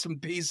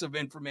piece of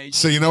information?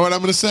 So you know what I'm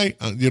going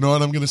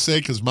to say?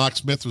 Because Mark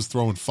Smith was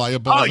throwing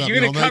fireballs at me all night. Oh,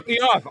 you're going to cut me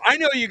off. I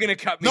know you're going to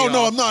cut me off.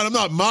 No, I'm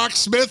not. Mark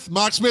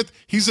Smith,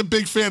 he's a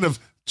big fan of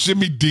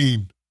Jimmy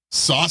Dean.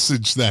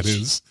 Sausage, that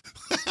is.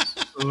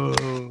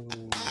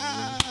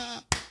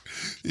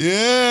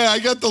 Yeah, I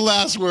got the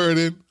last word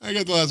in.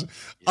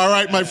 All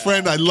right, my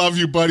friend, I love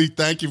you, buddy.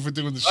 Thank you for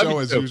doing the show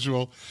as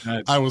usual.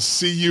 Right. I will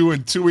see you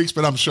in 2 weeks,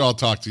 but I'm sure I'll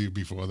talk to you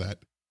before that.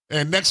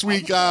 And next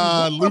week,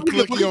 Luke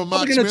Licchio and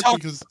Mark Smith.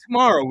 Because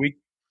tomorrow we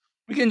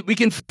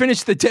can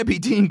finish the Debbie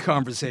Dean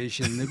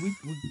conversation. We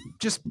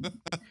just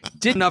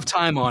did enough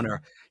time on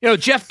her.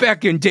 Jeff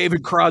Beck and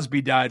David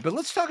Crosby died, but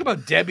let's talk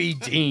about Debbie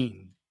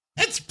Dean.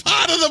 It's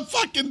part of the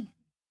fucking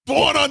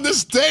Born on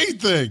This Day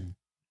thing.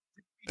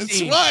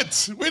 It's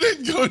what? We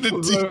didn't go into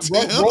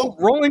detail.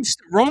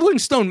 Rolling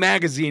Stone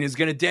magazine is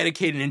going to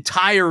dedicate an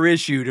entire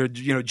issue to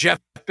Jeff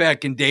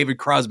Beck and David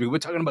Crosby. We're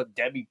talking about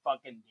Debbie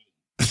fucking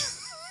Dean.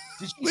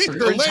 Leave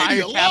the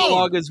lady alone.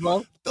 Catalog as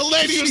well. The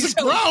lady was a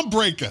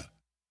groundbreaker.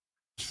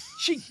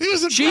 She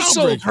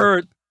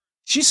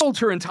sold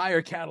her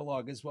entire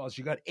catalog as well.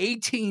 She got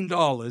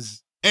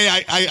 $18. Hey,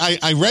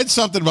 I read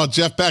something about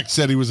Jeff Beck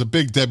said he was a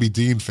big Debbie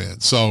Dean fan.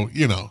 So,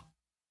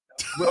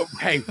 Well,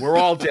 hey, we're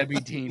all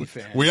Debbie Dean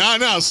fans. We are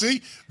now.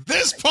 See,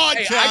 this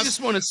podcast I just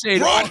want to say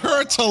brought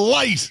her to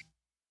light.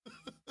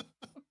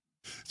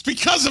 It's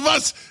because of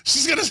us.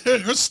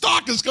 Her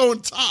stock is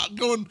going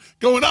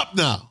up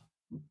now.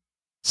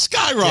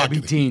 Skyrocketing.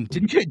 Debbie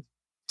Dean,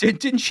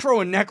 didn't you throw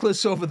a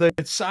necklace over the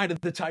side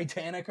of the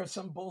Titanic or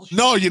some bullshit?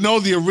 No,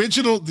 the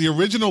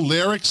original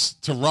lyrics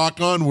to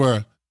Rock On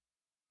were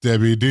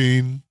Debbie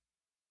Dean,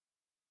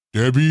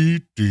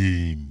 Debbie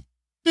Dean.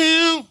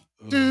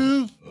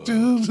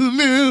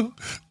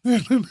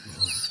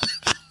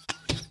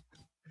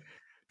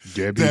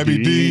 Debbie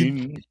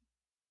Dean.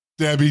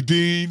 Debbie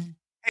Dean.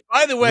 Hey,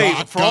 by the way,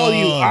 Rock for all on.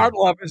 you art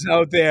lovers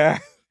out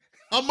there,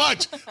 how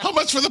much? How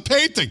much for the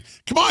painting?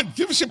 Come on,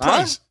 give us your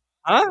price.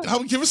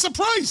 Give us a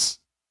price.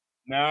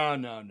 No.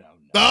 No,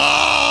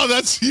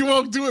 you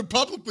won't do it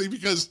publicly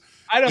because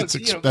it's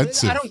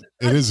expensive.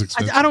 It is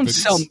expensive. I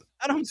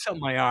don't sell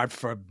my art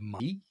for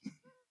money.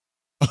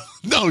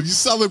 No, you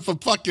sell it for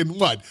fucking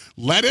what?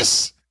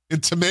 Lettuce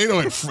and tomato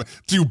and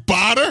do you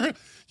barter?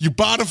 You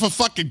barter for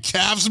fucking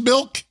calf's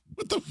milk?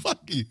 What the fuck?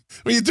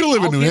 Well, you do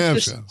live in New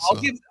Hampshire.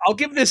 I'll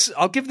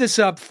give this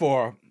up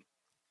for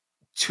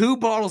 2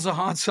 bottles of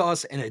hot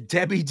sauce and a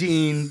Debbie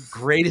Dean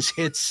Greatest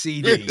Hits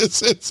CD.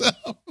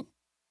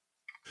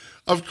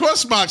 Of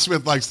course Mark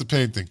Smith likes the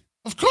painting.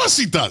 Of course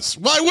he does.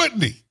 Why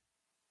wouldn't he?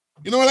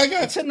 You know what I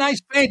got? It's a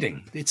nice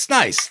painting. It's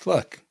nice.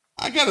 Look.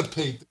 I got a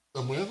painting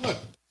somewhere. Look.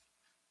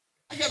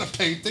 I got a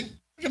painting.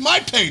 Look at my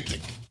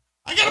painting.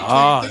 I got a painting.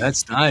 Oh,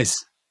 that's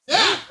nice.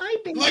 Yeah.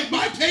 Like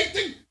my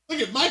painting? Look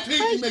at my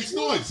painting makes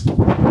noise.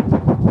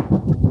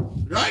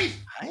 Right?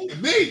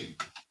 And me.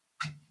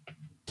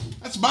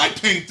 That's my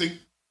painting.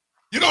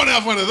 You don't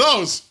have one of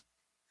those.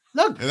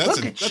 Look, that's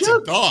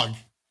a dog.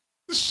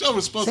 This show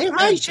is supposed to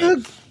hi,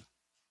 Shug.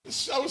 This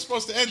show was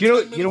supposed to end. You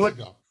know 10 minutes what?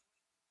 ago.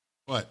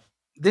 What?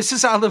 This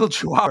is our little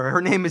chihuahua.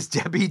 Her name is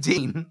Debbie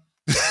Dean.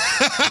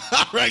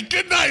 All right.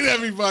 Good night,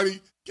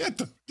 everybody. Get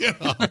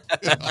up.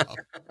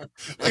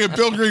 Look at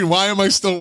Bill Green. Why am I still